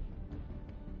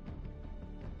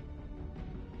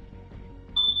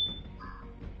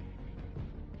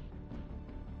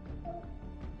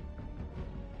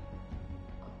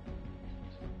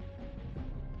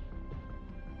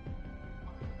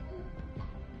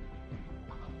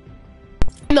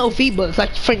 No V-Bucks,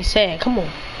 like Frank said. Come on.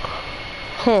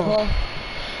 Huh.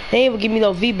 They ain't even give me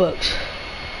no V-Bucks.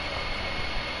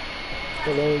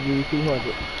 So they ain't give you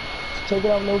 200. Take it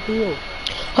off no field.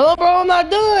 Hello, bro, I'm not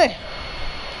done.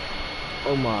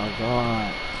 Oh my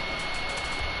God.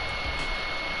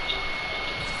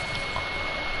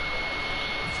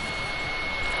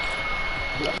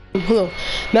 Hold on.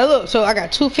 Now look, so I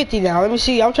got 250 now. Let me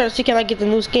see. I'm trying to see, can I get the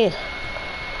new skin?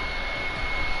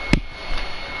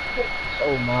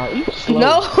 Oh my, you slow.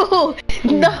 No, Slow.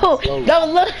 no,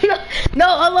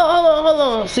 hold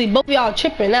on. See, both of y'all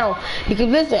tripping now. Because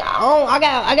listen, I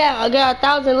got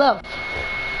 1,000 left.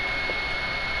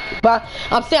 But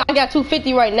I'm saying I got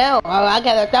 250 right now. I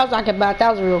got 1,000. I can buy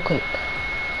 1,000 real quick.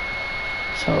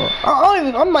 So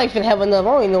I might even have enough.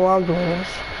 I don't even know why I'm doing this.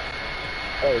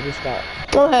 Hey, just stop.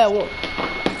 I don't have one.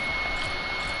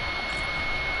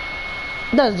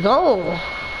 That's gone.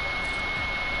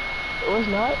 Oh, it's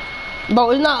not.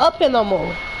 Bro, it's not up here no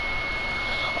more.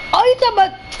 Oh, you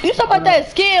talking about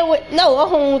that skin with no, I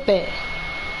don't want that.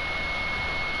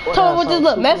 Talking about this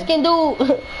look Mexican dude.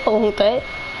 I don't want that.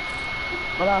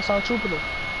 But I saw Jupiter.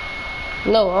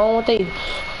 No, I don't want that either.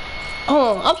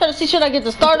 I'm trying to see, should I get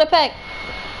the starter pack?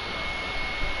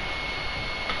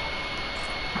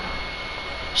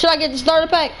 Should I get the starter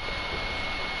pack?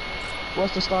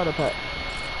 What's the starter pack?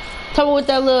 Tell me what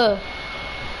that little.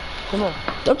 Come on.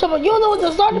 I'm talking about, you don't know what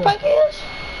the starter pack is?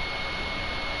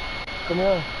 Come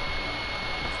here.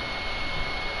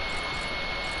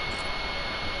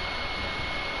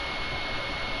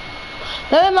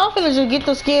 Now I'm finna just get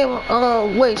the skin.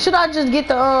 Wait, should I just get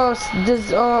the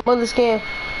this other skin?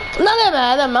 No, never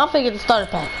mind. I'm finna get the starter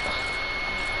pack.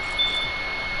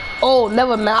 Oh,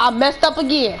 never mind. I messed up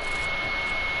again.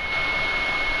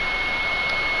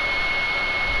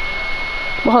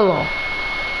 Hold on.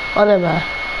 Oh, never mind.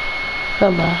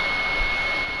 Never mind.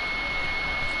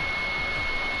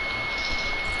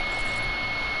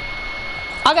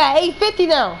 I got 850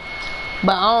 now,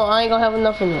 but I ain't gonna have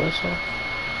enough anyway. So.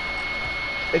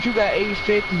 If you got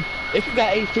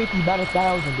 850, about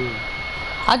 1,000, dude.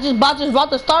 I just bought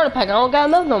the starter pack. I don't got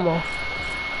enough no more.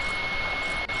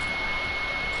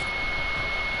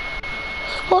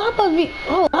 How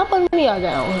much money I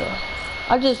got on here?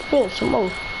 I just spent some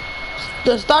more.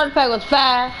 The starter pack was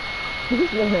 5.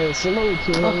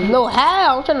 No,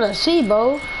 how? I'm trying to see,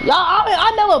 bro. Y'all,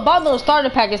 I never bought no starter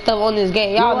pack and stuff on this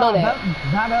game. Y'all know that.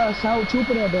 That South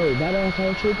Jupiter, though. That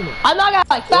South Jupiter. I know I got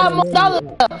like $5 more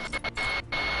left.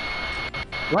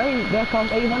 Right, that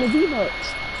costs 800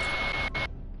 V-Bucks.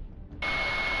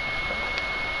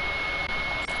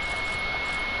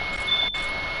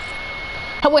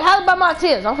 Wait, how about my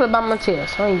tears? I'm finna buy my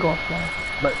tears. I ain't going for that.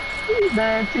 But these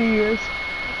damn tears.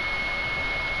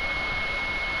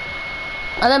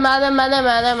 I don't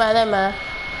mind.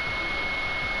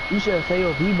 You should say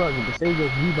your V-Bucks, but say your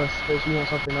V-Bucks in case you want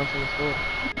something else in the store.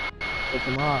 Take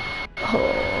tomorrow.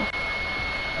 Oh.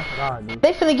 That's what I do.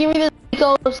 They finna give me this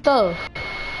Rico stuff.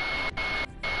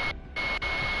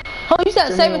 Oh, you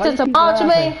said save it to tomorrow,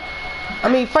 Jermaine? I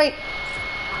mean, Frank.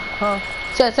 Huh?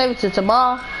 You said save it to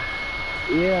tomorrow?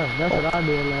 Yeah, that's what I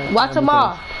do. Why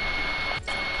tomorrow?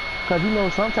 Cause you know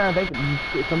sometimes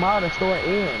tomorrow the store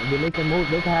ends, then they can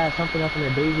have something else in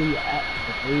their daily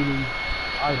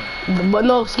item. But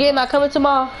no, skin not coming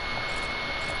tomorrow?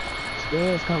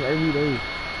 Skins come every day.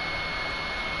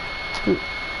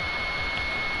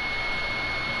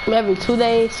 Every 2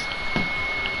 days.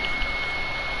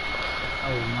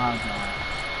 Oh my god.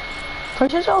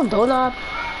 Purchase your donut.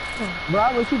 Bro,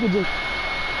 I wish you could just...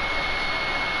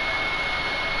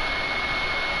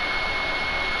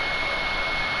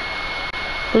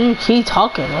 You keep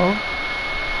talking, bro.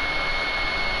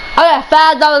 I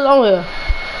got $5 on here.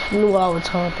 You knew what I was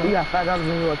talking. You got $5 in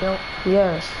your account?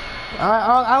 Yes.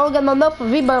 I don't got no enough for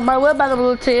V, but my web about them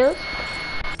little tears.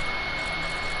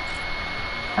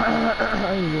 I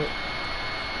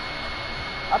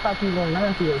thought you was gonna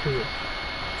learn for your kids.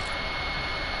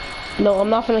 No, I'm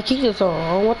not finna keep this on.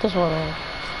 I don't want this one on.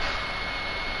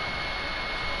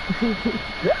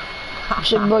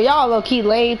 Shit, bro, y'all low key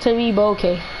lame to me, but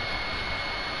okay.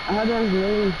 I don't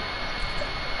lame.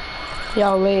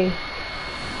 Y'all lame.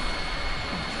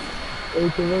 Hey,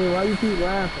 Tremaine, why you keep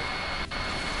laughing?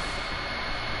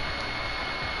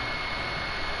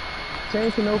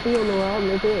 Change to no feel, no out,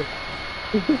 no feel.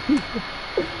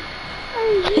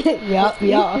 Yup.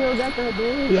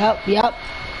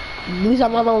 At least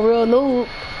I'm not no real noob.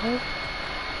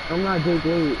 I'm not Jake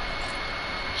Wade.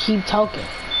 Keep talking.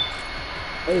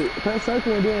 Hey, press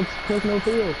circle and then press no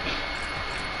field.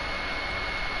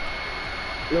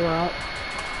 Look out.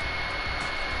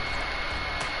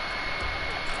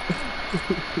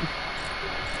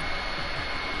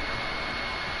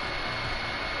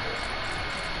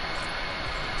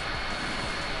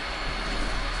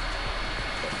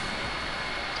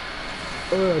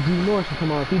 D North should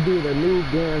come on. If he did a new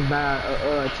guns by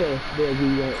chest, they'll give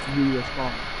you a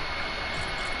spawn.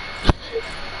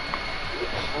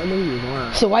 I knew he was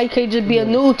lying. So why you can't just be a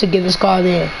noob to get this car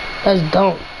there? That's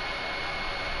dumb.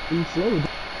 He's slow.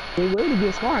 They wait to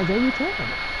get scars every time.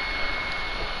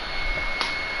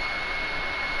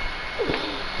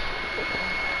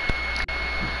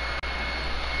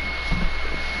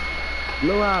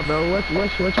 Look, bro. What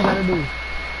you gotta do?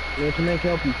 Let your make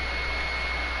help you.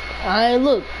 I ain't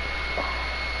look.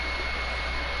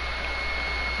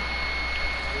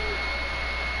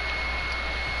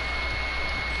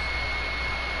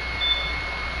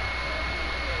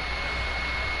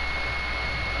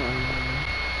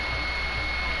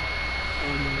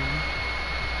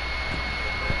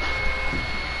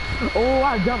 Oh,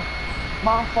 I jumped.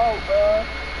 My fault, bro.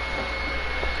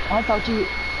 I thought you...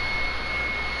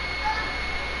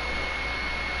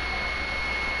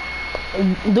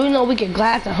 Do you know we can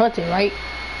glass and hunt it, right?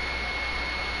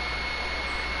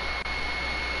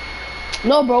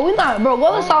 No, bro, we not, bro.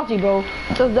 Go to Salty, bro.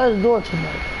 That's door too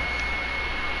much.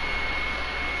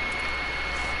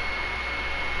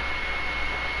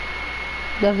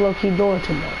 That's low key door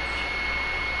too much.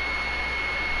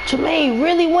 Jermaine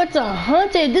really went to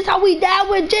hunt it. This how we died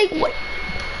with Jake. What?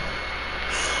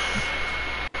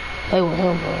 Play with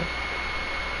him, bro.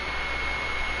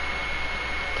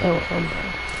 Play with him, bro.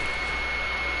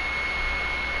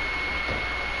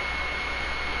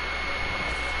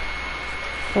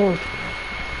 Oh.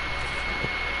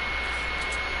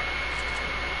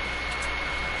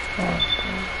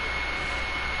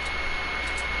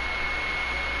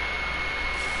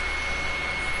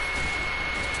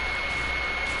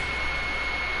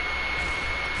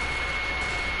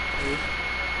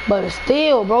 But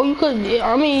still, bro, you could.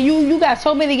 I mean, you got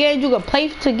so many games you could play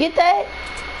to get that.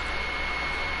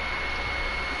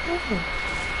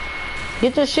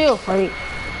 Get your shield, Frank.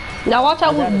 Now watch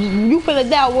how you finna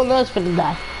die, one of us finna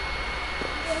die.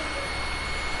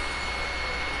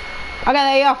 I got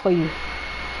an AR for you.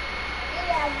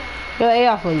 Got an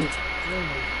AR for you.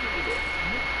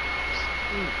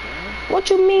 What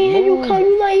you mean? You come,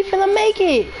 you not even finna make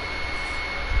it.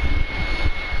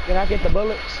 Can I get the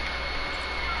bullets?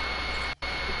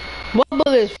 What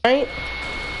bullets, Frank?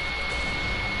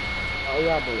 Oh,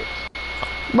 AR bullets.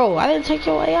 Bro, I didn't take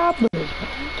your AR bullets, bro.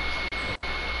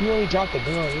 You only dropped the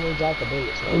gun, you only dropped the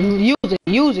bullets.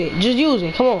 Use it, just use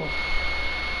it, come on.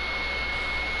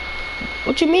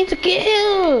 What you mean to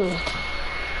kill?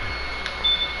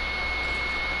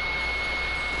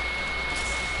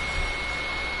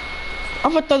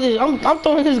 I'm gonna throw this, I'm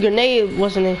throwing this grenade,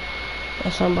 wasn't it?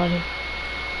 At somebody.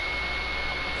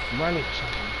 Run it,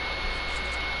 something.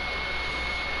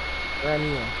 Grab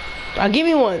me one. Give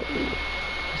me one.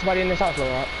 Somebody in this house,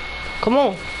 Lord. Come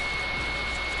on.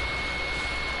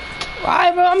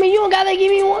 Alright, bro. I mean, you don't gotta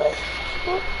give me one.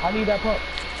 I need that pump.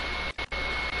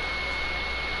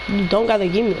 You don't gotta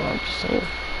give me one. I'm just saying.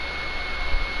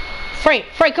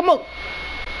 Frank, come on.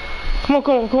 Come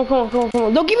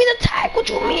on. Don't give me the tag. What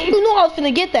you mean? You know I was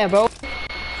finna get that, bro.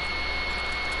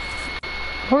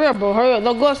 Hurry up, bro. Hurry up.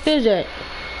 Don't go upstairs yet.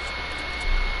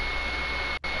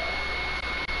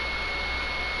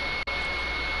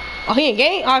 Oh, he in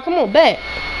game? Alright, come on, back.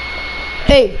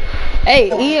 Hey,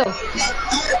 EL.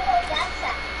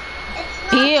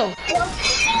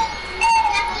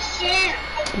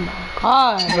 Oh my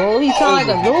god, bro. He sound like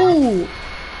a noob.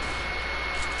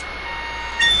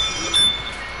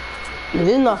 This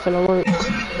is not finna work. Why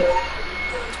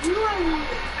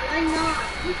not?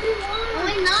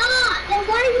 Why not? Then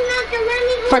why are you not letting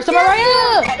me go? First of all, right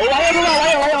here.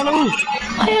 Right on the roof.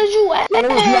 Where's you at? You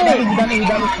got me.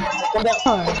 Come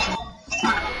down.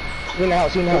 You in the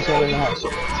house. I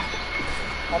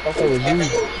thought that was you.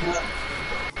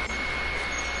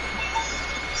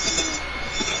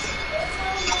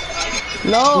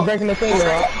 No. You breaking the finger,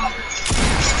 right?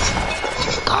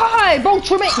 God, bro,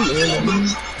 Tremaine.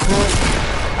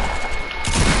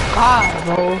 God,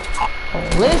 bro.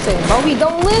 Don't listen, bro. He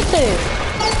don't listen.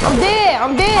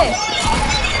 I'm dead.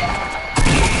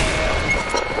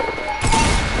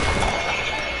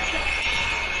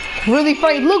 Really,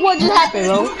 Frank, look what just happened,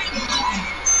 bro.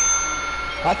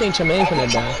 I think Tremaine finna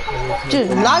die.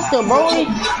 Just knocked him, bro.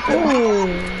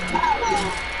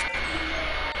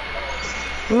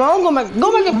 No, go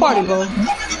back and party, bro.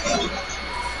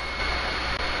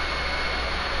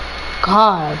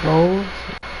 God, bro.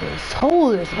 It's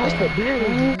soulless, That's the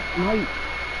beard. Mike.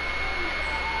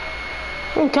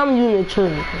 I'm coming you in the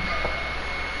church.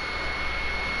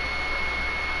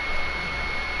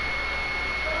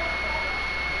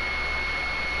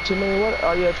 Tremaine, what?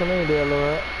 Oh yeah, Tremaine there,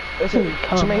 Lord. Listen,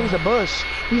 Tremaine, he's a bush.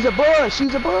 He's a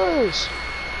bush.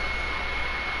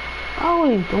 How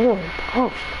are you doing,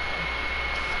 bro?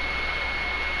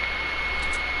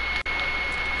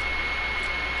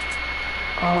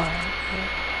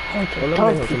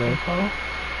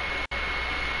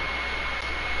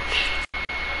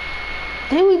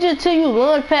 Did we just tell you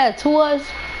launch pad to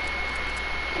us?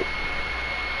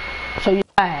 So you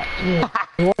lied. Yeah.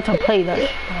 You want to play that?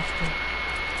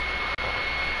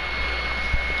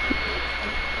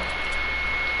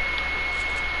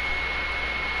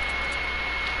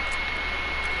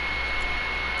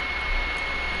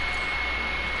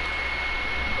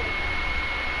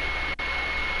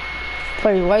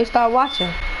 Wait, why you start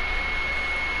watching?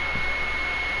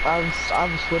 I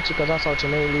was switching because I saw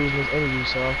Tremaine losing his interview,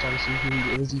 so I was trying to see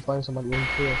who is he fighting somebody in the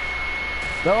field.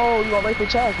 No, you gonna make the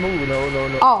chance move? No.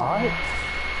 Oh, alright.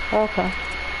 Okay.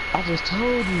 I just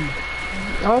told you.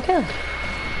 Okay.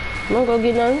 I'm not gonna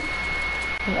get nothing.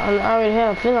 I already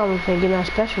have a feeling I'm gonna get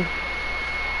nothing special.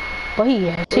 But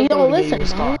he don't listen,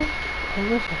 bro. Don't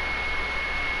listen.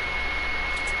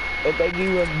 If they give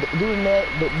you a do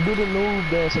the move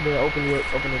dance and then open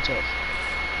the chest.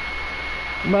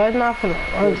 But it's not finna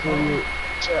work.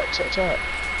 Check.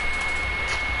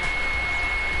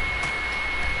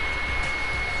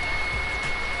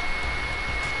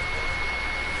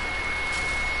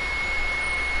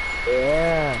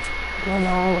 Yeah. I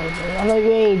know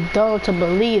you ain't dumb to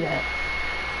believe that.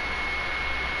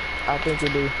 I think you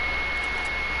do.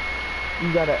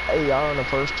 You got an AR on the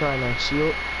first try and a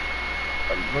shield.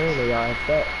 Really, I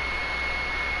bet.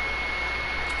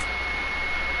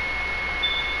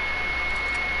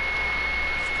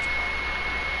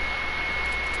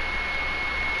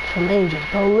 Tremaine,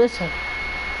 just don't listen.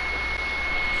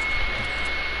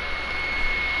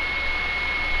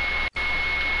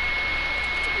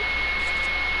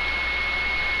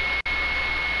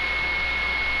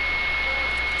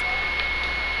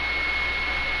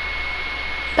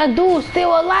 That dude's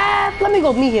still alive? Let me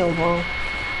go meet him, bro.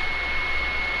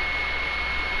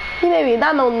 He may be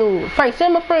not no noob. Frank,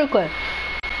 send my friend request.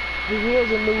 He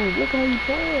is a noob. Look how he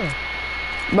playing.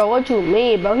 Bro, what you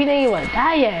mean, bro? He didn't even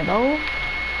die yet, bro.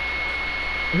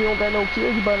 He don't got no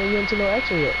kill. He about to get into no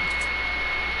action yet.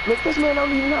 Look, this man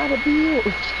don't even know how to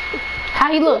build.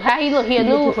 How he look? He a noob.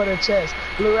 Looking for the chest.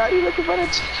 Look out, he looking for the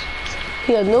chest.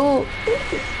 He a noob.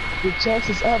 The chest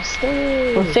is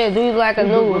upstairs. I'm saying, do you like a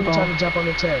noob, bro? Trying to jump on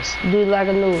the chest. Do you like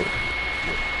a noob?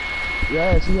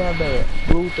 Yes, he have that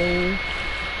blue thing.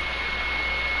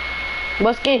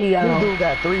 What skin he got on? This dude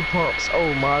got 3 pumps.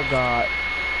 Oh my god.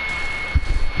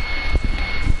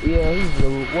 Yeah, he's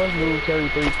noob. One noob carry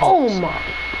 3 pumps. Oh my.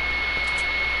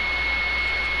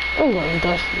 I'm gonna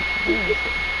dust you.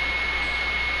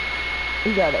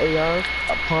 He got an AR,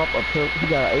 a pump, a pimp. He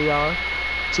got an AR,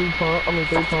 3 pumps, and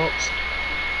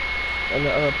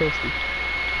a pistol.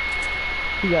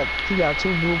 He got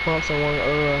 2 blue pumps and 1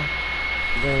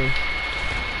 gun.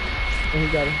 And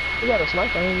he got a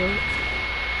sniper. I ain't know.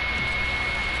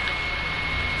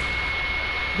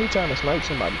 He trying to snipe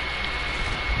somebody.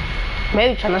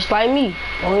 Maybe trying to snipe me.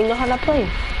 Don't even know how to play.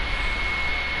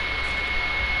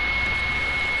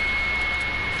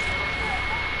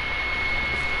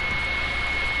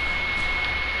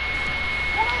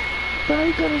 Bro,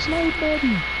 he got a snipe,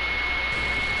 buddy.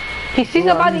 He see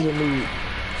somebody?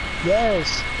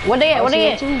 Yes. What they at? What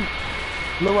they at?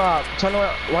 Look out. Turn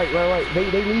around. Right.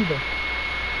 They leaving.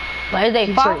 Where is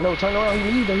they fight? No, turn around.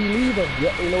 He leaving.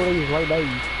 Yep, they know they is right by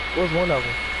you. Where's one of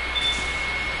them?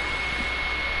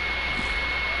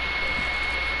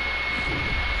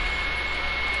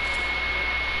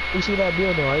 You see that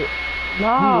building, right?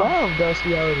 No. He left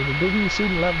Dusty already. The dude he was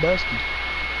shooting left Dusty.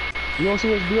 You don't see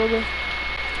his building?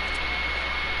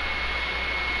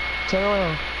 Turn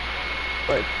around.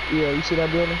 Right. Yeah, you see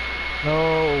that building?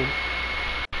 No.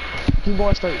 Keep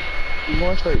going straight. Keep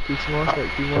going straight. Come on.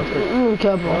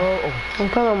 Oh.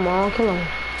 Come on, Mom. Come on.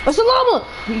 It's a llama!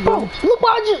 Bro, look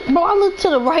why I looked to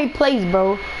the right place,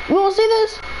 bro. You don't see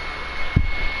this?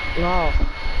 No.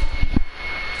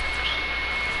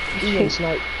 You gonna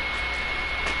snipe.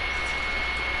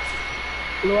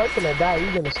 Look, I'm gonna die.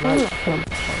 You gonna snipe.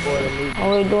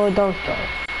 Oh, wait, don't stop.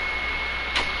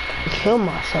 Kill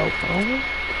myself, bro.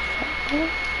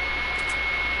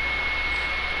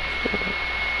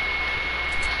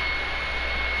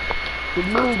 The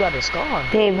moon got a scar.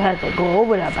 They even had to go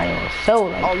over that by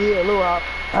yourself. Like, oh yeah, look out.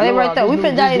 Oh, they right there. We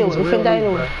finna die anyway. We finna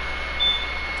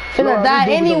die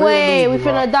anyway. We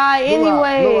finna die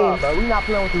anyway. We not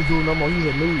playing with this dude no more. He's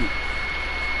a noob.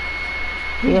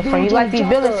 Yeah, friend, you like these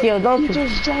building skills, don't you? He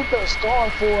just dropped a scar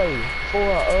for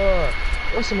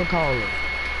what's it called?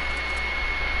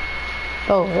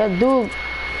 Oh, that dude.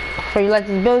 Friend, you like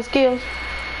these building skills?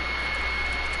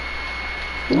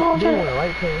 No, I'm trying to.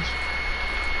 Right place.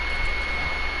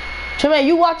 Tremaine,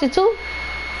 you watch it too?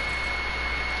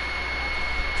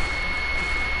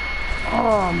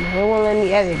 Oh man, it won't let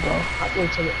me edit, bro. I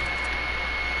think so.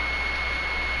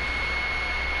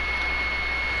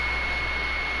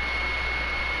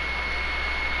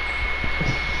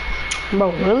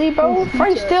 Bro, really, bro?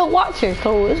 Frank still watching,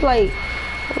 so it's like,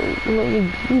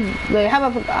 you like, how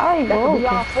about alright, bro? That could be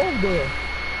our fault there.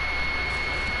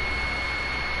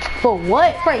 For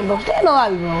what, Frank? Bro, stand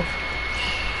alive, bro.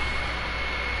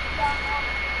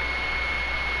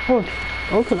 We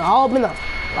could have all been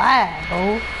alive,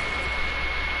 bro.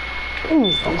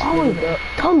 Always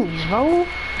dummies, bro.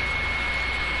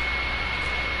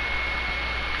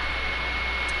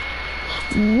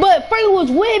 But Frank was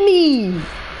with me.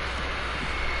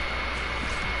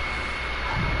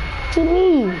 To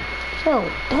me, so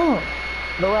dumb.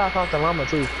 No way I caught the llama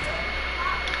too.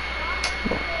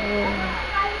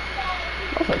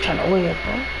 I'm not trying to win,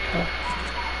 bro.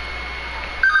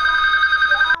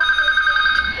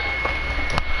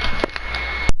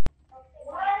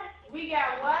 We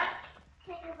got what?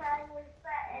 Chicken fries with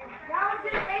fat. Y'all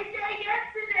just ate that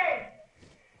yesterday.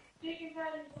 Chicken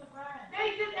fries with fat. They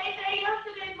just ate that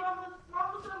yesterday, Mama.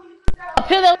 Mama told me you got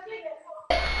Pillow.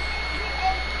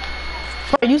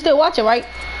 You still watching, right?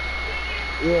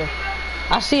 Yeah.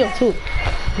 I see him too.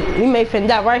 We may finna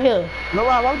die right here. No,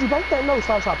 why would you break that? No,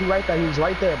 stop. He right there. He's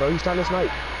right there, bro. He's trying to snipe.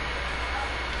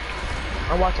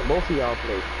 I'm watching both of y'all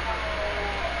play.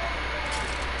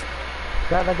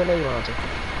 Grab that grenade launcher.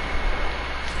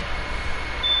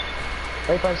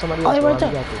 They find somebody else. Oh, they right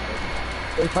there.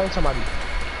 They find somebody.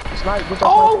 Snipe.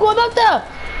 Oh, I'm going up there.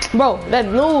 Bro, that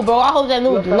noob, bro. I hope that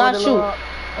noob do not shoot.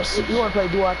 You want to play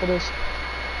duo after this?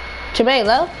 Tremaine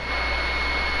left?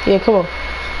 Yeah, come on.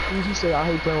 He said, I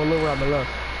hate playing with Lil Rob on the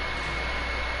left.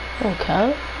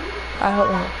 Okay. I hope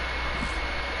not.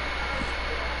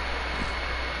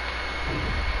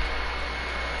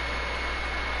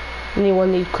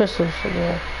 Anyone need crystals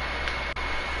again?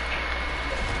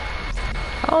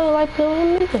 I don't like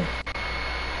playing with him either.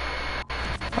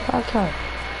 I can't.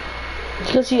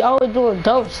 Because he always doing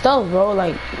dumb stuff, bro.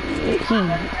 Like,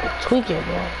 he tweaking,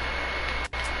 bro.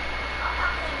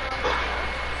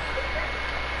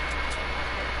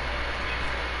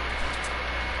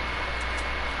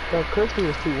 That crystal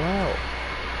is too loud.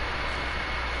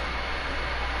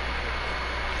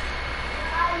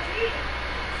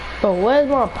 But where's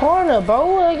my partner,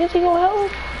 bro? I guess he gonna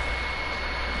help?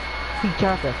 He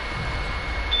capping.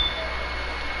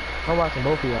 I'm watching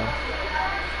both of y'all.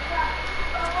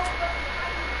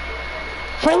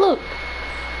 Frank, look.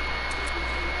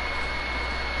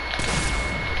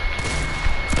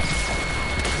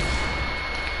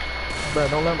 Bro,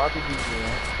 don't let him RPG you,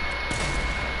 man.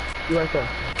 You right there.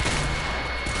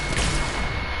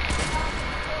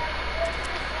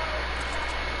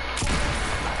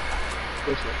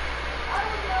 Good shit.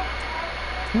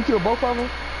 You killed both of them?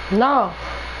 No.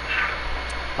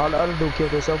 All the other dude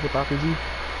killed himself with RPG.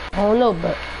 I don't know,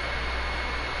 but.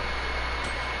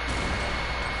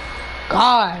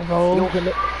 God, bro. You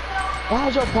don't why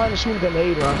is your partner shooting a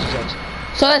grenade or something?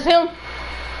 So that's him?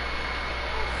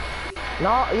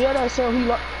 No, yeah, that's him.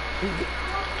 No,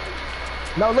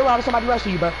 look, there's somebody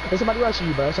rushing you, bro. There's somebody rushing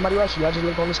you, bro. Somebody rushing you. I just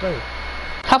looked on the screen.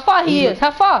 How far he is?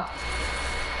 How far?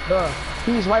 Bro,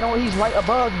 he's right above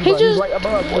you, He bro. just, He's right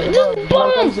above you. just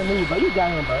boom. He's a move, bro. You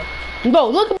got him, bro. Bro,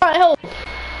 look at my health.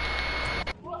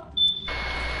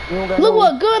 You don't got Look no,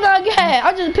 what gun I got.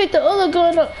 I just picked the other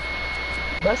gun up.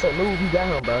 that's a move. You got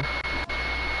him, bro.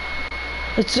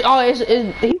 It's he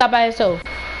got by himself.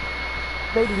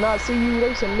 They do not see you.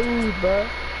 They some move, bro.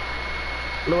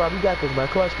 Laura, we got this, bro.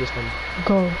 Clutch this one.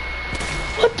 Go.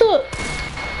 What the?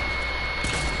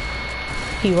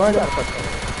 He right up.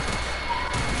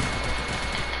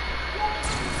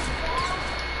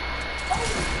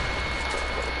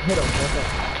 Hit him, man.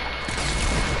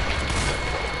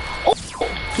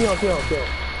 Kill him.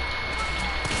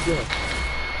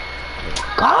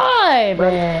 God,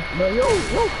 man. Bro,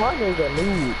 your partner is a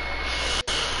noob.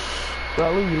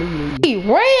 Bro, leave. He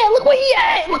ran. Look where he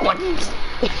at. Look what he.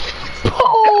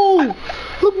 Oh,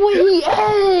 look where he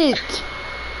at.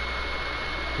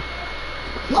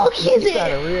 Look, he's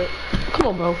it. Come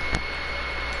on, bro.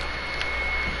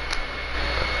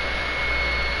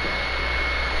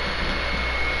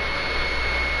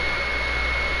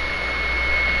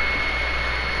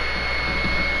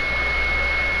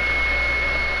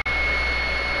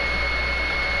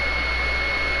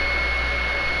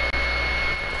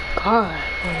 God,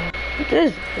 man. What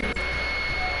is this?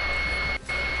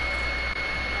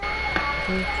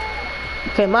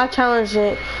 Okay, my challenge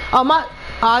is, I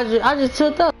just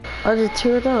took up. I just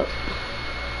teared up.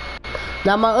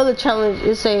 Now my other challenge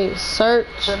is a search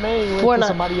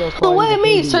Fortnite. But what it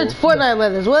mean search Fortnite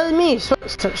leathers? What it mean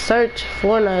search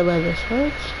Fortnite leathers?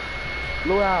 What?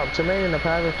 Look out, Tremaine in the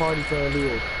private party playing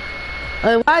deals.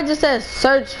 Why I just said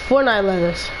search Fortnite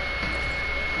leathers?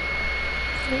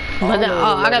 But then,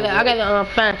 I gotta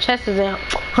find chests in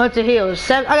Hunter Hills.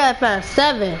 I gotta find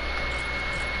 7.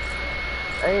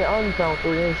 I only found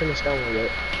 3. I ain't finished that one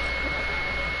yet.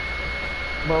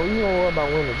 Bro, you don't worry about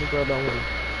winning. Just worry about winning.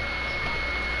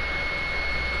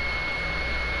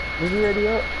 Is you ready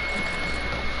up?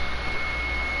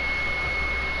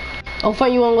 Oh,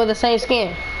 fun, you want with the same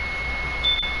skin?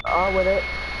 With it.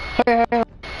 Hurry.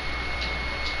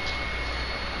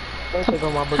 Don't take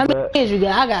on my book. How many skins you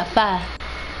got? I got 5.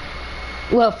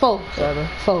 Well, 4. 7.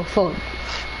 4.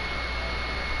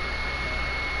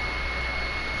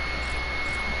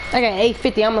 I got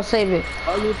 850. I'm gonna save it.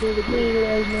 Oh, you played the game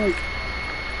last night?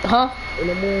 Huh? In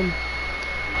the morning.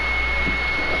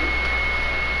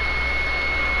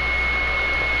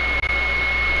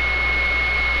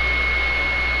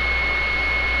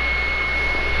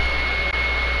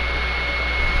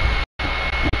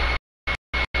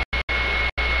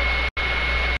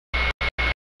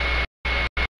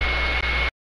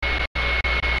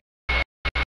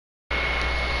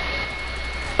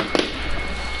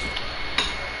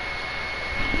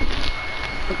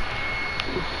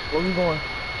 Where we going?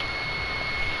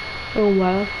 It don't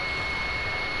matter.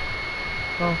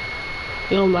 Huh?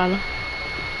 It don't matter.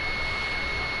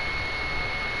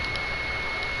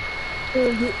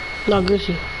 No,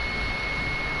 Gucci.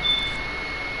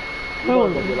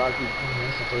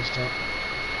 That's the first time.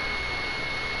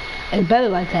 It's better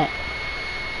like that.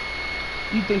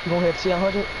 You think you're gonna have to see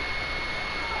 100?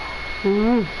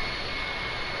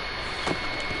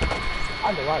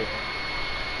 I can like it.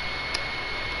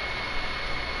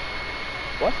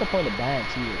 What's the point of buying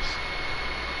tears?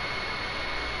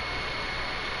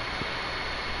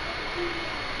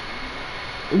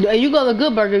 You go to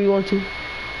Good Burger if you want to.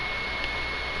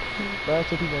 But that's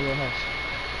the people in your house.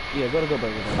 Yeah, go to Good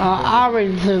Burger. I already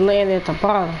landed at the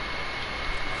bottom.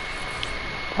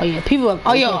 Oh yeah, people.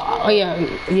 Oh yeah,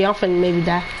 I'm finna maybe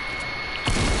die.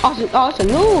 Oh, it's a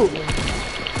noob.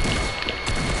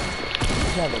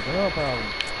 You have a girl problem.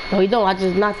 No, he don't. I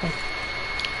just knocked him.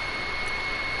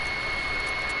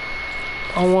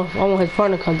 I want his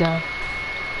partner to come down.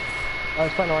 Oh,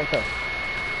 his partner right there.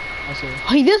 I see him.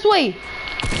 Oh, he this way.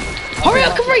 Hurry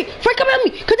up, Frank! Frank, come at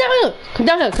me! Come down here! Come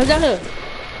down here! Come down here!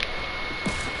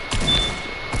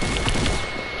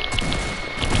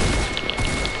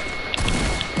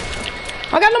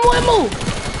 I got no more ammo!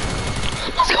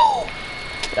 Let's go!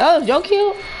 Oh, your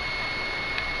kill?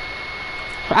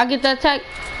 I get that attack.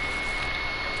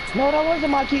 No, that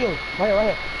wasn't my kill.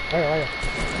 Right here.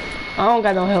 I don't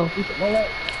got no health.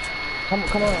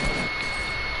 Come on.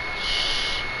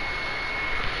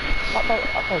 I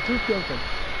thought you killed him.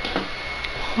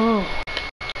 Oh.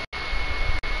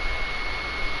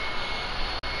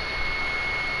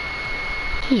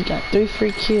 He got 3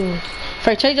 free kills.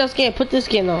 Frank, change your skin. Put this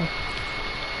skin on.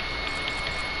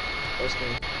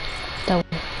 That one.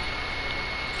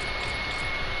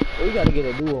 We gotta get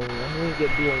a duo one. We need to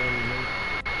get a duo one, man.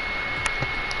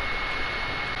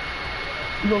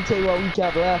 You gonna tell you why we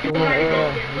kept laughing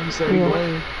when you said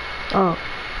Wayne? Oh,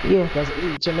 yeah. Because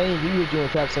Jermaine, you was doing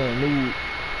kept saying nude.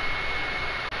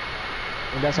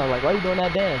 And that's why I was like, why you doing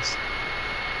that dance?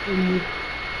 And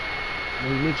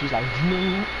she's like,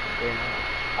 nude. And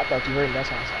I thought you heard it,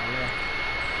 that's why I said, yeah.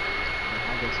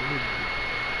 I guess you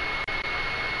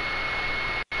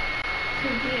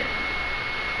did.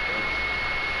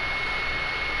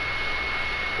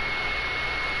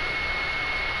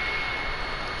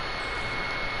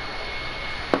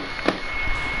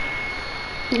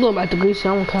 You go back to Greece,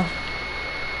 I don't care.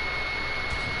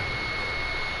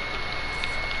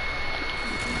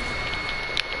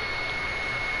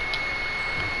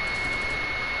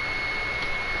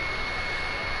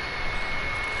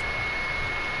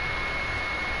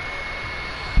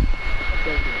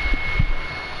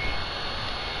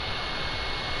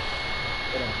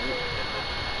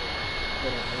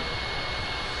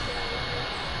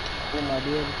 What am I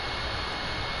doing?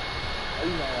 Are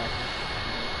you not watching?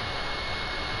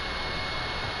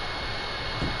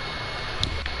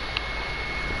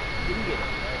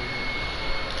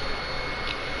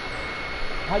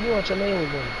 How you want your name was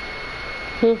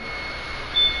doing?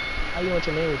 How you want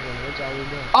your name was doing? What y'all was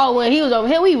doing? Oh, when he was over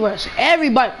here, we rushed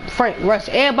everybody. Frank rushed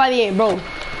everybody in, bro.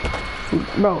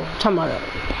 Bro, talking about that.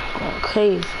 Oh,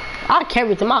 crazy. I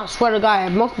carried them. I swear to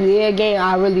God, most of the air game,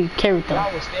 I really carried them.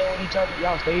 Y'all was staying with each other?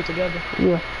 Y'all stayed together?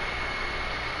 Yeah.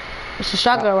 It's a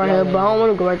shotgun right here, but I don't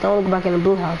want to go right there. I want to go back in the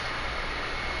blue house.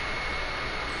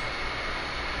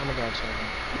 I'm gonna go check.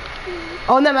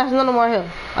 Oh, no, that's another one right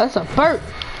here. Oh, that's a bird.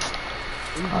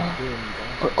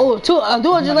 Oh, two.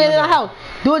 Do it just lay in the house.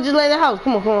 Do it just lay in the house.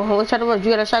 Come on. Let's try to run. You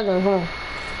got a shotgun. Come on.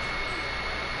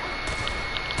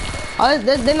 Oh,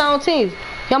 they're not on teams.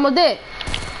 He almost dead.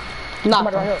 Nah.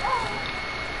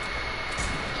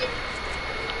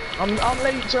 I'm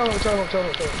late. Chill.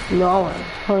 No, I want.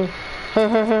 Hurry.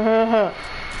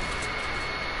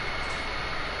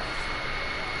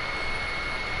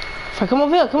 Come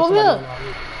over here.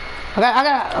 I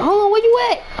got. Hold on, where you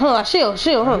at? Hold on, shield,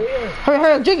 huh?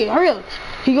 Hurry up, drink it, hurry up.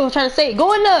 He gonna try to save.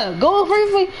 Go in there. Go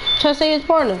hurry. Try to save his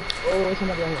partner. Oh,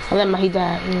 somebody right here. I let him. He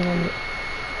died.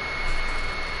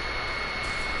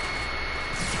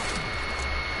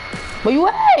 Where you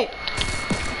at?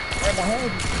 Right behind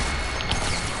you.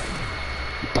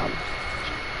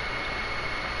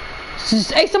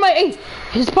 Hey, somebody. Hey,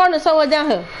 his partner somewhere down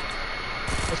here.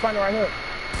 His partner right here.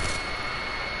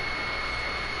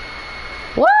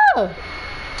 What?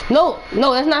 No,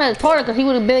 that's not his partner, cause he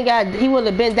would have been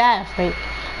died, Frank.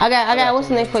 I got what's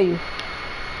the name for you?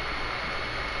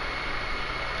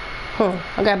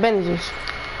 I got bandages.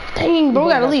 Dang, bro,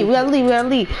 we gotta leave. I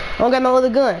don't got no other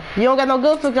gun. You don't got no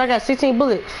gun, because I got 16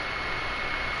 bullets.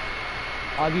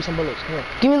 I'll give you some bullets. Here.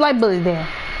 Give me light bullets then.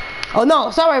 Oh no,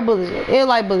 sorry bullets. Air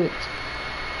light bullets.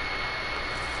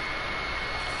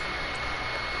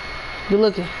 Good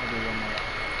looking.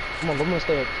 Come on, go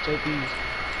stay up. Take these.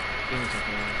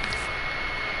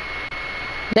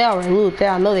 They already looted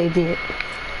that. I know they did.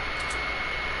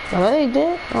 I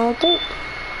don't think.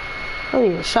 I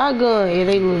need a shotgun. Yeah,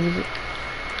 they looted it.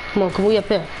 Come on, we up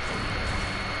here.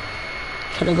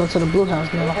 Try to go to the blue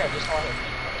house now.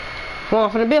 Come on,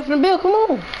 from the bill, come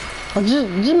on.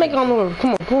 Just make it on the road.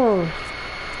 Come on.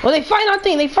 Oh, they fighting, I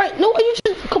think. They fight. No, you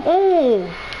just come on.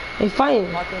 They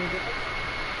fighting.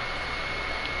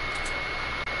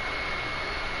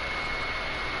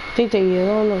 I think they is,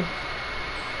 I don't know.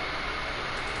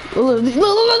 Look,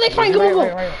 they fighting, come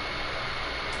on. Right.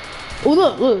 Oh,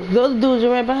 look, the other dudes are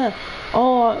right behind.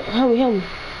 Oh, help me.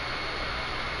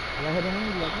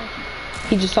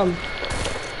 He just saw me.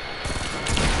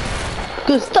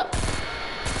 Good stuff.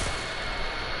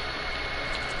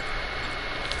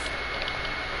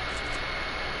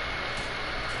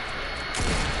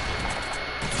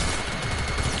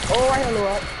 Oh, right here,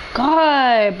 Lord.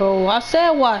 God, bro, I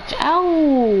said watch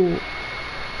out.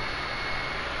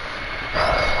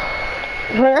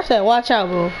 I said watch out,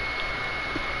 bro.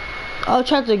 I was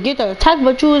trying to get the attack,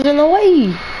 but you was in the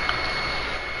way.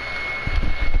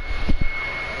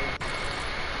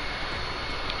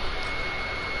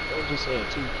 I just said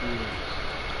 2 kills.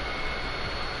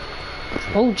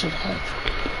 Told you.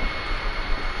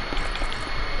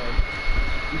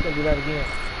 You can do that again.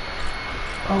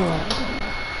 Oh.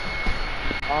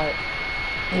 Alright.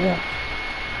 Yeah.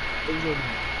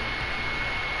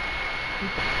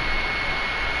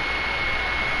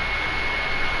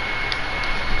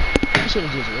 You should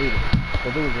have just waited.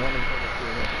 Because it was running.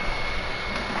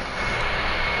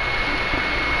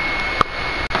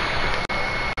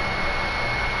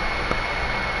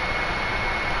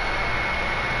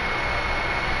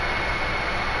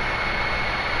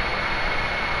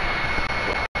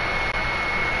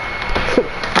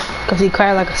 Cause he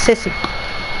cried like a sissy.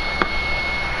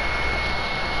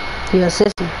 He a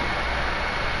sissy.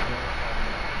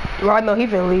 Well, I know he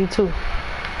finna leave too.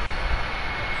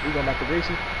 You going back to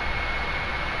Gracie?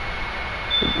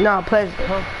 Nah, Pleasant.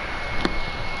 Huh?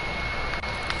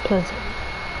 Pleasant.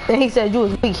 And he said you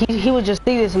was weak. He was just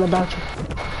serious about you.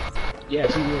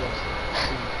 Yes, he was.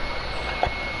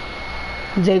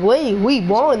 Jake Wade, we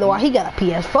boy though. He got a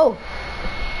PS4.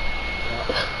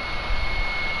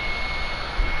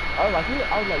 I was like, you know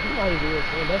he's a real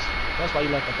friend. That's why you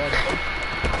like the brother.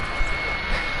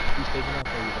 He's taking up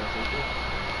for you, though.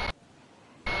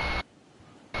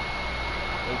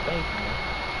 Hey, thank you, man.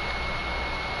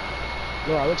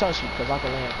 Laura, what y'all shoot? Because I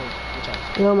can land first. What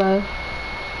y'all shoot? No man.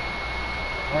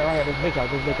 Right here, this big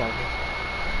house,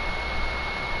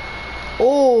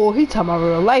 Oh, he talking about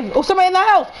real life. Oh, somebody in the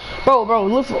house. Bro,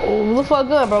 look for a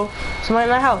gun, bro. Somebody in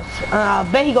the house. I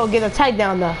bet he gonna get a tight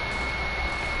down there.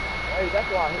 Hey, that's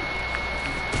why I hate you.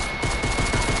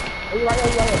 Hey, right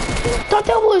here. I thought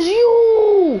that was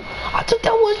you. I thought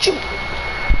that was you.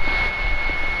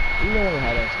 You know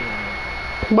how that's going,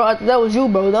 man. Bro, I thought that was you,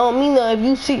 bro. That don't mean that if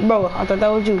you see, bro. I thought that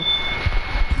was you.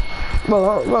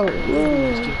 Bro. Look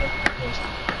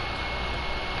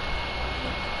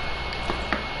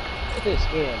at this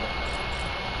skin, bro.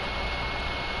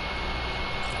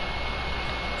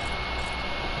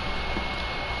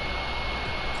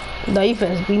 No, you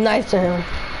finna be nice to him.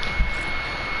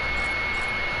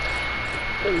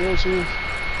 Hey, little shoes.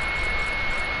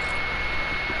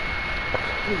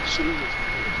 Little shoes.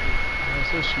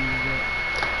 That's what shoes, man.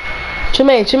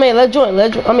 Tremaine, let's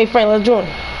join. Frank, let's join.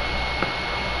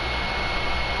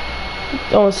 I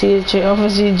don't see it, I don't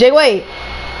see it. Jay Wade.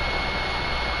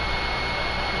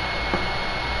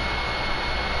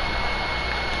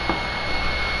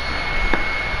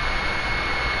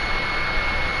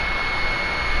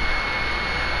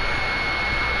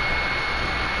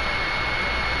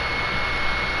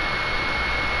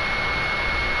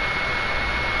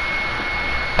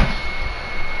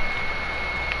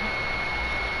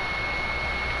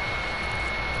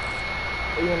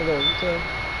 Where you wanna go? You tell?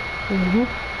 Mm-hmm.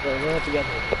 Yeah, run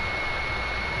together.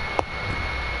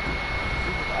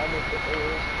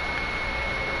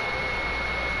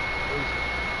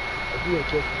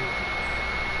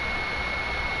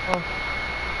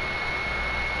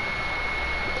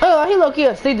 Oh, he low-key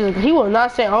a sleeper. He was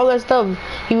not saying all that stuff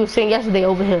he was saying yesterday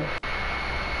over here.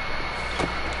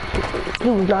 He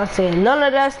was not saying none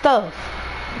of that stuff.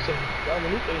 You said,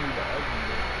 Dominique ain't even ugly, man.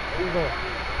 Where you going?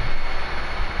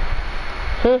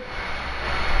 Huh?